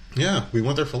 Yeah, we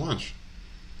went there for lunch.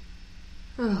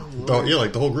 Oh, Lord. Yeah,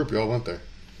 like the whole group, we all went there.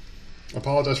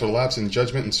 Apologize for the lapse in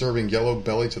judgment in serving Yellow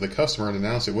Belly to the customer and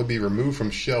announced it would be removed from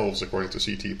shelves, according to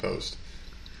CT Post.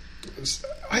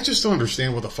 I just don't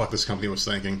understand what the fuck this company was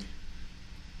thinking.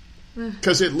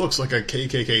 Because it looks like a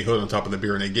KKK hood on top of the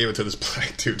beer, and they gave it to this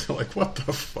black dude. They're like, what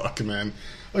the fuck, man?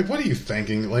 Like, what are you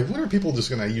thinking? Like, when are people just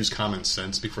going to use common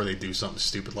sense before they do something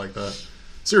stupid like that?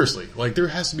 Seriously, like, there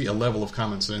has to be a level of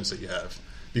common sense that you have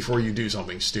before you do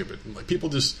something stupid. Like, people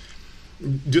just...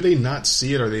 Do they not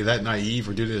see it? Are they that naive,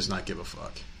 or do they just not give a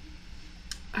fuck?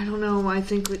 I don't know. I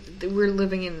think we're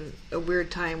living in a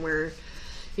weird time where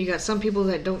you got some people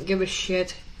that don't give a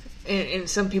shit, and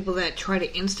some people that try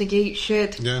to instigate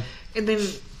shit. Yeah. And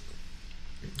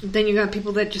then you got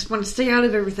people that just want to stay out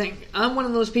of everything. I'm one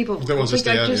of those people. That wants to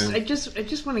stay out, I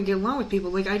just want to get along with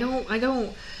people. Like I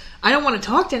don't I don't want to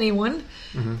talk to anyone,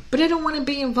 but I don't want to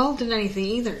be involved in anything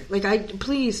either. Like,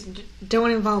 please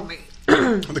don't involve me.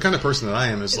 The kind of person that I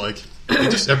am is like,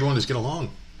 everyone just get along.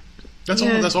 That's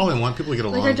all. That's all I want. People to get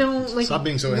along. Like, I don't like. Stop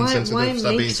being so insensitive.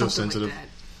 Stop being so sensitive. Like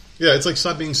yeah, it's like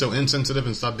stop being so insensitive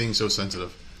and stop being so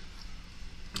sensitive.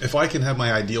 If I can have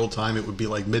my ideal time, it would be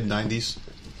like mid-90s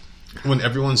when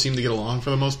everyone seemed to get along for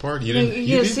the most part. You didn't.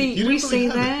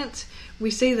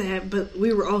 We say that, but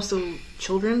we were also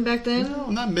children back then. No,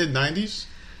 not mid-90s.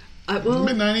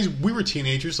 Mid-90s, we were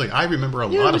teenagers. Like I remember a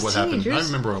lot of what happened. I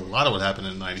remember a lot of what happened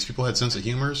in the 90s. People had sense of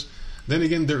humors. Then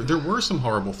again, there were some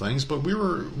horrible things, but we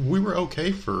were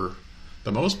okay for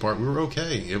the most part. We were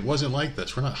okay. It wasn't like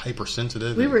this. We're not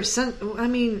hypersensitive. We weren't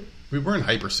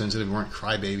hypersensitive. We weren't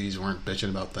crybabies. We weren't bitching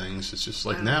about things. It's just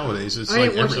like nowadays. It's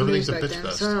like everything's a bitch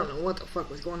fest. So I don't know what the fuck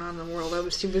was going on in the world. I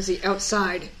was too busy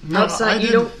outside.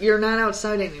 You're not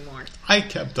outside anymore. I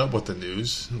kept up with the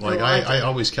news. Like I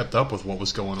always kept up with what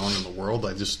was going on in the world.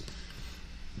 I just.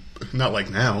 Not like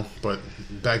now, but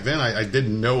back then I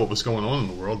didn't know what was going on in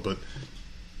the world, but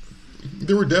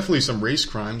there were definitely some race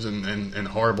crimes and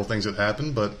horrible things that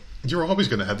happened, but you're always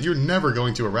going to have, you're never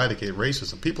going to eradicate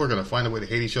racism. People are going to find a way to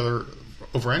hate each other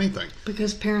over anything.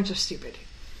 Because parents are stupid.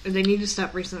 And they need to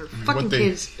stop raising their fucking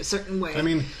kids a certain way. I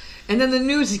mean... And then the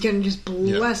news is going to just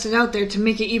blast it out there to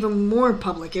make it even more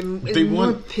public and they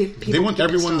more people. They want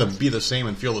everyone to be the same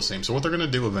and feel the same. So what they're going to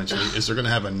do eventually is they're going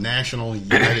to have a national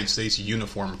United States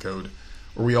uniform code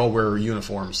where we all wear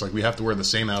uniforms. Like we have to wear the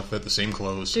same outfit, the same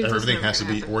clothes. Dude, everything has to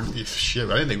be... Shit,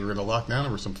 I didn't think we were going to lock down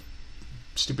over some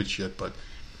stupid shit, but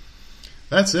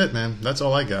that's it, man. That's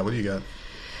all I got. What do you got?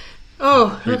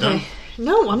 Oh, okay. Done?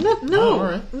 No, I'm not. No, all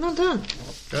right. I'm not done.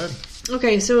 Good.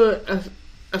 Okay, so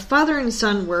a father and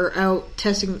son were out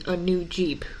testing a new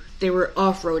Jeep. They were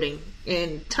off-roading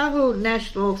in Tahoe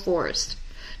National Forest.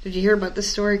 Did you hear about this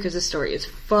story? Because this story is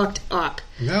fucked up.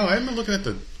 No, I haven't been looking at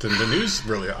the news,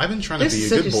 really. I've been trying to be a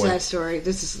good boy. This is such a sad story.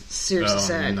 This is seriously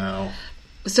sad. No.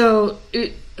 So,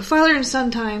 father and son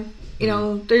time, you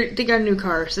know, they got a new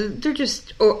car. So they're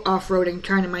just off-roading,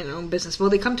 trying to mind their own business. Well,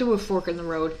 they come to a fork in the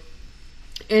road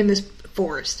in this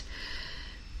forest.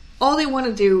 All they want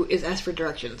to do is ask for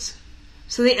directions.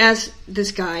 So they ask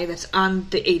this guy that's on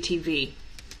the ATV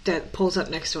that pulls up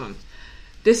next to him.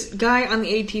 This guy on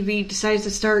the ATV decides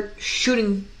to start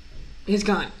shooting his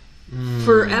gun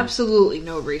for absolutely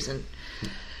no reason.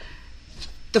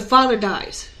 The father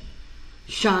dies.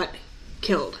 Shot,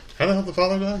 killed. How the hell did the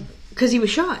father die? Because he was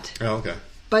shot. Oh, okay.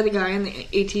 By the guy on the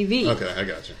ATV. Okay, I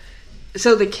got you.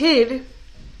 So the kid,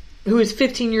 who is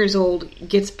 15 years old,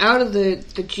 gets out of the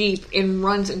Jeep and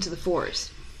runs into the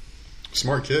forest.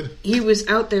 Smart kid. He was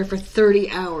out there for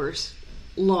 30 hours,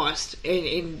 lost,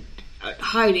 and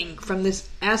hiding from this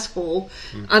asshole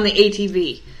on the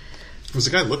ATV. Was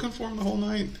the guy looking for him the whole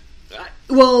night?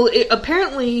 Well,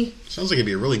 apparently... Sounds like it'd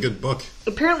be a really good book.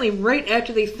 Apparently, right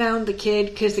after they found the kid,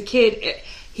 because the kid,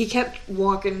 he kept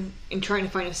walking and trying to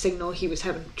find a signal. He was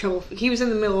having trouble. He was in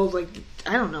the middle of, like,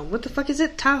 I don't know, what the fuck is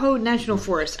it? Tahoe National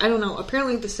Forest. I don't know.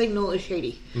 Apparently, the signal is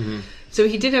shady. Mm-hmm. So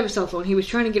he did have a cell phone. He was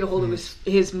trying to get a hold of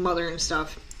his mother and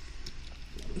stuff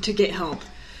to get help.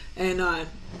 And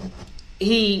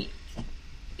he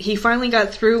finally got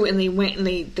through, and they went and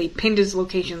they pinned his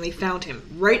location. They found him.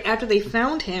 Right after they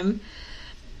found him,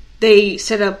 they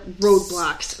set up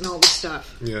roadblocks and all this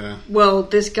stuff. Yeah. Well,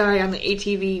 this guy on the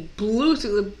ATV blew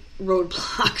through the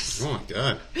roadblocks. Oh my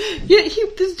god. Yeah,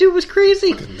 this dude was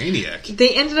crazy. Fucking maniac. They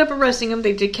ended up arresting him.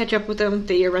 They did catch up with him.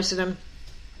 They arrested him.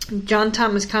 John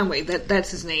Thomas Conway,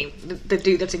 that's his name. The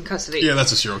dude that's in custody. Yeah,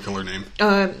 that's a serial killer name.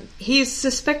 He's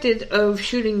suspected of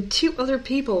shooting 2 other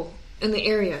people in the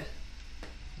area.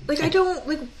 Like, I don't,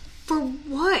 like, for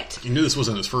what? You knew this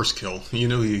wasn't his first kill. You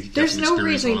knew he got There's some no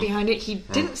experience reasoning on him. behind it. He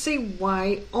didn't say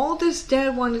why. All this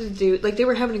dad wanted to do, like, they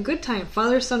were having a good time,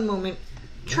 father-son moment,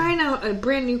 trying out a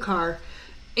brand new car,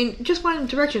 and just wanted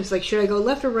directions. Like, should I go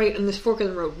left or right on this fork in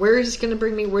the road? Where is this going to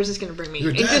bring me? Where's this going to bring me? You're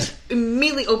and dead. Just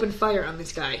immediately opened fire on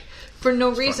this guy for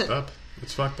no reason.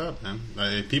 It's fucked up, man.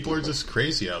 People are just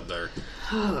crazy out there.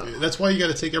 That's why you got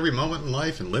to take every moment in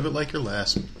life and live it like your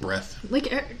last breath. Like,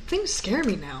 things scare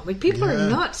me now. Like, people are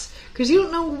nuts. Because you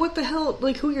don't know what the hell,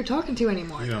 like, who you're talking to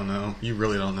anymore. You don't know. You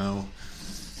really don't know.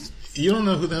 You don't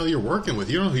know who the hell you're working with.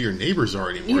 You don't know who your neighbors are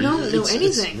anymore. You don't know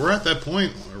anything. We're at that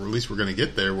point, or at least we're going to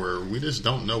get there, where we just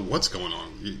don't know what's going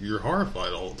on. You're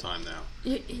horrified all the time now.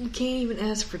 You can't even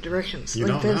ask for directions. You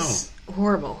like, don't that's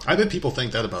horrible. I bet people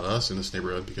think that about us in this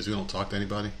neighborhood because we don't talk to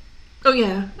anybody. Oh,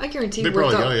 yeah. I guarantee they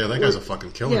probably go, yeah, that guy's a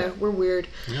fucking killer. Yeah, we're weird.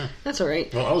 Yeah. That's all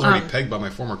right. Well, I was already pegged by my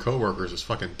former coworkers as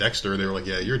fucking Dexter. They were like,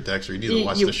 yeah, you're Dexter. You need to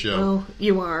watch the show. Well,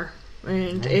 you are.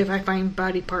 And if I find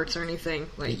body parts or anything,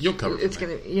 like you'll cover it's for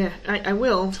me. gonna. Yeah, I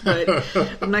will, but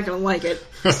I'm not gonna like it.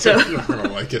 So You're not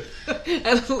gonna like it.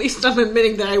 at least I'm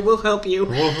admitting that I will help you.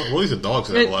 Well, at least the dogs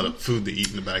have a lot of food to eat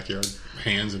in the backyard.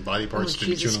 Hands and body parts, to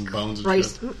Jesus chewing on bones and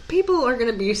Christ. shit. People are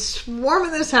going to be swarming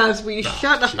this house. Will you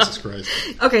shut up? Jesus Christ.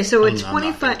 Okay, so I'm not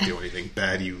going to do 25 anything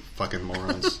bad, you fucking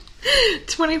morons.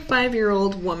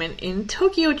 25-year-old woman in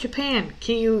Tokyo, Japan.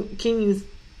 Can you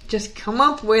just come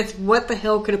up with what the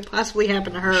hell could have possibly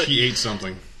happened to her? She ate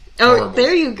something Oh, horrible.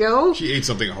 there you go. She ate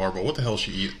something horrible. What the hell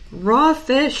she eat? Raw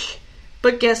fish.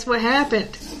 But guess what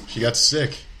happened? She got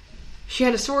sick. She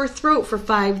had a sore throat for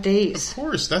 5 days. Of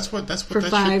course, that's what For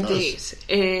that 5 shit does. days.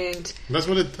 And That's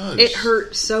what it does. it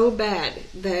hurt so bad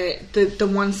that the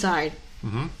one side,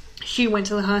 she went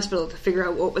to the hospital to figure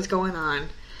out what was going on.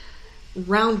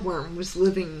 Roundworm was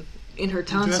living in her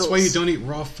tonsils. That's why you don't eat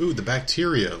raw food. The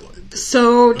bacteria.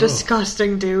 So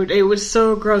disgusting, dude. It was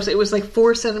so gross. It was like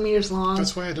 4 centimeters long.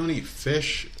 That's why I don't eat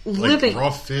fish. Living. Like raw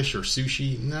fish or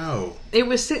sushi. No. It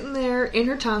was sitting there in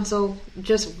her tonsil,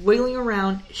 just wiggling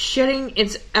around, shedding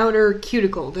its outer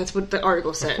cuticle. That's what the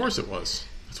article said. Of course it was.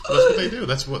 That's what they do.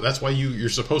 That's why you're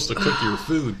supposed to cook your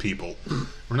food, people.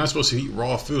 We're not supposed to eat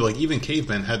raw food. Like, even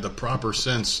cavemen had the proper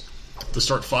sense to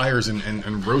start fires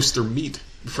and roast their meat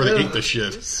before they ate the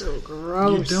shit. It's so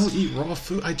gross. You don't eat raw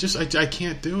food. I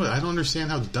can't do it. I don't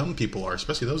understand how dumb people are,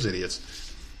 especially those idiots.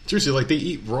 Seriously, like, they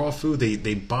eat raw food.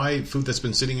 They buy food that's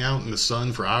been sitting out in the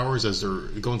sun for hours as they're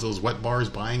going to those wet bars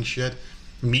buying shit.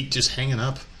 Meat just hanging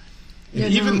up.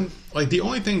 And even, like, the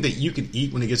only thing that you can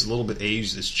eat when it gets a little bit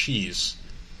aged is cheese.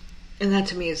 And that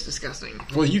to me is disgusting.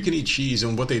 Well, you can eat cheese,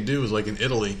 and what they do is, like, in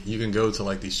Italy, you can go to,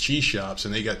 like, these cheese shops,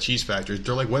 and they got cheese factories.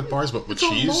 They're like wet bars, but with It's all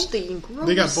cheese. moldy and gross.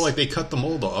 They got, like, they cut the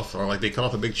mold off, or, like, they cut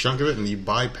off a big chunk of it, and you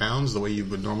buy pounds the way you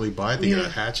would normally buy it. They get a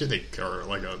hatchet, or,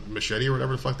 like, a machete or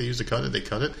whatever the fuck they use to cut it. They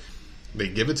cut it, they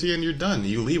give it to you, and you're done.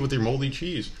 You leave with your moldy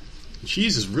cheese.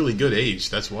 Cheese is really good aged.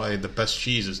 That's why the best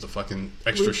cheese is the fucking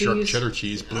extra Blue sharp cheese? cheddar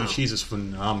cheese. Blue cheese is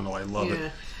phenomenal. I love Yeah.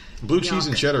 it. Blue cheese Yuck.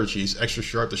 and cheddar cheese, extra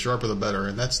sharp. The sharper the better,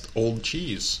 and that's old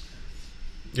cheese.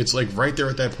 It's like right there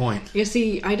at that point. You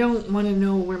see, I don't want to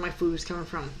know where my food is coming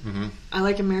from. Mm-hmm. I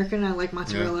like American, I like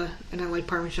mozzarella, and I like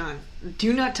Parmesan.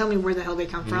 Do not tell me where the hell they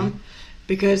come from,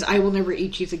 because I will never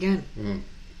eat cheese again.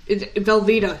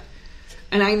 Velveeta.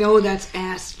 And I know that's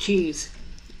ass cheese.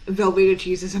 Velveeta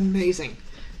cheese is amazing.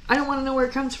 I don't want to know where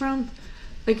it comes from.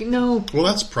 Like, no. Well,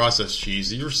 that's processed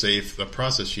cheese. You're safe. The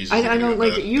processed cheese is I know, gonna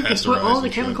like, get you can put pasteurized all the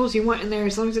and shit. chemicals you want in there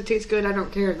as long as it tastes good. I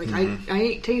don't care. Like, I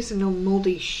ain't tasting no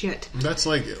moldy shit. That's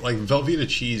like Velveeta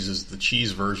cheese is the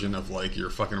cheese version of like your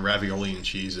fucking ravioli and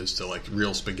cheese is to like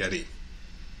real spaghetti.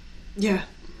 Yeah.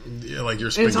 Yeah, like your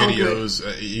It's all good.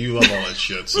 SpaghettiOs. You love all that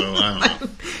shit, so I don't know.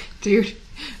 Dude,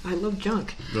 I love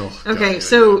junk. Oh, Okay, God,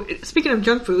 so speaking of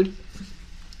junk food,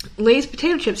 Lay's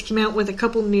potato chips came out with a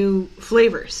couple new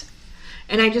flavors.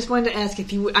 And I just wanted to ask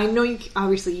if you would, I know you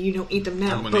obviously you don't eat them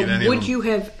now, wouldn't but eat any of would them. you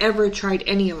have ever tried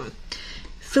any of them?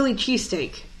 Philly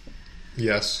cheesesteak.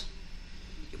 Yes.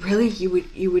 Really?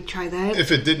 You would try that?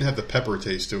 If it didn't have the pepper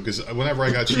taste to it, because whenever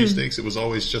I got cheesesteaks, it was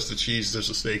always just the cheese, there's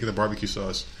the steak, and the barbecue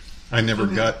sauce. I never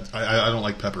got. I don't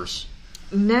like peppers.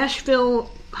 Nashville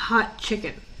hot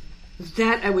chicken.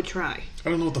 That I would try. I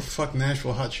don't know what the fuck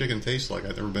Nashville hot chicken tastes like.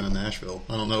 I've never been in Nashville.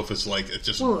 I don't know if it's like it's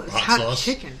just Well, it's hot hot sauce.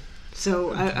 chicken.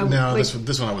 So I No, like,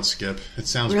 this one I would skip. It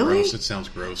sounds Really? gross. It sounds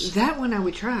gross. that one I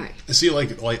would try. See,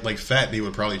 like Fat D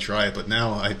would probably try it, but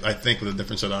now I think with a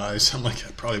different set of eyes, I'm like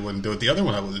I probably wouldn't do it. The other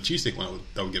one, the cheesesteak one,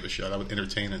 I would give a shot. I would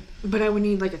entertain it. But I would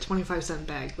need like a 25-cent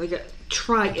bag. Like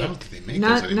try it. don't think they make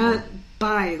those not anymore.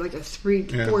 buy like a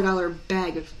 $4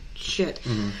 bag of shit.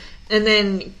 Mm-hmm. And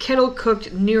then kettle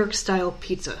cooked New York style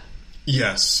pizza.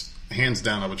 Yes, hands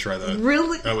down, I would try that.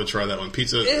 Really? I would try that one.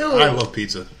 Pizza. Ew. I love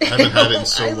pizza. I haven't had it in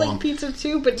so I long. like pizza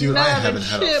too, but Dude, not I on haven't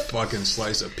had a chip. fucking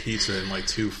slice of pizza in like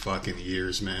 2 fucking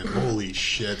years, man. Holy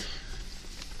shit.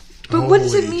 But what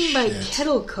does it Holy mean by shit.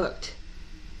 kettle cooked?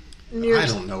 New York I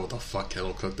don't know what the fuck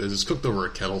kettle cooked is. It's cooked over a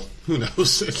kettle. Who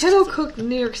knows? Kettle cooked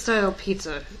New York style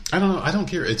pizza. I don't know. I don't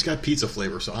care. It's got pizza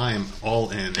flavor, so I am all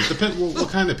in. It depends. Well, what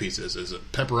kind of pizza is it? Is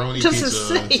it pepperoni Doesn't pizza?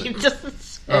 say. Is it- Doesn't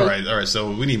say. All right.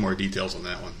 So we need more details on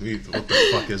that one. What the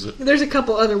fuck is it? There's a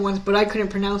couple other ones, but I couldn't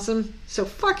pronounce them, so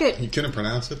fuck it. You couldn't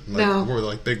pronounce it. Like, No. What were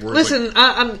like big words? Listen, like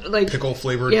I'm like pickle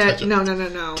flavored. Yeah, ketchup.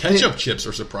 no. Ketchup chips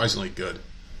are surprisingly good.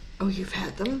 Oh, you've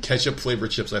had them? Ketchup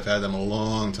flavored chips. I've had them a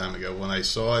long time ago. When I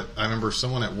saw it, I remember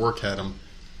someone at work had them,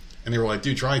 and they were like,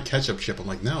 "Dude, try ketchup chip." I'm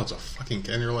like, "No, it's a fucking."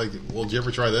 And they're like, "Well, did you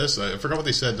ever try this?" I forgot what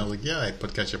they said, and I was like, "Yeah, I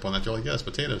put ketchup on that." They're like, "Yeah, it's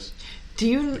potatoes." Do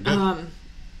you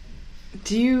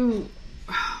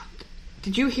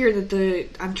Did you hear that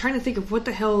I'm trying to think of what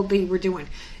the hell they were doing.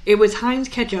 It was Heinz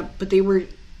ketchup, but they were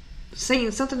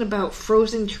saying something about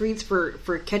frozen treats for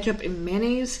ketchup and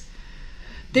mayonnaise.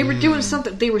 They were doing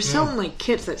something. They were selling like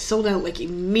kits that sold out like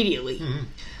immediately.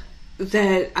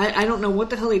 That I don't know what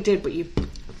the hell they did, but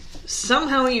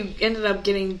somehow you ended up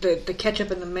getting the ketchup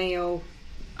and the mayo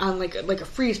on like a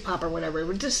freeze pop or whatever. It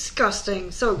was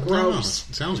disgusting. So gross.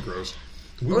 It sounds gross.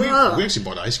 We actually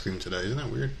bought ice cream today. Isn't that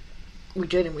weird? We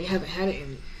did, and we haven't had it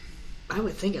in, I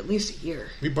would think, at least a year.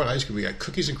 We bought ice cream. We got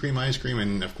cookies and cream ice cream,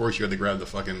 and of course you had to grab the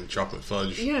fucking chocolate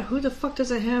fudge. Yeah, who the fuck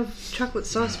doesn't have chocolate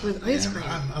sauce with ice cream?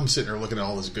 I'm sitting there looking at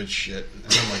all this good shit, and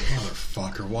I'm like,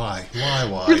 motherfucker, why?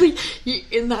 You're like,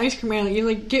 in the ice cream aisle, you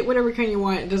like, get whatever kind you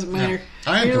want, it doesn't matter.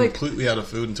 Yeah. I am completely out of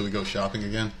food until we go shopping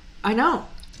again. I know.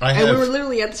 And we were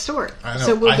literally at the store. I know.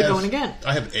 So we'll be going again.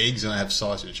 I have eggs and I have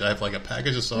sausage. I have like a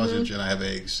package of sausage and I have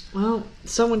eggs. Well,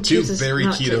 someone two chooses very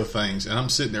not keto to. things, and I'm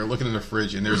sitting there looking in the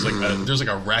fridge, and there's like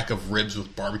a rack of ribs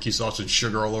with barbecue sauce and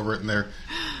sugar all over it. And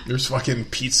there's fucking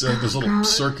pizza. There's little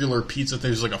circular pizza.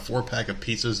 There's like a 4-pack of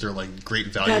pizzas. They're like great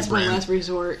value. That's brand. my last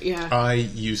resort. Yeah. I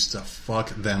used to fuck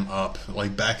them up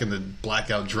like back in the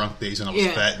blackout drunk days, and I was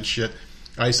fat and shit.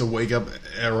 I used to wake up,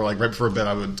 or like right before bed,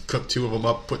 I would cook 2 of them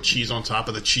up, put cheese on top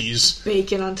of the cheese.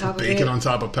 Bacon on top of it. Bacon on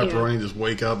top of pepperoni, just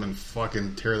wake up and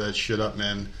fucking tear that shit up,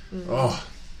 man. Oh.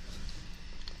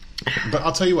 But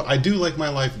I'll tell you what, I do like my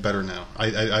life better now.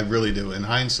 I really do. In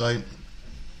hindsight,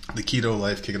 the keto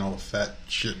life kicking all the fat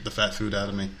shit, the fat food out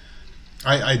of me.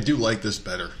 I do like this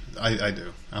better. I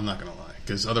do. I'm not going to lie.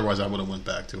 Because otherwise I would have went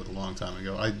back to it a long time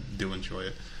ago. I do enjoy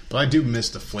it. But I do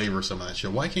miss the flavor of some of that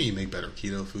shit. Why can't you make better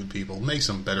keto food, people? Make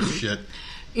some better shit.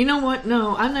 You know what?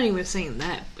 No, I'm not even saying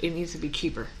that. It needs to be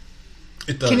cheaper.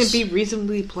 It does. Can it be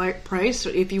reasonably priced?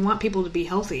 If you want people to be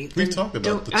healthy, we talked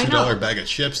about the $2 bag of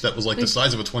chips that was like the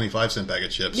size of a 25-cent bag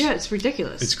of chips. Yeah, it's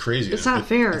ridiculous. It's crazy. It's not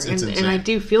fair, it's and I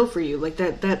do feel for you. Like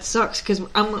that sucks because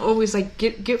I'm always like,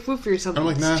 get food for yourself. I'm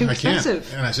like, nah, it's too I expensive.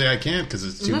 can't, and I say I can't because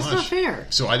it's too much. That's not fair.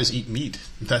 So I just eat meat.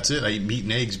 That's it. I eat meat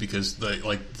and eggs because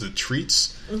the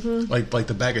treats, like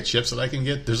the bag of chips that I can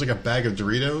get. There's like a bag of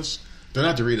Doritos. They're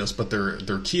not Doritos, but they're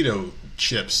keto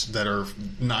chips that are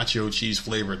nacho cheese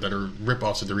flavored that are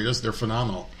ripoffs of Doritos. They're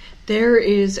phenomenal.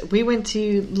 We went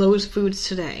to Lowe's Foods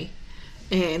today,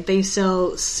 and they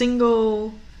sell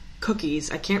single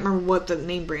cookies. I can't remember what the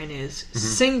name brand is.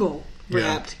 Single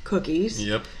wrapped cookies.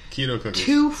 Yep, keto cookies.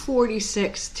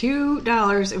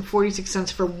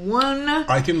 $2.46 for one.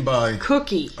 I can buy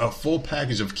cookie, a full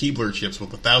package of Keebler chips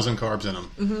with 1,000 carbs in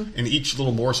them, and each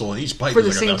little morsel and each bite for is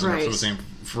the like same 1,000 price. carbs for the same,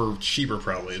 for cheaper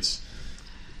probably.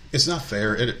 It's not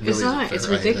fair. It really it's not. Isn't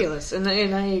fair. It's ridiculous, and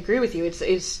I agree with you.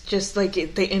 It's just like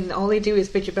and all they do is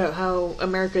bitch about how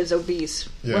America is obese.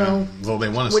 Yeah. Well, they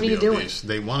want us what to are be you obese.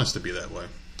 They want us to be that way.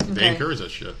 They Okay. encourage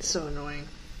that shit. It's so annoying.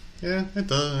 Yeah, it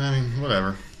does. I mean,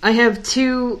 whatever. I have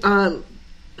 2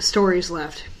 stories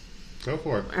left. Go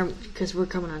for it. Because we're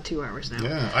coming on 2 hours now.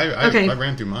 Yeah, I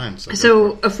ran through mine.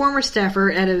 So a former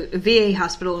staffer at a VA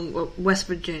hospital in West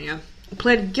Virginia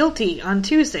pled guilty on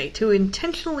Tuesday to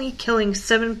intentionally killing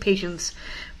 7 patients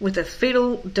with a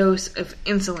fatal dose of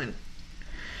insulin.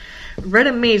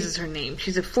 Retta Mays is her name.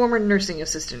 She's a former nursing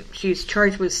assistant. She's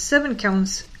charged with 7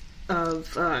 counts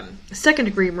of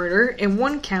second-degree murder and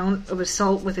 1 count of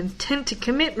assault with intent to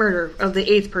commit murder of the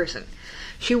 8th person.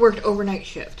 She worked overnight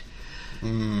shift.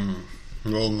 Well,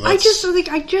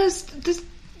 this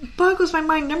boggles my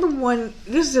mind. Number one,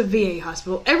 this is a VA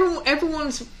hospital.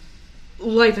 Everyone's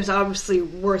life is obviously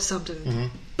worth something,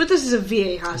 but this is a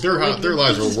VA hospital. Their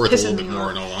lives are worth a little bit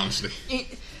more, in all honesty.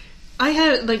 I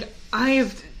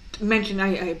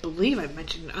believe I've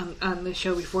mentioned on the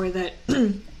show before that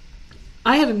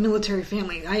I have a military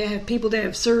family. I have people that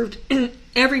have served in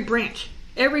every branch,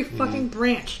 every fucking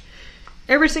branch,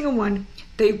 every single one.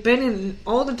 They've been in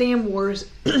all the damn wars,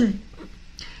 and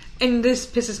this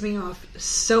pisses me off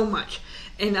so much.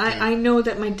 And I know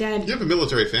that my dad... You have a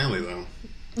military family, though.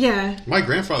 Yeah. My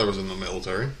grandfather was in the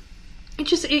military.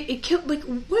 It killed... Like,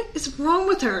 what is wrong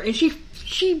with her? And she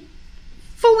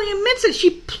fully admits it. She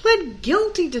pled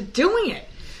guilty to doing it.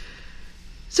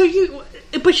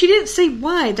 But she didn't say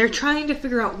why. They're trying to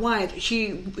figure out why.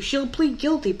 She'll plead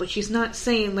guilty, but she's not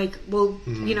saying, like, well,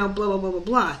 blah, blah, blah, blah,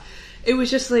 blah. It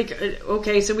was just like,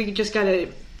 okay, so we just gotta...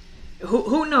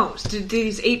 Who knows? Did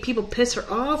these 8 people piss her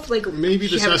off? Like, maybe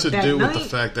this has to do with the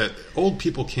fact that old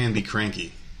people can be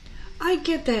cranky. I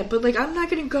get that, but like, I'm not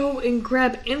gonna go and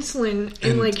grab insulin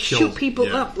and like shoot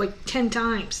people up like 10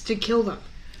 times to kill them.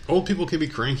 Old people can be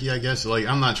cranky, I guess. Like,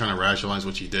 I'm not trying to rationalize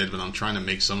what she did, but I'm trying to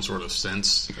make some sort of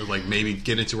sense. Like, maybe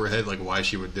get into her head, like, why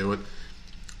she would do it.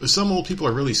 Some old people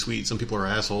are really sweet. Some people are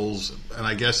assholes. And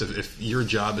I guess if your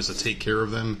job is to take care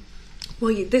of them,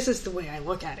 well, this is the way I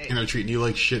look at it. Treating you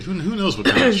like shit. Who knows what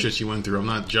kind of shit you went through? I'm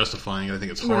not justifying it. I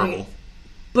think it's horrible. Right.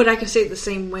 But I can say it the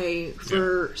same way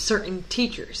for certain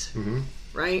teachers,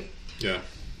 right? Yeah.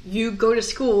 You go to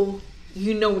school,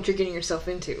 you know what you're getting yourself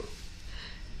into.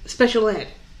 Special ed,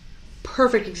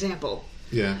 perfect example.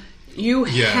 Yeah. You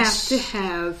have to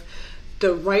have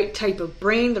the right type of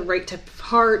brain, the right type of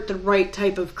heart, the right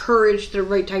type of courage, the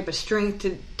right type of strength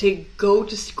to go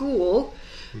to school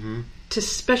to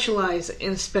specialize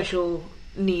in special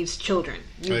needs children.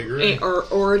 I agree.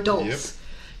 Or adults. Yep.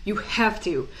 You have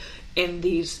to. And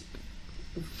these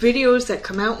videos that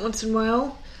come out once in a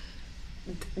while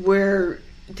where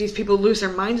these people lose their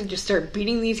minds and just start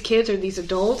beating these kids or these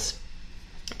adults,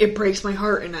 it breaks my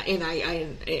heart and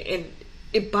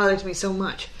it bothers me so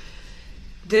much.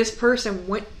 This person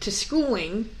went to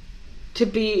schooling to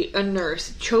be a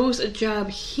nurse, chose a job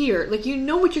here. Like, you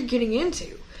know what you're getting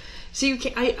into. So you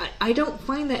can I don't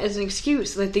find that as an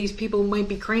excuse that these people might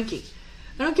be cranky.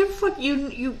 I don't give a fuck.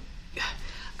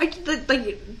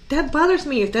 That bothers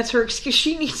me if that's her excuse.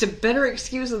 She needs a better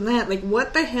excuse than that. Like,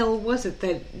 what the hell was it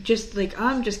that just, like,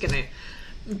 I'm just gonna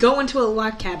go into a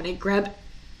locked cabinet, grab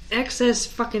excess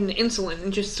fucking insulin,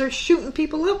 and just start shooting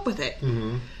people up with it?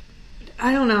 Mm-hmm.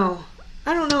 I don't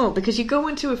know, because you go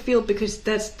into a field because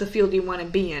that's the field you want to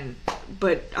be in.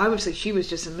 But obviously she was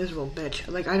just a miserable bitch.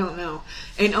 Like, I don't know.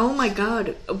 And oh my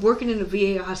god, working in a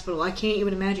VA hospital, I can't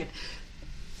even imagine.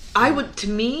 I would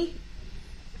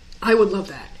love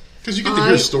that. Because you get to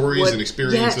hear stories and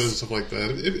experiences and stuff like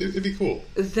that. It'd be cool.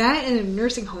 That in a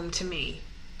nursing home, to me,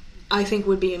 I think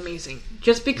would be amazing.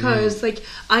 Just because, like,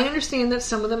 I understand that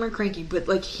some of them are cranky, but,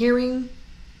 like, hearing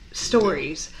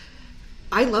stories,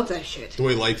 I love that shit. The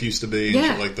way life used to be and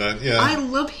shit like that. Yeah. I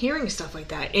love hearing stuff like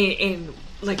that. And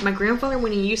like, my grandfather,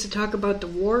 when he used to talk about the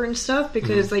war and stuff,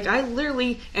 because, like, I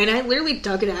literally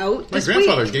dug it out. My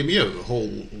grandfather gave me a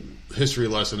whole history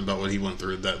lesson about what he went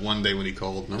through that one day when he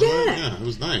called. Yeah, it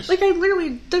was nice. Like, I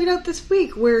literally dug it out this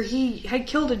week where he had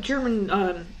killed a German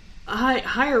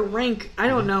higher rank. I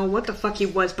don't know what the fuck he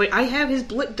was, but I have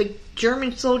the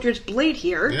German soldier's blade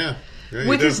here. Yeah.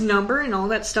 With his number and all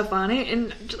that stuff on it.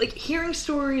 And, like, hearing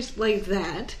stories like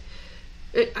that,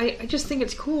 I just think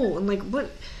it's cool. And, like, what...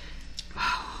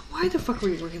 Why the fuck were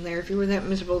you working there if you were that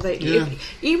miserable? That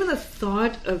even the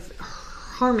thought of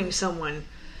harming someone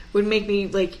would make me,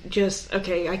 like, just,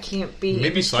 okay, I can't be...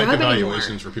 Maybe psych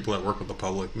evaluations for people that work with the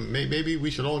public. Maybe we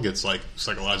should all get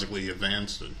psychologically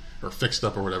advanced or fixed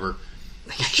up or whatever.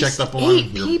 Just checked up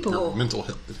on your mental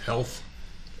health.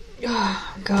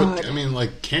 Oh, God. But, I mean,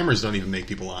 like, cameras don't even make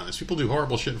people honest. People do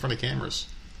horrible shit in front of cameras.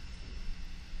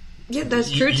 Yeah,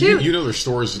 that's true, too. You know there's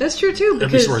stores... That's true, too, because...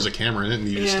 Every store has a camera in it, and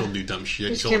you still do dumb shit.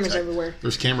 There's cameras everywhere.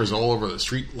 There's cameras all over the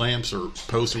street lamps or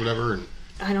posts or whatever, and...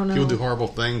 I don't know. People do horrible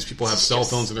things. People have cell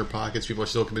phones in their pockets. People are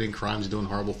still committing crimes and doing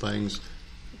horrible things.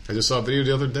 I just saw a video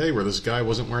the other day where this guy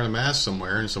wasn't wearing a mask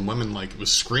somewhere, and some women, like,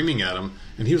 was screaming at him,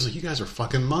 and he was like, "You guys are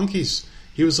fucking monkeys."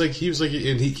 He was like,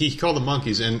 and he called them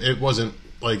monkeys, and it wasn't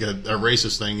like a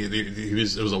racist thing.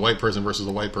 It was a white person versus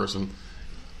a white person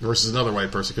versus another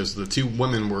white person, because the two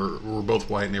women were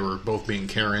both white, and they were both being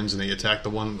Karens, and they attacked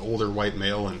the one older white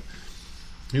male, and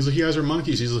he's like, "You guys are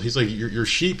monkeys." He's like, "You're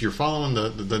sheep. You're following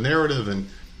the narrative." And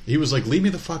he was like, "Leave me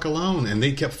the fuck alone." And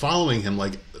they kept following him,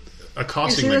 like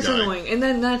accosting the guy. That's annoying. And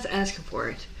then that's asking for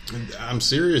it. And I'm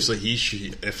serious. Like,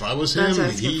 if I was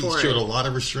him, he showed a lot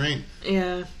of restraint.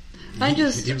 Yeah. He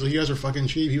was like, "You guys are fucking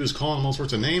sheep." He was calling them all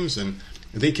sorts of names, and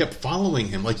they kept following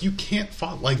him. Like, you can't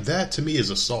follow. Like, that to me is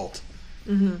assault.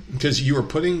 Mm-hmm. Because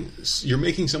you're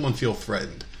making someone feel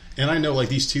threatened. And I know, like,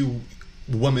 these two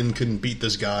women couldn't beat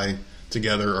this guy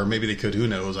together, or maybe they could, who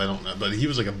knows, I don't know, but he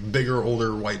was like a bigger,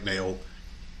 older white male,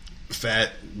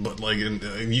 fat, but like,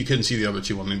 you couldn't see the other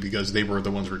two women because they were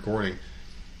the ones recording,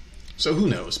 so who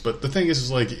knows. But the thing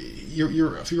is like,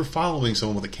 if you're following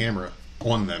someone with a camera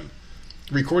on them,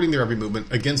 recording their every movement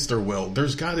against their will,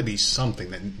 there's got to be something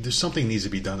needs to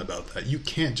be done about that. You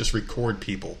can't just record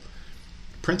people.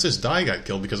 Princess Di got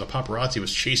killed because a paparazzi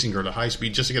was chasing her at a high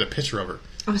speed just to get a picture of her.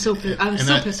 I'm so pissed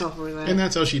off over that. And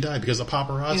that's how she died, because of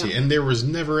paparazzi. Yeah. And there was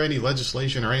never any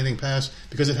legislation or anything passed,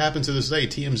 because it happens to this day.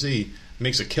 TMZ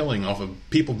makes a killing off of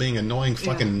people being annoying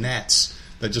fucking gnats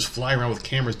that just fly around with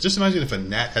cameras. Just imagine if a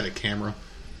gnat had a camera.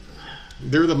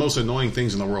 They're the most annoying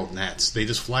things in the world, gnats. They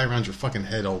just fly around your fucking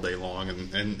head all day long,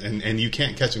 and you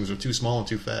can't catch them because they're too small and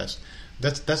too fast.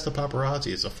 That's the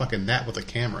paparazzi. It's a fucking gnat with a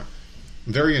camera.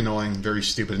 Very annoying, very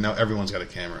stupid, and now everyone's got a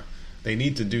camera. They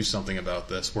need to do something about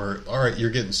this, where, alright,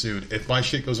 you're getting sued. If my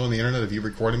shit goes on the internet, if you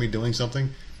recorded me doing something,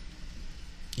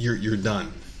 you're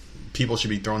done. people should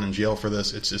be thrown in jail for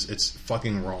this. It's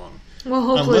fucking wrong. Well,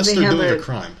 hopefully unless they're doing a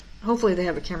crime. Hopefully they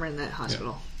have a camera in that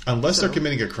hospital. Yeah. Unless they're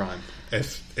committing a crime.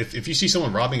 If you see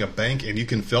someone robbing a bank and you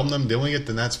can film them doing it,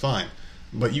 then that's fine.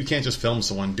 But you can't just film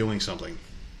someone doing something.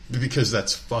 Because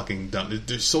that's fucking dumb.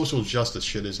 The social justice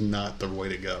shit is not the way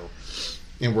to go.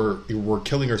 And we're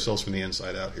killing ourselves from the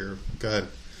inside out here. Go ahead.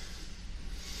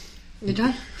 You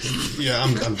done? Yeah,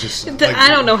 I'm just... I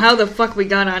don't know how the fuck we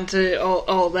got onto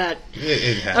all that.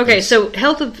 It happens. Okay, so I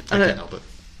can't help it.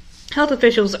 Health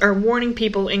officials are warning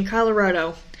people in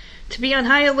Colorado to be on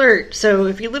high alert. So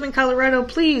if you live in Colorado,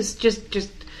 please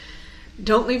just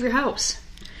don't leave your house.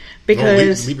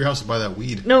 Because leave your house to buy that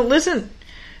weed. No, listen.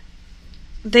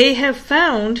 They have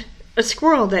found a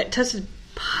squirrel that tested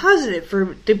positive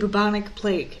for the bubonic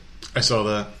plague. I saw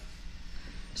that.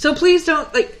 So please don't,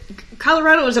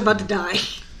 Colorado is about to die.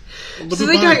 The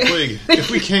bubonic plague.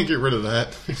 If we can't get rid of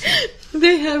that.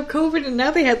 They have COVID and now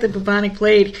they have the bubonic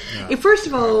plague. Yeah. And first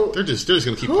of all, they're just going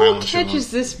to keep piling who catches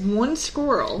this one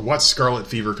squirrel? Watch scarlet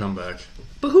fever come back.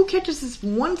 But who catches this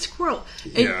one squirrel?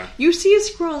 And yeah. You see a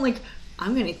squirrel and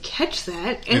I'm going to catch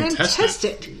that and then test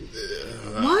it.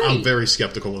 Why? I'm very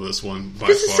skeptical of this one.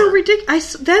 This is so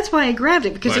ridiculous. That's why I grabbed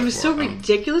it, because it was so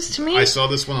ridiculous to me. I saw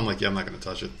this one. I'm like, yeah, I'm not going to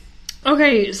touch it.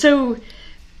 Okay, so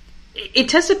it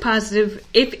tested positive.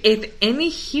 If any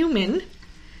human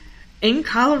in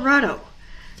Colorado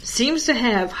seems to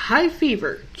have high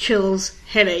fever, chills,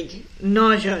 headache,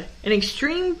 nausea, and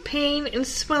extreme pain and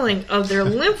swelling of their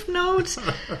lymph nodes,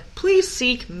 please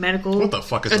seek medical attention. What the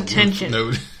fuck is a lymph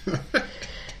node?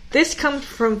 This comes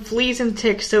from fleas and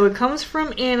ticks, so it comes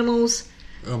from animals.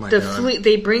 Oh my god!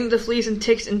 They bring the fleas and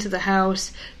ticks into the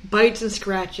house, bites and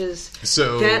scratches.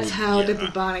 So that's how the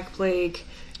bubonic plague.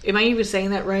 Am I even saying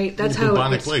that right? That's how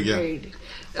bubonic it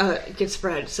gets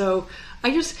spread. So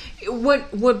I just what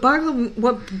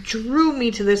drew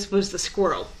me to this was the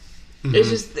squirrel. Mm-hmm. It's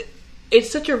just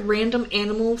it's such a random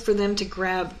animal for them to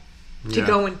grab to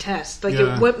go and test.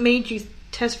 What made you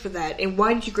test for that, and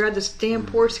why did you grab this damn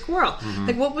poor squirrel?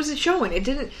 Mm-hmm. What was it showing? It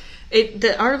didn't.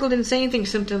 The article didn't say anything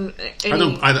symptom.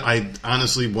 I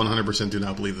honestly 100% do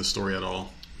not believe this story at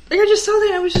all. I just saw that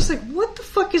and I was just like, what the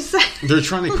fuck is that? They're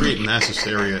trying to create mass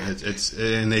hysteria.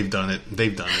 And they've done it.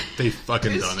 They've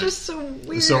fucking done it. It's just so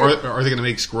weird. So are they going to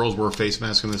make squirrels wear face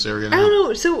masks in this area now? I don't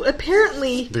know. So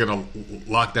apparently they're going to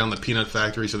lock down the peanut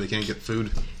factory so they can't get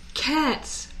food.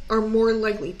 Cats are more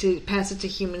likely to pass it to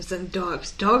humans than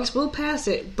dogs. Dogs will pass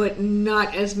it, but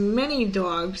not as many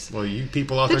dogs. Well, you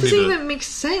people out there that doesn't even make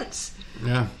sense.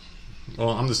 Yeah. Well,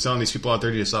 I'm just telling these people out there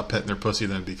to stop petting their pussy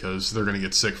then, because they're going to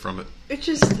get sick from it. I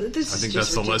think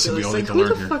that's the lesson we all need to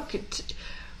learn here.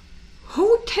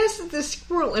 Who tested this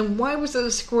squirrel, and why was it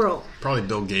a squirrel? Probably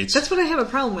Bill Gates. That's what I have a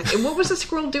problem with. And what was the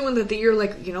squirrel doing that you're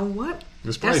like, you know what?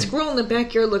 That squirrel in the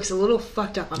backyard looks a little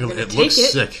fucked up. I'm going to take it. It looks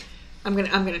sick. I'm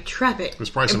gonna trap it. There's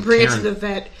probably some bring Karen. It to the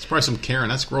vet. It's probably some Karen.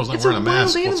 That squirrel's not wearing a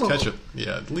mask. Let's catch it.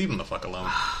 Yeah, leave him the fuck alone.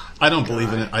 I don't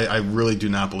believe in it. I really do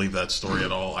not believe that story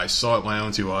at all. I saw it with my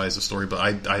own two eyes, the story,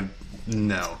 but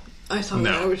no. I saw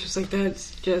that. I was just like,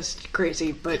 that's just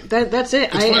crazy. But that's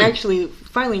it. I actually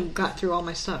finally got through all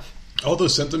my stuff. All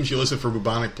those symptoms you listed for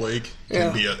bubonic plague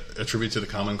can be attributed to the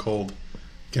common cold.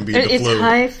 Can be the flu. It's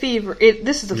high fever.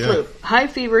 This is the flu. High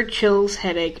fever, chills,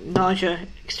 headache, nausea,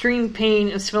 extreme pain,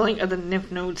 and swelling of the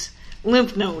lymph nodes.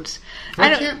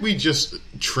 Why can't we just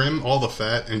trim all the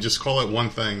fat and just call it one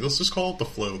thing? Let's just call it the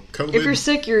flu. COVID. If you're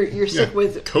sick, you're sick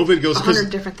with COVID goes 100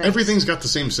 different things. Everything's got the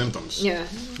same symptoms. Yeah.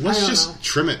 Let's just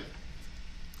trim it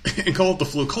and call it the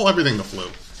flu. Call everything the flu.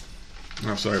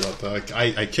 I'm sorry about that.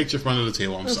 I kicked you from under the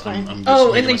table. I'm just and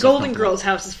the Golden Girls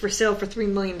house is for sale for $3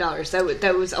 million.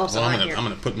 That was also on here. I'm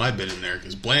going to put my bid in there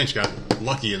because Blanche got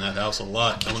lucky in that house a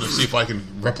lot. I'm going to see if I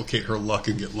can replicate her luck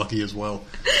and get lucky as well.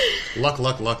 Luck.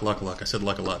 I said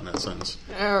luck a lot in that sentence.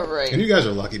 All right. And you guys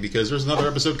are lucky because there's another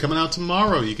episode coming out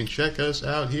tomorrow. You can check us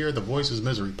out here, the Voices of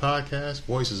Misery podcast,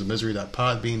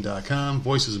 voicesofmisery.podbean.com,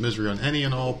 Voices of Misery on any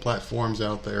and all platforms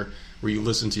out there where you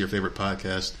listen to your favorite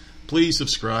podcast. Please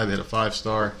subscribe, hit a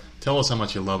 5-star. Tell us how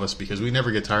much you love us because we never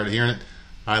get tired of hearing it.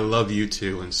 I love you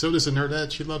too. And so does the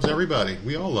Nerdette. She loves everybody.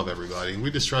 We all love everybody. And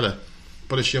we just try to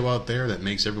put a show out there that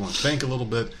makes everyone think a little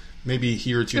bit. Maybe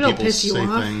hear or two people say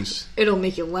things. It'll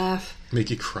make you laugh. Make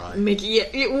you cry.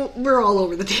 We're all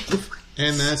over the table.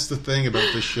 And that's the thing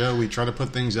about this show. We try to put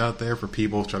things out there for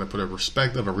people, try to put a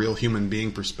perspective, a real human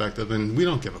being perspective. And we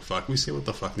don't give a fuck. We say what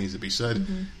the fuck needs to be said.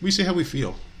 Mm-hmm. We say how we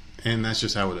feel. And that's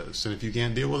just how it is. And if you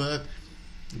can't deal with that,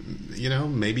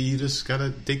 maybe you just gotta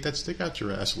take that stick out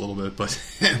your ass a little bit. But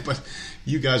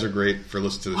you guys are great for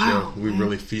listening to the show. We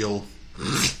really feel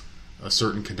a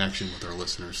certain connection with our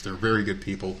listeners. They're very good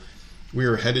people. we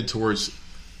are headed towards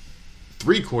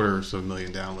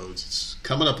 750,000 downloads. It's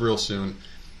coming up real soon.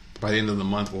 By the end of the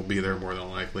month, we'll be there more than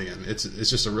likely, and it's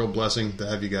just a real blessing to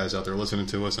have you guys out there listening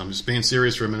to us. I'm just being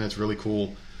serious for a minute. It's really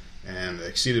cool, and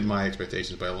exceeded my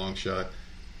expectations by a long shot.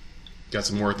 Got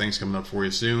some more things coming up for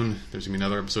you soon. There's going to be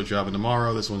another episode dropping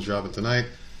tomorrow. This one's dropping tonight.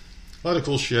 A lot of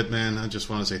cool shit, man. I just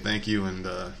want to say thank you, and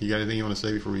you got anything you want to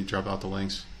say before we drop out the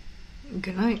links?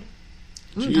 Good night.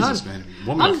 Jesus, done. man.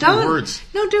 Woman I'm of few done. words.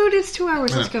 No, dude, it's 2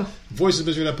 hours. Let's go.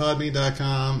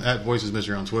 VoicesOfMisery.podme.com, at Voices of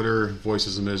Misery on Twitter,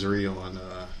 Voices of Misery on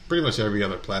pretty much every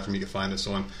other platform you can find us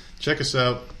on. Check us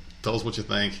out. Tell us what you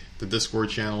think. The Discord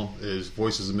channel is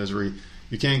Voices of Misery.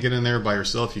 You can't get in there by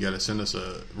yourself. You got to send us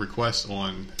a request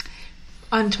on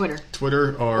Twitter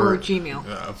or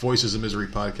Gmail. Voices of Misery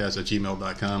Podcast at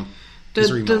gmail.com.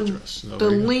 The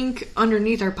link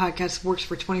underneath our podcast works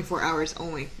for 24 hours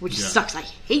only, which sucks. I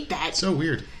hate that. So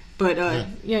weird. But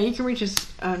yeah, you can reach us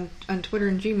on Twitter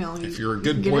and Gmail. If you're a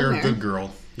good boy or a good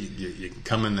girl, you can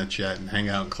come in the chat and hang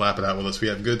out and clap it out with us. We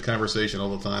have good conversation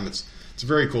all the time. It's a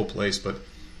very cool place, but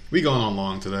we going on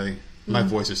long today. My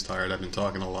voice is tired. I've been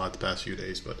talking a lot the past few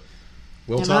days, but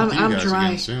we'll talk to you guys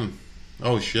again soon.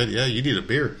 Oh, shit, yeah, you need a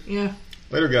beer. Yeah.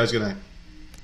 Later, guys. Good night.